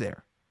years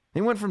there.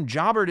 They went from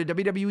jobber to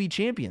WWE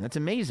champion. That's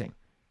amazing.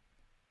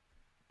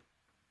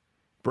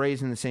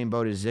 Bray's in the same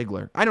boat as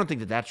Ziggler. I don't think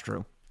that that's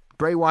true.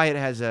 Bray Wyatt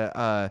has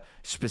a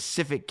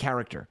specific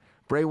character.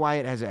 Bray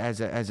Wyatt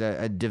has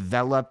a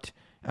developed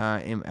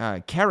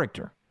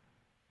character.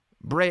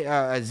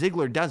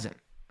 Ziggler doesn't.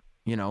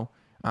 You know,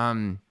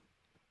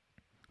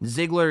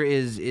 Ziggler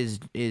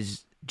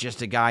is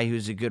just a guy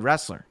who's a good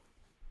wrestler.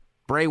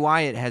 Bray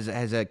Wyatt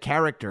has a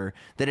character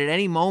that at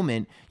any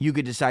moment you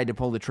could decide to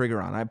pull the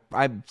trigger on.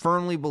 I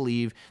firmly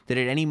believe that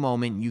at any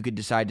moment you could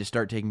decide to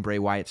start taking Bray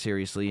Wyatt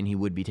seriously, and he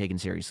would be taken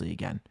seriously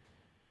again.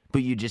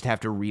 But you just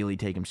have to really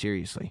take him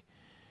seriously.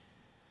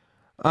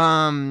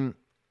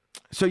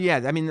 So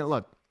yeah, I mean,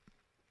 look,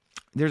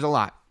 there's a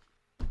lot.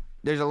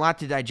 There's a lot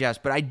to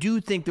digest, but I do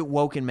think that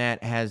Woke and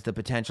Matt has the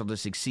potential to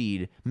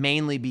succeed,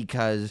 mainly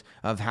because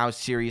of how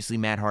seriously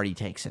Matt Hardy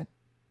takes it.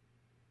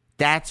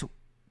 That's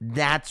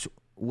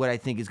what I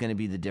think is going to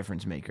be the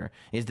difference maker,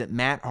 is that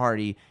Matt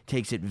Hardy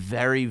takes it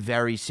very,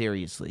 very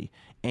seriously,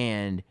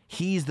 and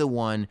he's the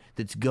one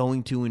that's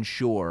going to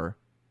ensure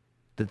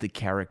that the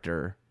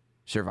character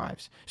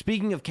survives.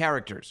 Speaking of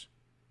characters,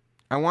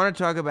 I want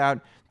to talk about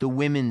the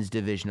women's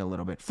division a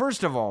little bit.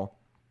 First of all,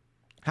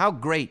 how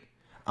great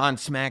on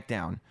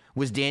SmackDown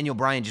was Daniel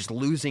Bryan just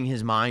losing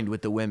his mind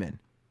with the women.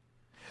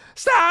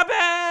 Stop it!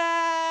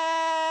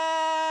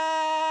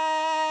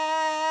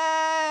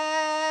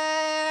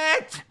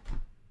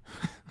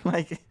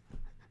 Like,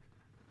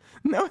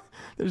 no,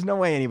 there's no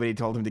way anybody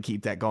told him to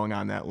keep that going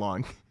on that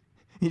long.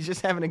 He's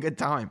just having a good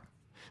time.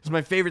 It's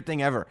my favorite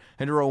thing ever. I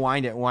had to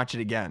rewind it and watch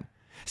it again.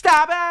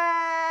 Stop it!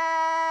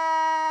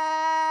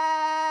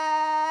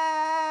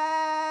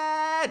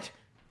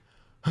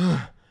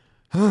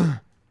 It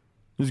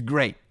was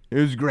great. It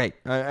was great.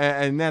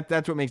 And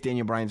that's what makes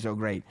Daniel Bryan so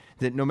great.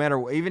 That no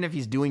matter, even if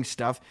he's doing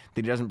stuff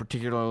that he doesn't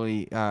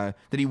particularly, that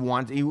he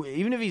wants,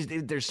 even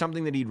if there's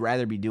something that he'd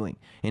rather be doing,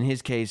 in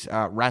his case,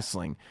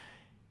 wrestling,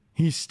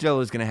 he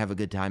still is going to have a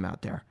good time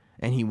out there.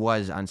 And he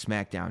was on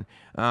SmackDown.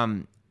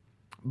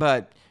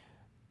 But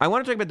I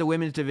want to talk about the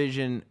women's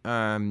division,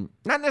 not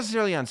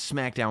necessarily on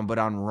SmackDown, but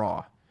on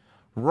Raw.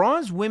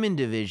 Raw's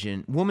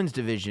women's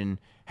division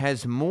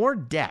has more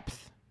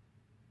depth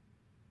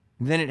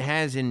than it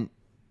has in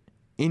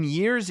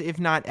years, if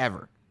not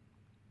ever.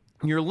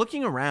 You're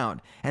looking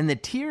around, and the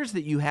tiers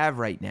that you have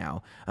right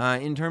now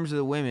in terms of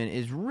the women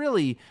is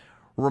really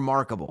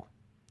remarkable.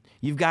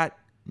 You've got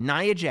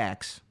Nia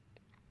Jax,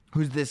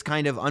 who's this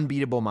kind of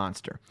unbeatable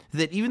monster,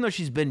 that even though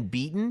she's been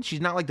beaten, she's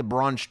not like the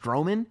Braun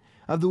Strowman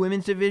of the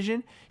women's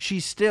division.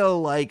 She's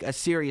still like a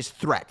serious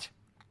threat.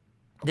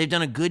 They've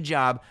done a good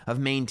job of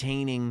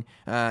maintaining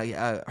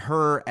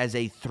her as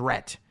a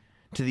threat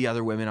to the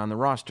other women on the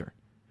roster.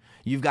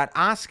 You've got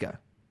Asuka,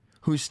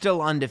 who's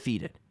still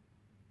undefeated,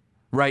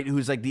 right?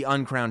 Who's like the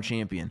uncrowned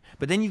champion.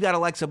 But then you've got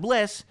Alexa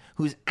Bliss,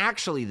 who's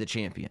actually the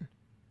champion.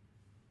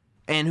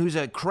 And who's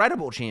a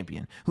credible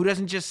champion, who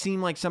doesn't just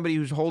seem like somebody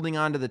who's holding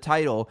on to the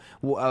title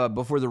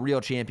before the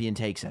real champion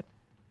takes it.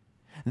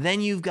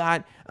 Then you've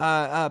got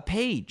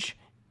Paige,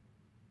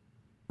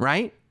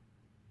 right?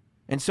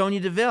 And Sonya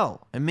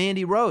Deville and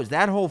Mandy Rose,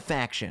 that whole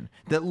faction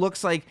that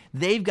looks like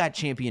they've got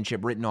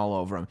championship written all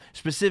over them.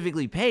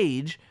 Specifically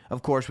Paige,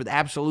 of course, with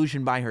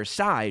Absolution by her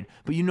side,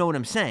 but you know what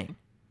I'm saying.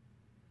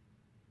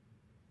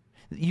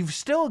 You've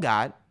still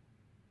got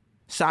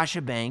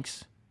Sasha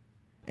Banks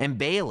and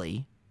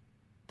Bayley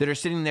that are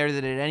sitting there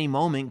that at any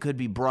moment could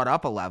be brought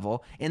up a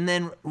level. And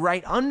then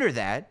right under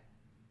that,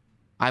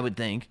 I would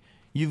think,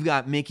 you've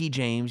got Mickie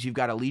James, you've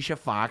got Alicia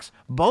Fox,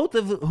 both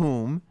of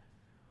whom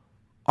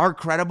are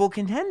credible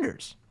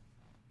contenders.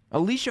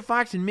 Alicia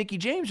Fox and Mickie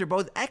James are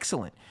both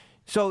excellent.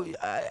 So,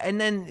 and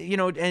then, you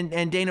know,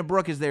 and Dana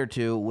Brooke is there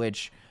too,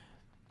 which,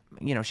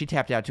 you know, she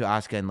tapped out to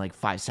Asuka in like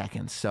 5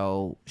 seconds.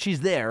 So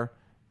she's there,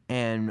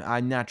 and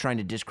I'm not trying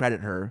to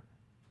discredit her.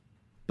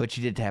 but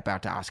she did tap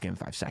out to Asuka in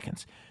 5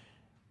 seconds.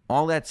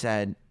 All that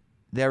said,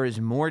 there is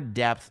more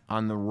depth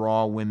on the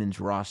Raw women's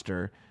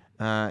roster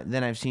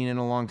than I've seen in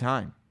a long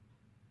time.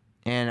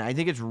 And I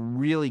think it's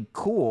really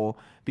cool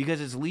because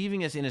it's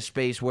leaving us in a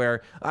space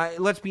where,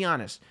 let's be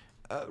honest,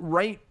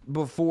 right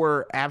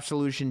before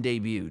Absolution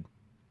debuted,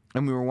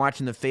 and we were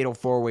watching the Fatal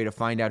 4-Way to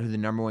find out who the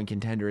number one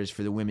contender is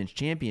for the Women's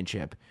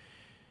Championship,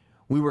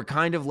 we were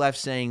kind of left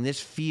saying this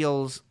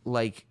feels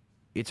like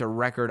it's a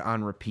record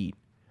on repeat.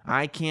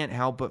 I can't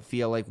help but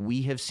feel like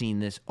we have seen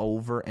this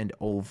over and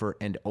over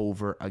and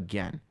over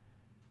again.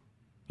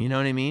 You know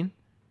what I mean?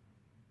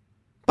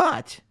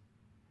 But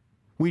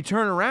we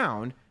turn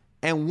around,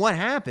 and what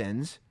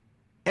happens?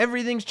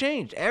 Everything's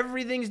changed.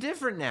 Everything's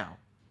different now.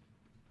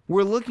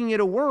 We're looking at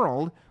a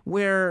world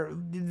where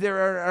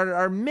there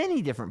are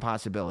many different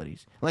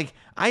possibilities. Like,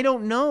 I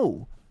don't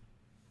know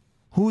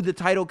who the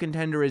title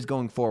contender is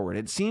going forward.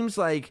 It seems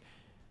like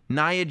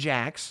Nia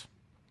Jax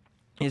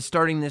is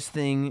starting this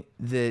thing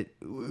that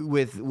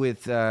with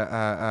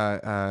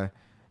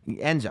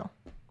Enzo.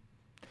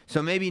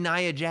 So maybe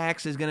Nia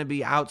Jax is going to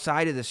be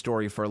outside of the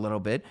story for a little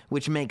bit,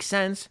 which makes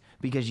sense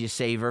because you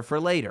save her for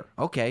later.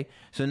 Okay,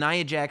 so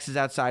Nia Jax is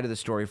outside of the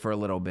story for a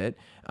little bit.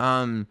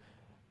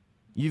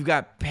 You've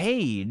got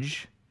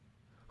Paige,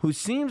 who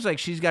seems like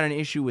she's got an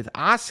issue with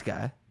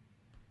Asuka.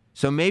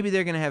 So maybe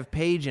they're going to have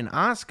Paige and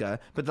Asuka,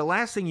 but the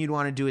last thing you'd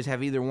want to do is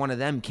have either one of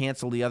them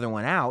cancel the other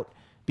one out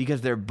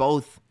because they're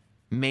both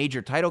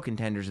major title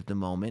contenders at the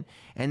moment.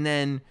 And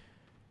then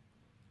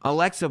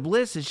Alexa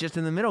Bliss is just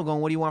in the middle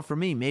going, what do you want from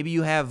me? Maybe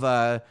you have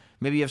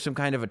some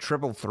kind of a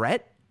triple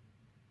threat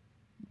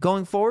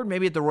going forward.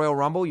 Maybe at the Royal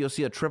Rumble you'll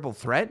see a triple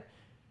threat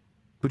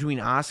between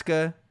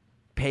Asuka,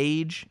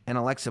 Paige, and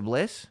Alexa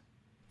Bliss.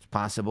 It's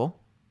possible.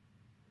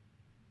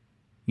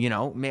 You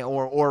know,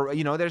 or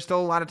there's still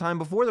a lot of time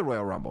before the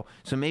Royal Rumble.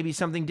 So maybe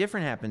something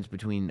different happens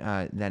between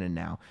then and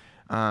now.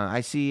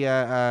 I see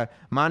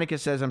Monica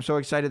says, I'm so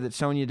excited that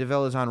Sonya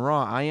Deville is on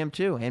Raw. I am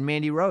too. And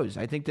Mandy Rose.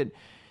 I think that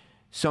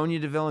Sonya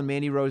Deville and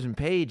Mandy Rose and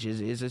Paige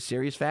is a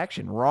serious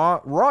faction.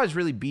 Raw has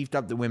really beefed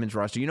up the women's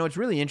roster. You know, it's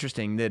really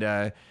interesting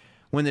that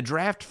when the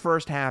draft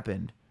first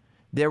happened,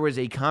 there was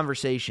a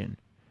conversation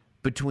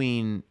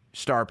between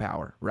star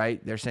power,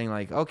 right? They're saying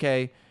like,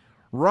 okay,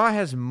 Raw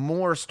has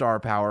more star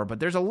power,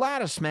 but there's a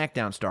lot of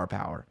SmackDown star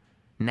power.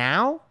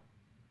 Now,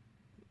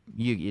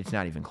 it's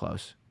not even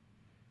close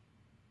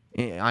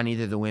on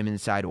either the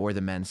women's side or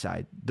the men's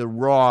side. The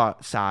Raw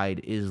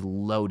side is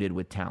loaded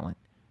with talent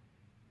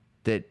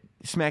that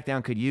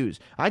SmackDown could use.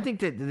 I think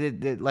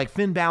that like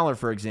Finn Balor,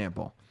 for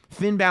example.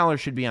 Finn Balor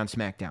should be on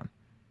SmackDown.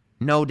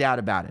 No doubt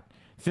about it.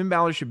 Finn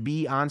Balor should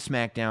be on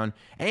SmackDown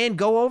and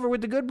go over with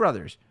the Good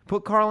Brothers.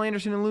 Put Carl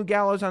Anderson and Luke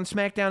Gallows on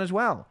SmackDown as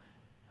well.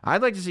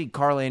 I'd like to see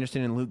Carl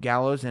Anderson and Luke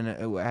Gallows and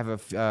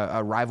have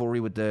a rivalry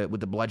with the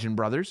Bludgeon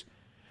Brothers,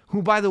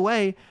 who, by the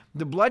way,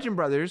 the Bludgeon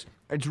Brothers,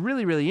 it's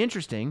really, really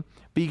interesting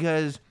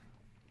because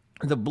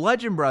the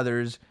Bludgeon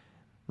Brothers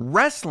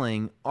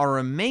wrestling are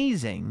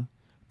amazing,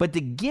 but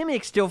the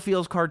gimmick still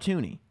feels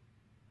cartoony.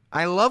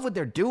 I love what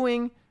they're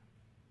doing.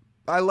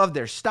 I love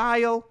their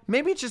style.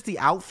 Maybe it's just the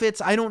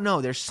outfits. I don't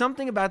know. There's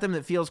something about them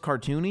that feels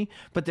cartoony,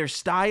 but their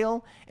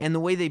style and the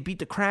way they beat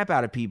the crap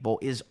out of people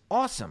is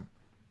awesome.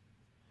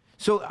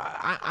 So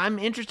I'm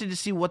interested to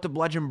see what the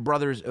Bludgeon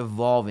Brothers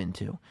evolve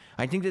into.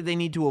 I think that they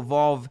need to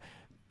evolve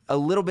a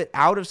little bit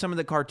out of some of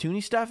the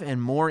cartoony stuff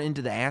and more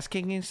into the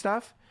ass-kicking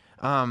stuff.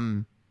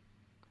 But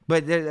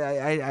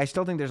I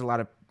still think there's a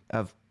lot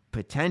of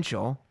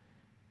potential.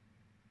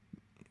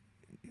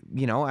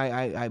 You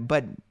know,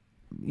 but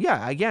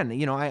yeah, again,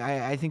 you know,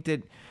 I think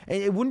that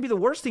it wouldn't be the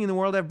worst thing in the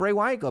world to have Bray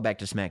Wyatt go back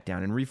to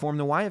SmackDown and reform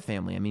the Wyatt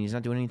family. I mean, he's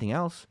not doing anything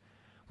else.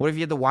 What if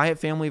you had the Wyatt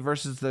family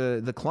versus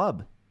the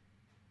club?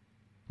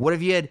 What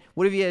if you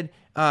had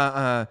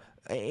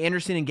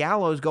Anderson and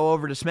Gallows go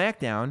over to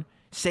SmackDown,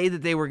 say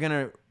that they were going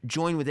to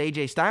join with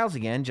AJ Styles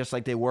again, just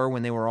like they were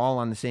when they were all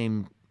on the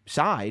same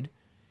side,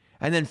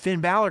 and then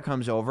Finn Balor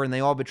comes over and they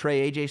all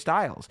betray AJ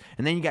Styles.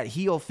 And then you got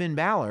heel Finn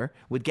Balor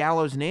with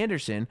Gallows and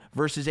Anderson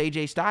versus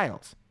AJ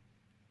Styles.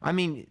 I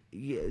mean,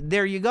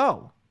 there you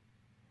go.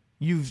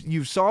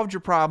 You've solved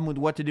your problem with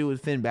what to do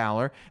with Finn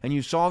Balor, and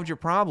you've solved your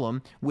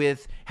problem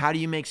with how do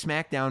you make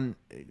SmackDown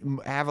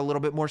have a little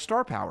bit more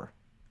star power.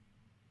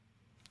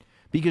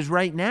 Because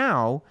right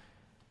now,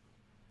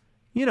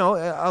 you know,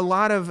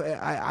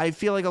 I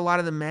feel like a lot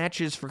of the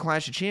matches for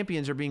Clash of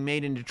Champions are being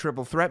made into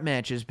triple threat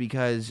matches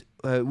because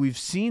we've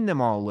seen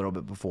them all a little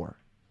bit before.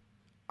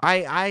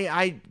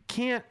 I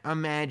can't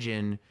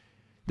imagine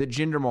that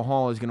Jinder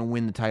Mahal is going to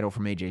win the title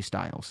from AJ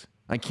Styles.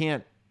 I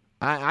can't.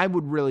 I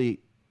would really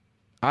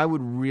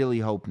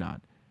hope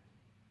not.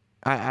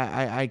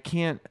 I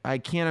can't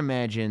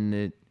imagine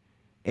that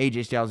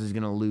AJ Styles is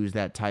going to lose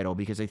that title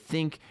because I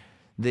think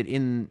that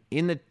in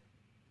the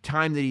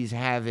time that he's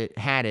had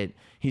it,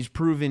 he's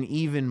proven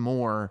even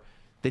more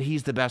that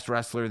he's the best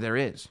wrestler there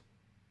is.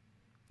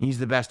 He's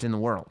the best in the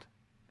world.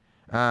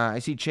 I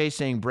see Chase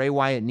saying Bray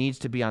Wyatt needs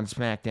to be on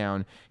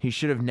SmackDown. He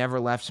should have never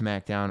left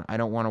SmackDown. I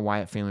don't want a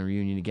Wyatt family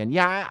reunion again.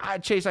 Yeah,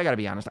 Chase, I got to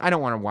be honest. I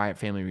don't want a Wyatt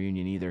family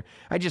reunion either.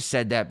 I just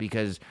said that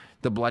because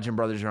the Bludgeon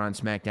Brothers are on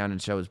SmackDown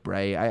and so is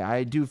Bray.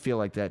 I do feel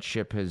like that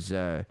ship has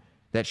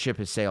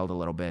sailed a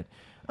little bit.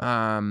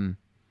 But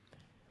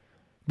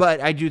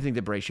I do think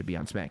that Bray should be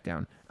on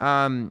SmackDown.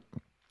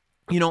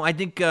 I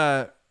think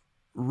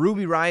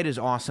Ruby Riott is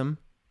awesome.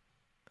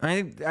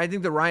 I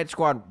think the Riott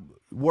Squad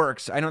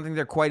works. I don't think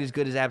they're quite as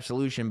good as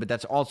Absolution, but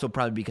that's also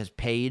probably because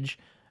Paige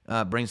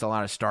brings a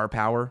lot of star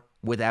power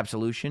with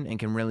Absolution and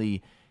can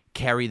really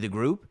carry the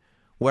group.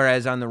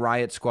 Whereas on the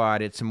Riott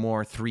Squad, it's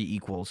more three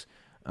equals.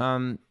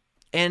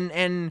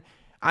 And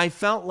I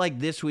felt like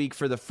this week,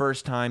 for the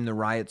first time, the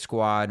Riott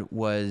Squad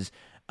was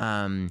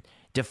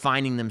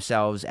defining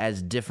themselves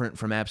as different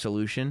from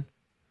Absolution,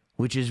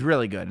 which is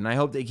really good. And I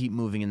hope they keep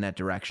moving in that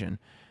direction.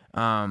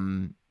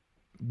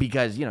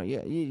 Because,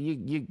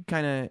 you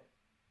kind of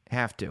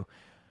have to.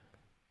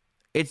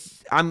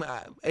 It's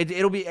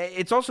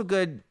also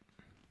good.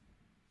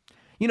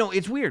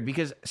 It's weird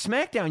because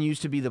SmackDown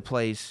used to be the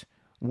place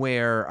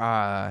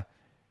where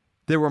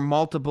there were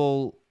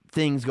multiple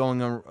things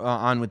going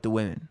on with the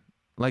women.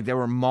 Like there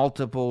were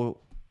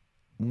multiple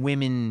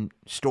women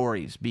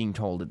stories being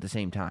told at the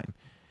same time.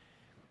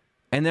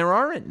 And there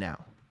aren't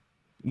now.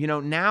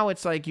 Now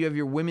it's like you have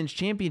your women's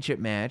championship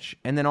match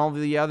and then all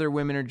the other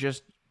women are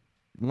just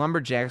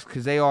lumberjacks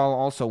because they all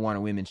also want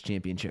a women's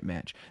championship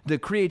match. The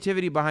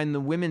creativity behind the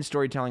women's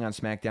storytelling on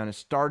SmackDown is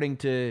starting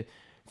to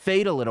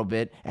fade a little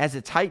bit as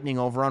it's heightening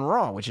over on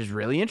Raw, which is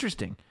really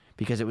interesting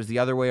because it was the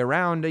other way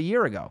around a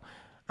year ago.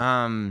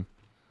 I'll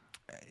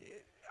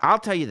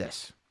tell you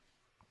this.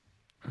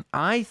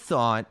 I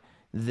thought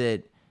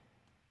that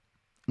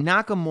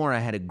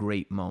Nakamura had a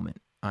great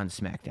moment on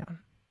SmackDown.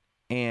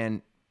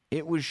 And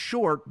it was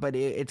short, but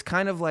it's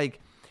kind of like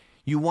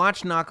you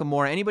watch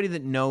Nakamura. Anybody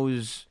that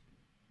knows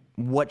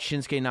what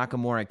Shinsuke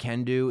Nakamura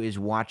can do is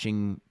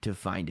watching to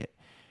find it.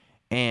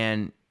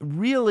 And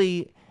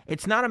really,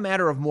 it's not a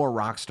matter of more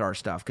Rockstar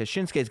stuff, because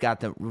Shinsuke's got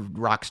the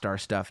Rockstar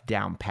stuff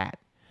down pat.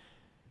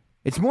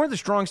 It's more the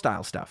strong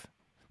style stuff.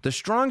 The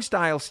strong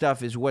style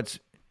stuff is what's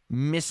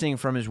missing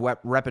from his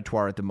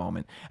repertoire at the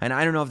moment. And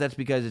I don't know if that's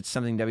because it's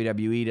something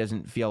WWE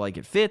doesn't feel like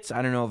it fits.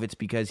 I don't know if it's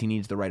because he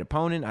needs the right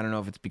opponent. I don't know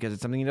if it's because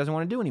it's something he doesn't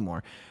want to do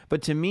anymore.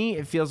 But to me,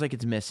 it feels like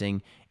it's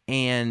missing.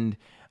 And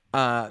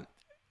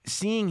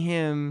seeing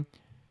him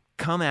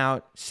come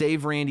out,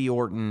 save Randy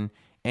Orton,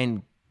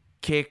 and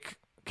kick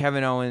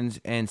Kevin Owens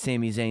and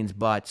Sami Zayn's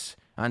butts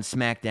on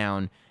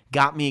SmackDown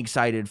got me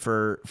excited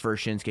for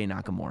Shinsuke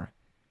Nakamura,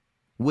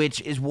 which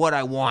is what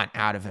I want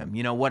out of him.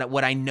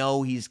 What I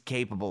know he's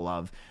capable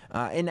of.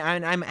 And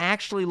I'm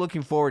actually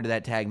looking forward to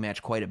that tag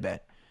match quite a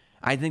bit.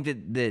 I think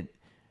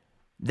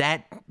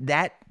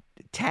that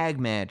tag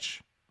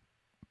match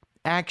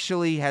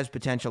actually has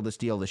potential to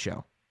steal the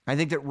show. I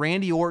think that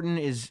Randy Orton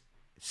is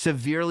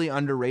severely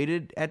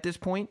underrated at this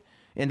point,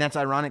 and that's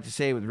ironic to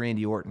say with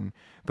Randy Orton.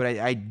 But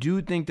I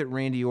do think that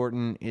Randy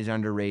Orton is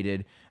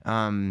underrated.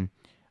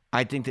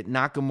 I think that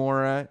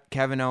Nakamura,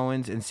 Kevin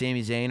Owens, and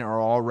Sami Zayn are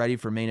all ready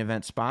for main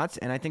event spots,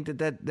 and I think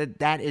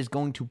that is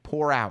going to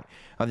pour out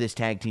of this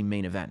tag team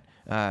main event,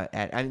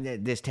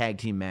 this tag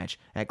team match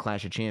at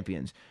Clash of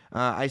Champions.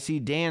 I see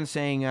Dan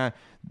saying,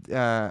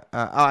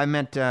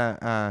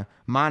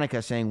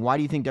 Monica saying, why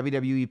do you think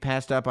WWE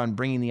passed up on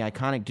bringing the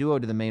Iconic Duo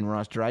to the main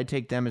roster? I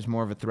take them as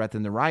more of a threat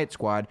than the Riott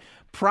Squad.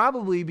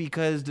 Probably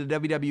because the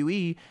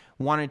WWE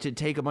wanted to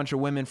take a bunch of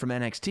women from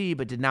NXT,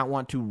 but did not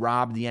want to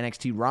rob the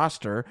NXT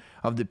roster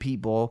of the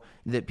people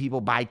that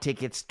people buy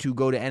tickets to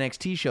go to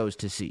NXT shows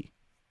to see.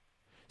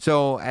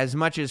 So as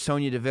much as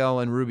Sonya Deville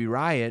and Ruby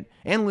Riott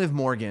and Liv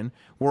Morgan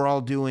were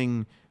all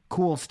doing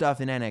cool stuff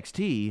in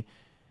NXT,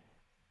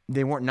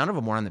 none of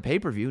them were on the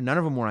pay-per-view. None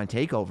of them were on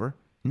TakeOver.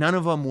 None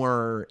of them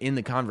were in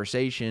the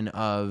conversation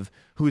of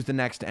who's the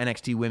next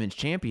NXT Women's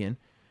Champion.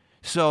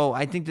 So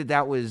I think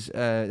that was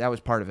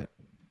part of it.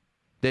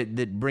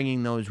 That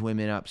bringing those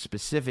women up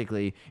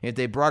specifically, if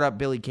they brought up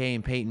Billie Kay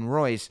and Peyton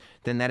Royce,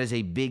 then that is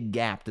a big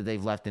gap that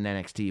they've left in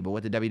NXT. But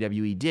what the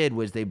WWE did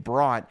was they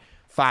brought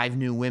 5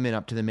 new women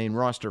up to the main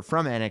roster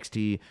from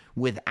NXT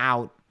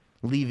without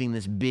leaving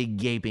this big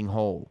gaping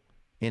hole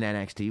in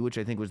NXT, which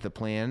I think was the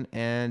plan.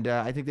 And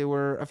I think they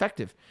were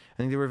effective. I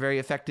think they were very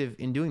effective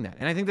in doing that.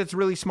 And I think that's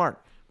really smart.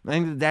 I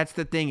think that's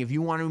the thing. If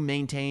you want to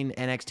maintain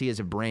NXT as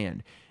a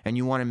brand and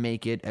you want to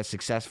make it a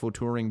successful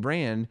touring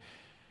brand,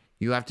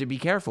 you have to be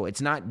careful.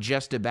 It's not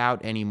just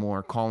about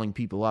anymore calling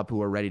people up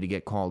who are ready to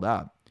get called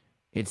up.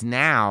 It's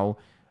now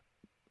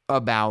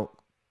about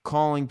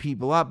calling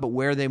people up, but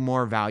where are they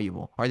more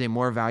valuable? Are they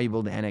more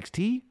valuable to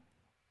NXT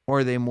or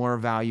are they more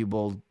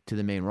valuable to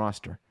the main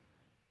roster?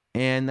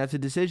 And that's a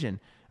decision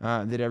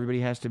that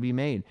everybody has to be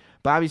made.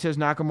 Bobby says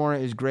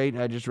Nakamura is great.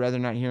 I'd just rather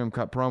not hear him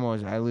cut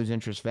promos. I lose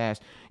interest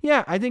fast.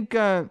 Yeah, I think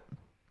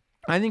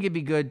it'd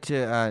be good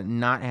to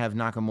not have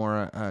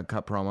Nakamura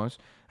cut promos.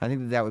 I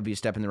think that would be a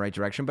step in the right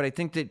direction. But I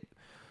think that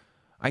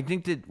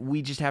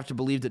we just have to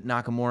believe that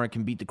Nakamura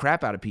can beat the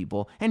crap out of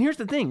people. And here's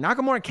the thing.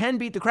 Nakamura can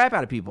beat the crap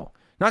out of people.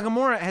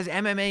 Nakamura has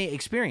MMA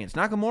experience.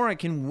 Nakamura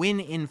can win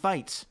in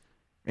fights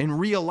in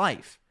real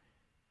life.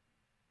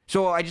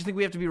 So I just think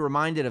we have to be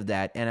reminded of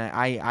that. And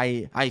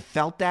I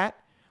felt that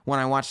when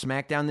I watched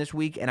SmackDown this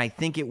week, and I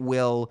think it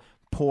will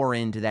pour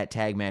into that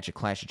tag match at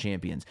Clash of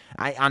Champions.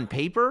 On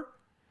paper,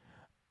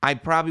 I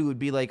probably would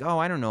be like, oh,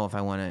 I don't know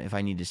if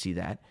I need to see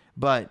that.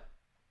 But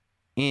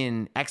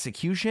in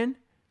execution,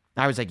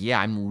 I was like, yeah,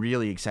 I'm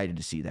really excited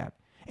to see that.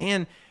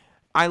 And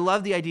I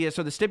love the idea.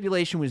 So the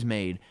stipulation was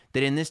made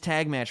that in this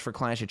tag match for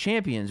Clash of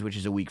Champions, which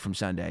is a week from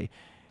Sunday,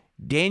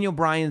 Daniel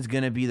Bryan's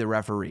going to be the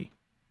referee.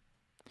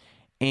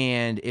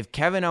 And if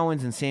Kevin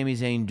Owens and Sami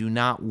Zayn do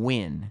not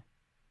win,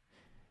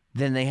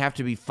 then they have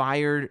to be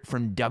fired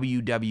from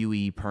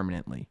WWE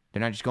permanently.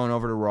 They're not just going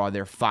over to Raw,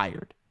 they're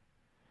fired.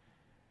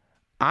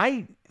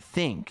 I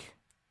think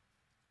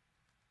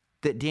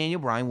that Daniel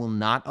Bryan will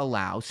not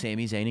allow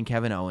Sami Zayn and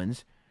Kevin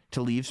Owens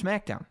to leave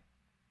SmackDown.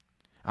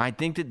 I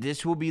think that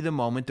this will be the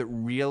moment that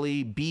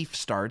really beef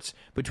starts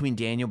between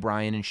Daniel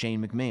Bryan and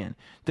Shane McMahon.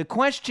 The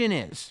question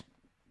is,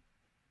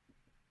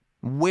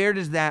 where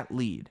does that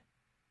lead?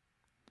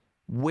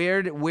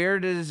 Where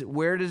does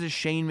a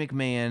Shane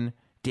McMahon,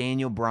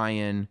 Daniel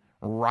Bryan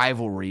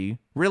rivalry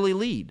really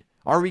lead?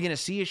 Are we going to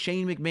see a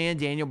Shane McMahon,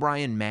 Daniel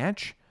Bryan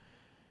match?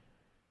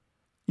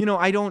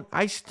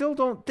 I still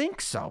don't think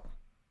so.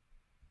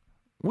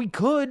 We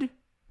could,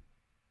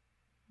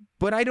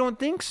 but I don't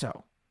think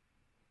so.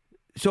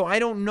 So I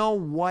don't know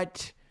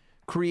what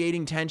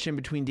creating tension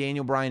between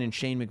Daniel Bryan and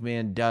Shane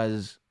McMahon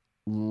does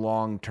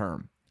long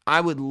term. I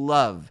would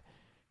love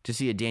to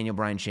see a Daniel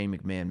Bryan Shane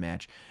McMahon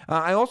match.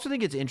 I also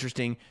think it's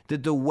interesting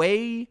that the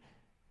way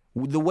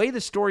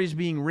the story is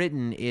being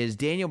written is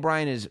Daniel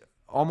Bryan is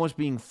almost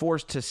being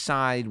forced to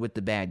side with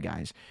the bad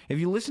guys. If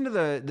you listen to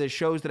the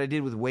shows that I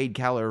did with Wade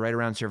Keller right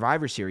around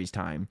Survivor Series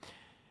time,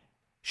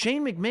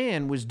 Shane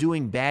McMahon was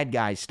doing bad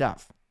guy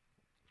stuff.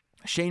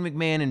 Shane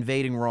McMahon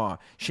invading Raw.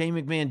 Shane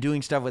McMahon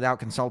doing stuff without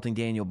consulting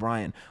Daniel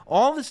Bryan.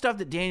 All the stuff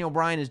that Daniel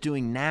Bryan is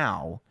doing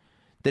now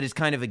that is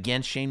kind of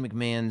against Shane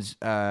McMahon's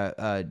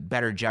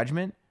better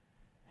judgment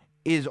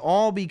is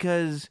all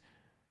because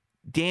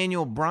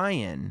Daniel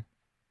Bryan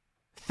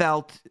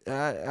felt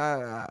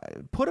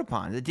put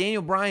upon. That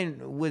Daniel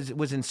Bryan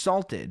was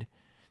insulted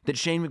that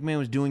Shane McMahon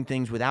was doing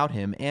things without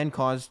him and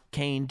caused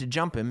Kane to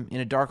jump him in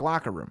a dark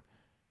locker room.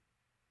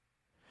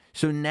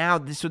 So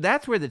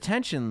that's where the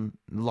tension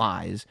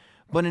lies.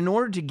 But in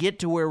order to get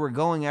to where we're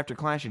going after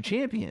Clash of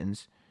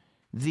Champions,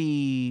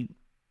 the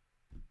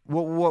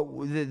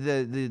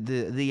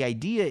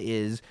idea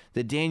is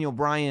that Daniel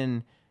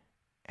Bryan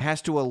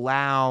has to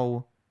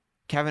allow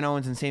Kevin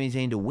Owens and Sami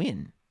Zayn to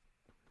win,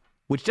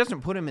 which doesn't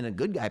put him in a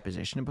good guy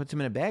position. It puts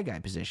him in a bad guy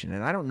position.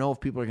 And I don't know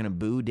if people are going to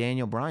boo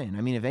Daniel Bryan.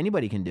 I mean, if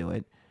anybody can do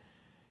it.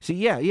 See,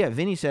 yeah,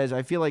 Vinny says,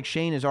 I feel like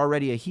Shane is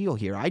already a heel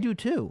here. I do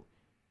too.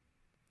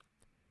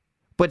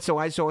 But so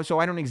I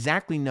don't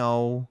exactly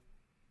know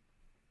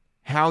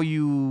how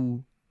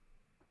you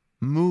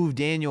move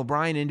Daniel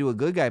Bryan into a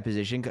good guy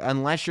position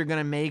unless you're going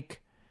to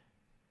make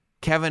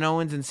Kevin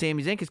Owens and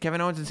Sami Zayn, because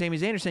Kevin Owens and Sami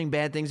Zayn are saying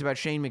bad things about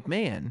Shane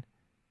McMahon.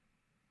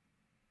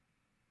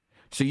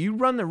 So you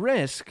run the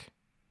risk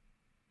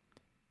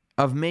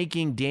of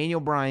making Daniel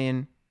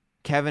Bryan,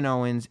 Kevin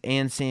Owens,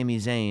 and Sami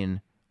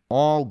Zayn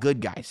all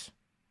good guys,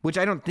 which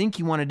I don't think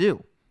you want to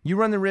do. You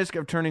run the risk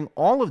of turning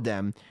all of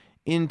them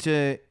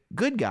into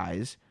good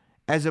guys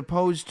as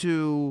opposed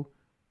to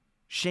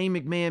Shane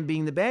McMahon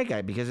being the bad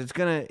guy, because it's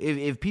going to,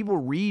 if people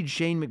read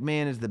Shane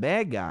McMahon as the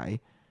bad guy,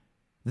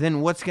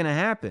 then what's going to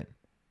happen?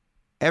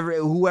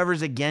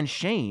 Whoever's against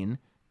Shane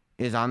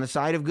is on the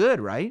side of good,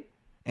 right?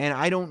 And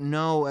I don't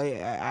know.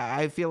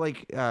 I feel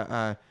like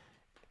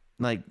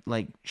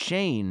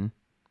Shane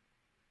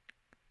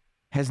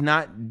has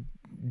not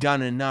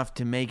done enough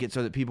to make it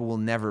so that people will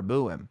never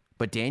boo him,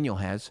 but Daniel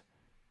has.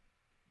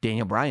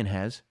 Daniel Bryan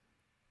has.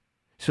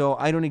 So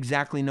I don't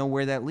exactly know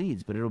where that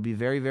leads, but it'll be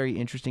very, very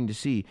interesting to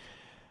see.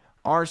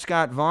 R.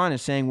 Scott Vaughn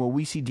is saying, will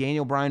we see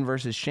Daniel Bryan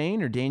versus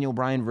Shane or Daniel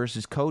Bryan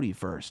versus Cody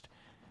first?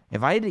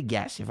 If I had to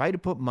guess, if I had to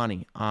put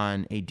money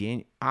on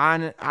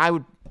I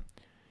would,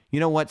 you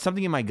know what?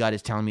 Something in my gut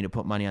is telling me to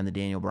put money on the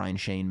Daniel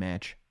Bryan-Shane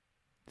match.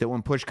 That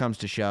when push comes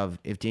to shove,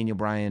 if Daniel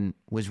Bryan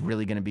was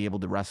really going to be able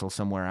to wrestle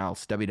somewhere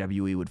else,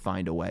 WWE would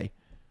find a way.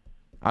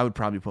 I would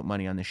probably put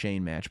money on the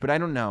Shane match, but I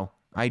don't know.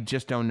 I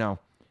just don't know.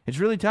 It's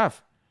really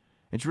tough.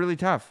 It's really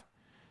tough.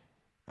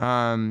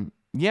 Yeah.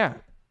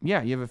 You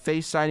have a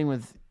face siding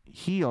with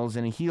heels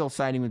and a heel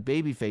siding with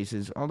baby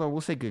faces. Although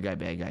we'll say good guy,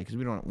 bad guy, because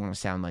we don't want to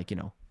sound like,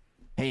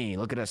 hey,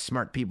 look at us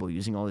smart people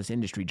using all this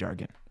industry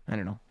jargon. I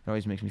don't know. It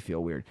always makes me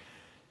feel weird.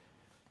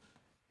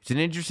 It's an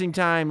interesting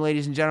time,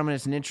 ladies and gentlemen.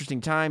 It's an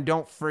interesting time.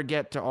 Don't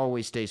forget to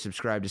always stay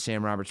subscribed to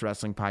Sam Roberts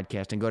Wrestling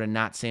Podcast and go to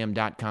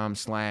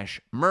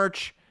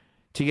notsam.com/merch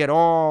to get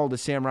all the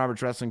Sam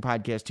Roberts Wrestling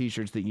Podcast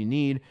t-shirts that you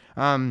need.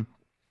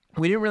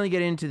 We didn't really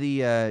get into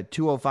the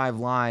 205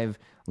 live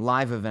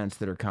events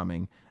that are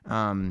coming.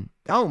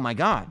 Oh, my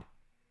God.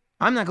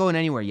 I'm not going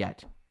anywhere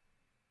yet.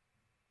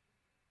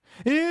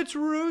 It's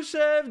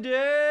Rusev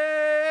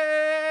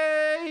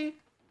Day!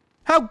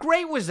 How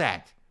great was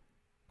that?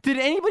 Did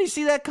anybody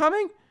see that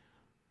coming?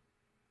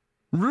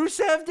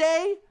 Rusev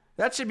Day?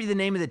 That should be the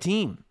name of the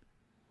team.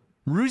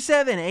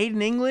 Rusev and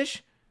Aiden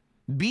English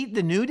beat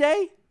the New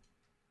Day?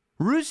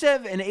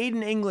 Rusev and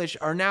Aiden English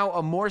are now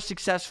a more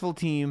successful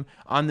team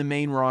on the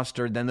main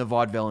roster than the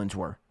Vaudevillains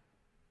were.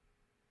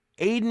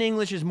 Aiden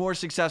English is more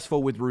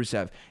successful with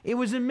Rusev. It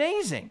was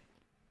amazing.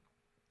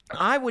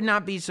 I would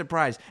not be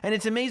surprised. And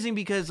it's amazing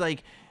because,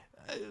 like,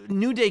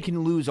 New Day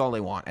can lose all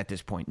they want at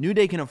this point. New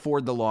Day can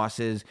afford the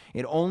losses.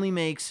 It only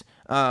makes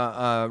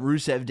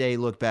Rusev Day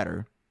look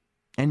better.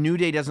 And New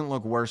Day doesn't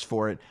look worse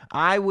for it.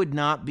 I would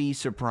not be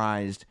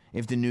surprised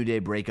if the New Day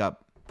break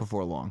up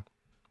before long.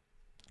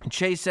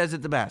 Chase says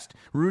it the best.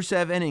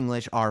 Rusev and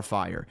English are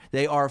fire.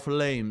 They are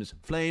flames.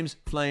 Flames,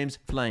 flames,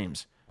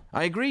 flames.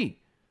 I agree.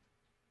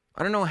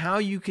 I don't know how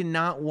you can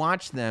not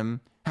watch them,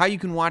 how you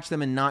can watch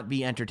them and not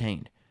be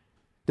entertained.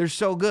 They're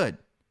so good.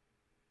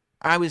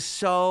 I was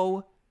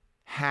so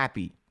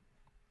happy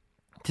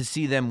to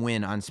see them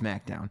win on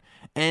SmackDown.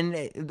 And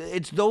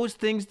it's those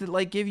things that,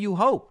 like, give you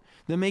hope,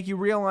 that make you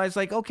realize,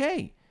 like,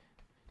 okay,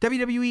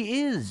 WWE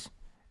is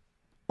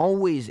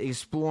always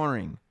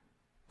exploring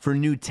for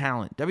new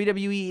talent.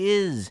 WWE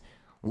is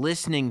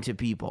listening to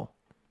people,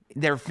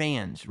 their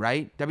fans,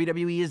 right?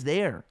 WWE is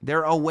there.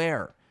 They're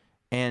aware.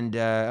 And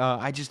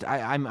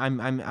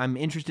I'm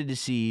interested to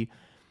see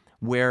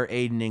where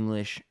Aiden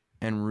English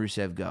and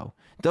Rusev go.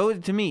 Though,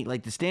 to me,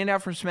 like, the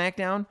standout from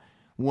SmackDown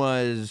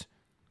was,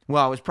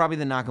 well, it was probably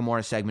the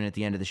Nakamura segment at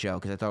the end of the show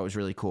because I thought it was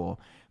really cool.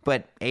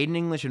 But Aiden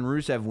English and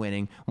Rusev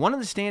winning, one of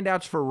the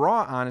standouts for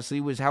Raw,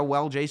 honestly, was how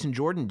well Jason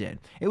Jordan did.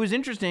 It was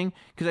interesting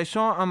because I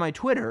saw on my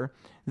Twitter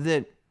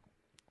that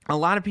a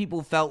lot of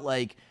people felt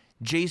like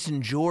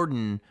Jason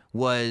Jordan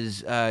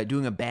was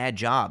doing a bad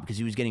job because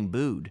he was getting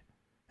booed.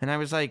 And I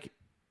was like,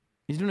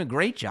 he's doing a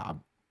great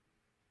job.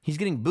 He's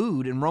getting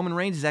booed, and Roman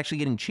Reigns is actually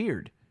getting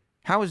cheered.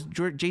 How is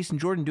Jason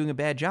Jordan doing a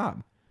bad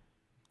job?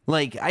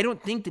 Like, I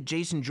don't think that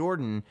Jason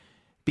Jordan,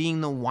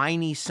 being the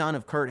whiny son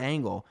of Kurt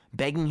Angle,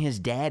 begging his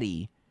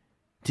daddy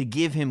to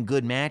give him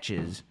good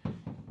matches,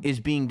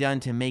 is being done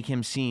to make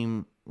him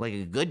seem like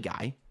a good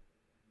guy.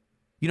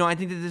 You know, I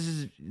think that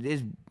this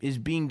is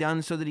being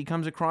done so that he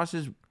comes across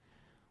as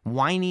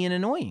whiny and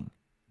annoying.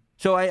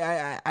 So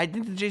I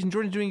think that Jason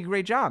Jordan's doing a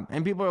great job.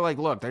 And people are like,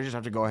 look, they just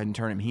have to go ahead and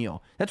turn him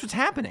heel. That's what's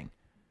happening,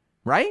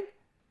 right?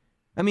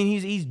 I mean,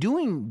 he's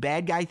doing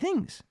bad guy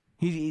things.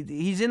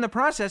 He's in the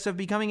process of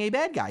becoming a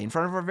bad guy in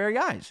front of our very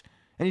eyes.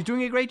 And he's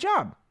doing a great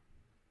job.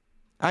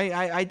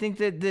 I think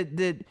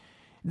that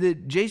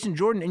Jason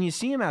Jordan, and you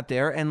see him out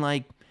there, and,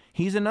 like,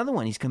 he's another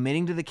one. He's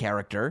committing to the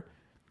character.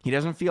 He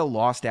doesn't feel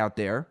lost out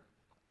there.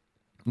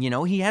 You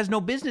know, he has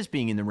no business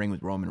being in the ring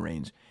with Roman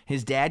Reigns.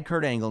 His dad,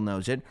 Kurt Angle,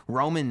 knows it.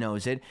 Roman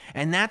knows it.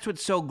 And that's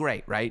what's so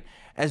great, right?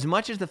 As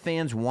much as the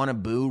fans want to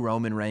boo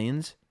Roman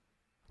Reigns,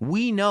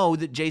 we know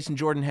that Jason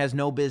Jordan has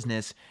no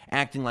business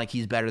acting like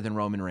he's better than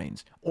Roman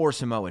Reigns or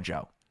Samoa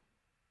Joe.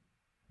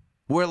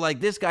 We're like,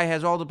 this guy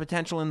has all the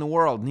potential in the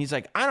world. And he's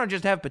like, I don't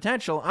just have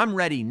potential, I'm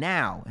ready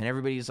now. And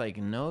everybody's like,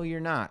 no, you're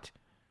not.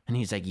 And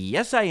he's like,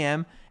 yes, I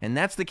am. And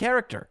that's the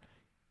character.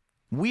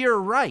 We're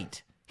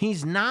right.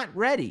 He's not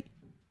ready.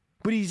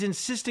 But he's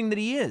insisting that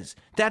he is.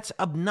 That's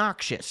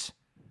obnoxious.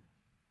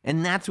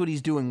 And that's what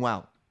he's doing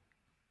well.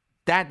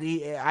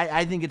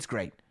 I think it's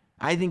great.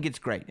 I think it's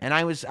great. And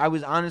I was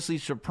honestly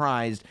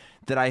surprised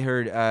that I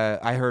heard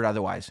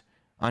otherwise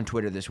on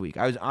Twitter this week.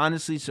 I was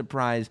honestly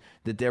surprised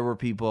that there were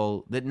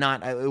people that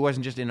it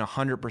wasn't just in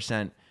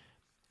 100%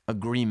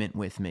 agreement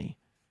with me.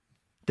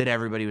 That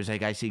everybody was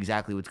like, I see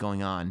exactly what's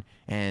going on.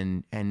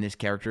 And this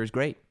character is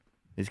great.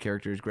 This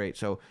character is great.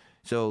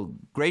 So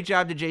great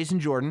job to Jason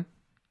Jordan.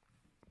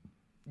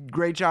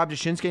 Great job to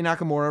Shinsuke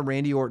Nakamura,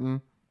 Randy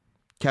Orton,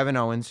 Kevin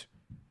Owens,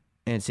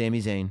 and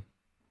Sami Zayn.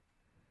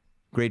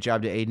 Great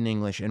job to Aiden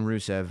English and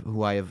Rusev,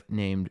 who I have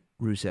named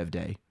Rusev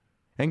Day.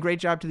 And great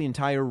job to the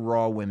entire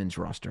Raw women's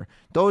roster.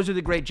 Those are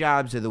the great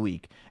jobs of the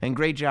week. And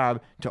great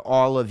job to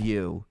all of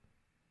you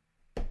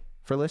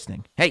for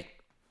listening. Hey,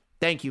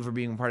 thank you for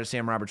being a part of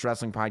Sam Roberts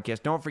Wrestling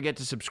Podcast. Don't forget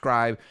to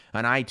subscribe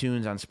on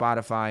iTunes, on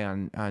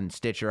Spotify, on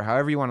Stitcher,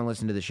 however you want to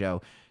listen to the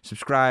show.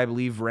 Subscribe,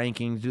 leave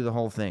rankings, do the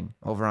whole thing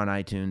over on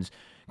iTunes.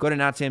 Go to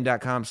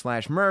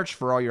notsam.com/merch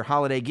for all your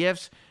holiday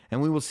gifts,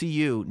 and we will see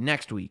you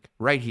next week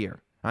right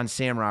here on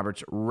Sam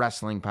Roberts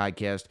Wrestling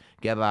Podcast.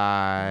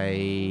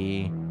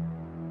 Goodbye.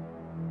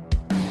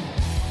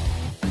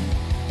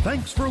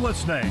 Thanks for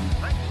listening.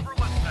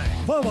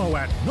 Follow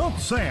at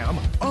NotSam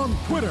on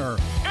Twitter,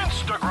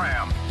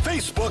 Instagram,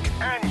 Facebook,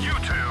 and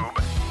YouTube.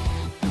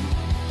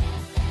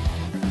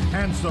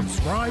 And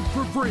subscribe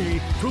for free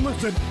to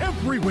listen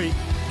every week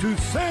to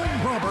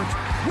Sam Roberts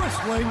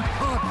Wrestling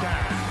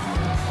Podcast.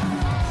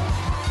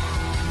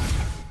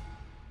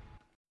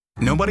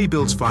 Nobody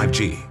builds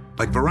 5G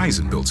like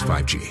Verizon builds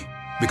 5G.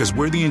 Because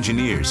we're the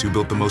engineers who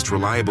built the most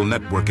reliable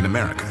network in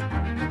America.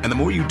 And the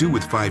more you do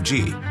with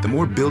 5G, the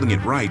more building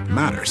it right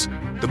matters.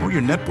 The more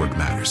your network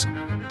matters.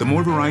 The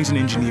more Verizon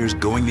engineers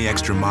going the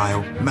extra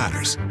mile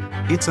matters.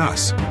 It's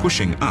us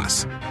pushing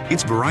us.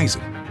 It's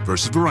Verizon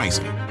versus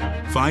Verizon.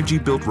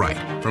 5G built right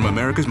from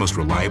America's most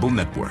reliable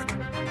network.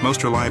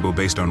 Most reliable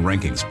based on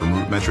rankings from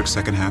RootMetrics'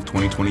 second half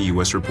 2020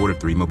 U.S. report of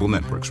 3 mobile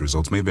networks.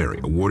 Results may vary.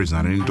 Award is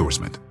not an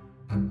endorsement.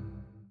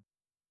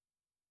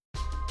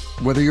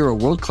 Whether you're a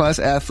world-class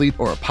athlete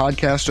or a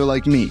podcaster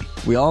like me,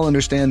 we all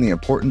understand the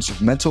importance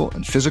of mental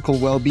and physical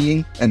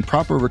well-being and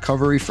proper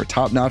recovery for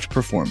top-notch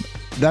performance.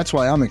 That's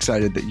why I'm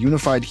excited that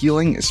Unified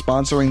Healing is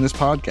sponsoring this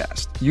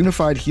podcast.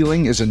 Unified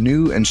Healing is a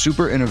new and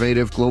super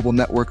innovative global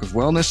network of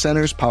wellness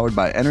centers powered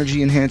by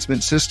Energy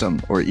Enhancement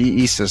System, or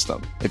EE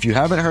System. If you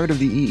haven't heard of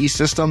the EE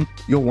System,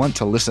 you'll want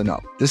to listen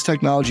up. This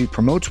technology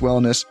promotes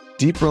wellness,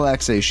 deep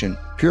relaxation,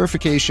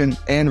 purification,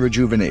 and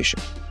rejuvenation.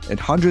 At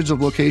hundreds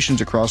of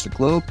locations across the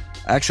globe,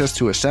 access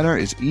to a center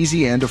is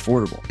easy and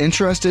affordable.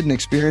 Interested in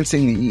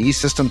experiencing the EE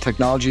System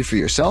technology for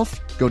yourself?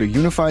 Go to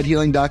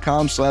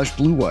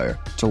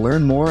unifiedhealing.com/bluewire to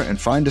learn more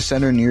and find a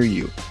center near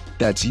you.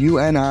 That's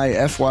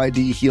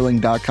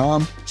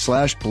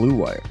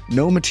unifydhealing.com/bluewire.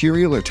 No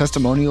material or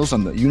testimonials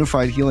on the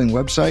Unified Healing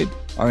website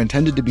are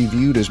intended to be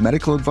viewed as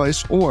medical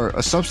advice or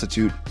a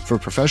substitute for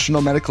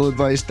professional medical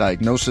advice,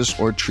 diagnosis,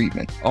 or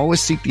treatment.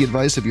 Always seek the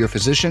advice of your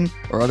physician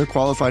or other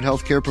qualified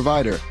healthcare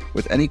provider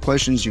with any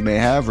questions you may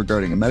have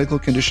regarding a medical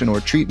condition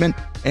or treatment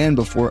and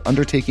before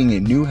undertaking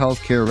a new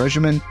healthcare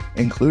regimen,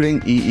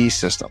 including EE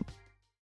System.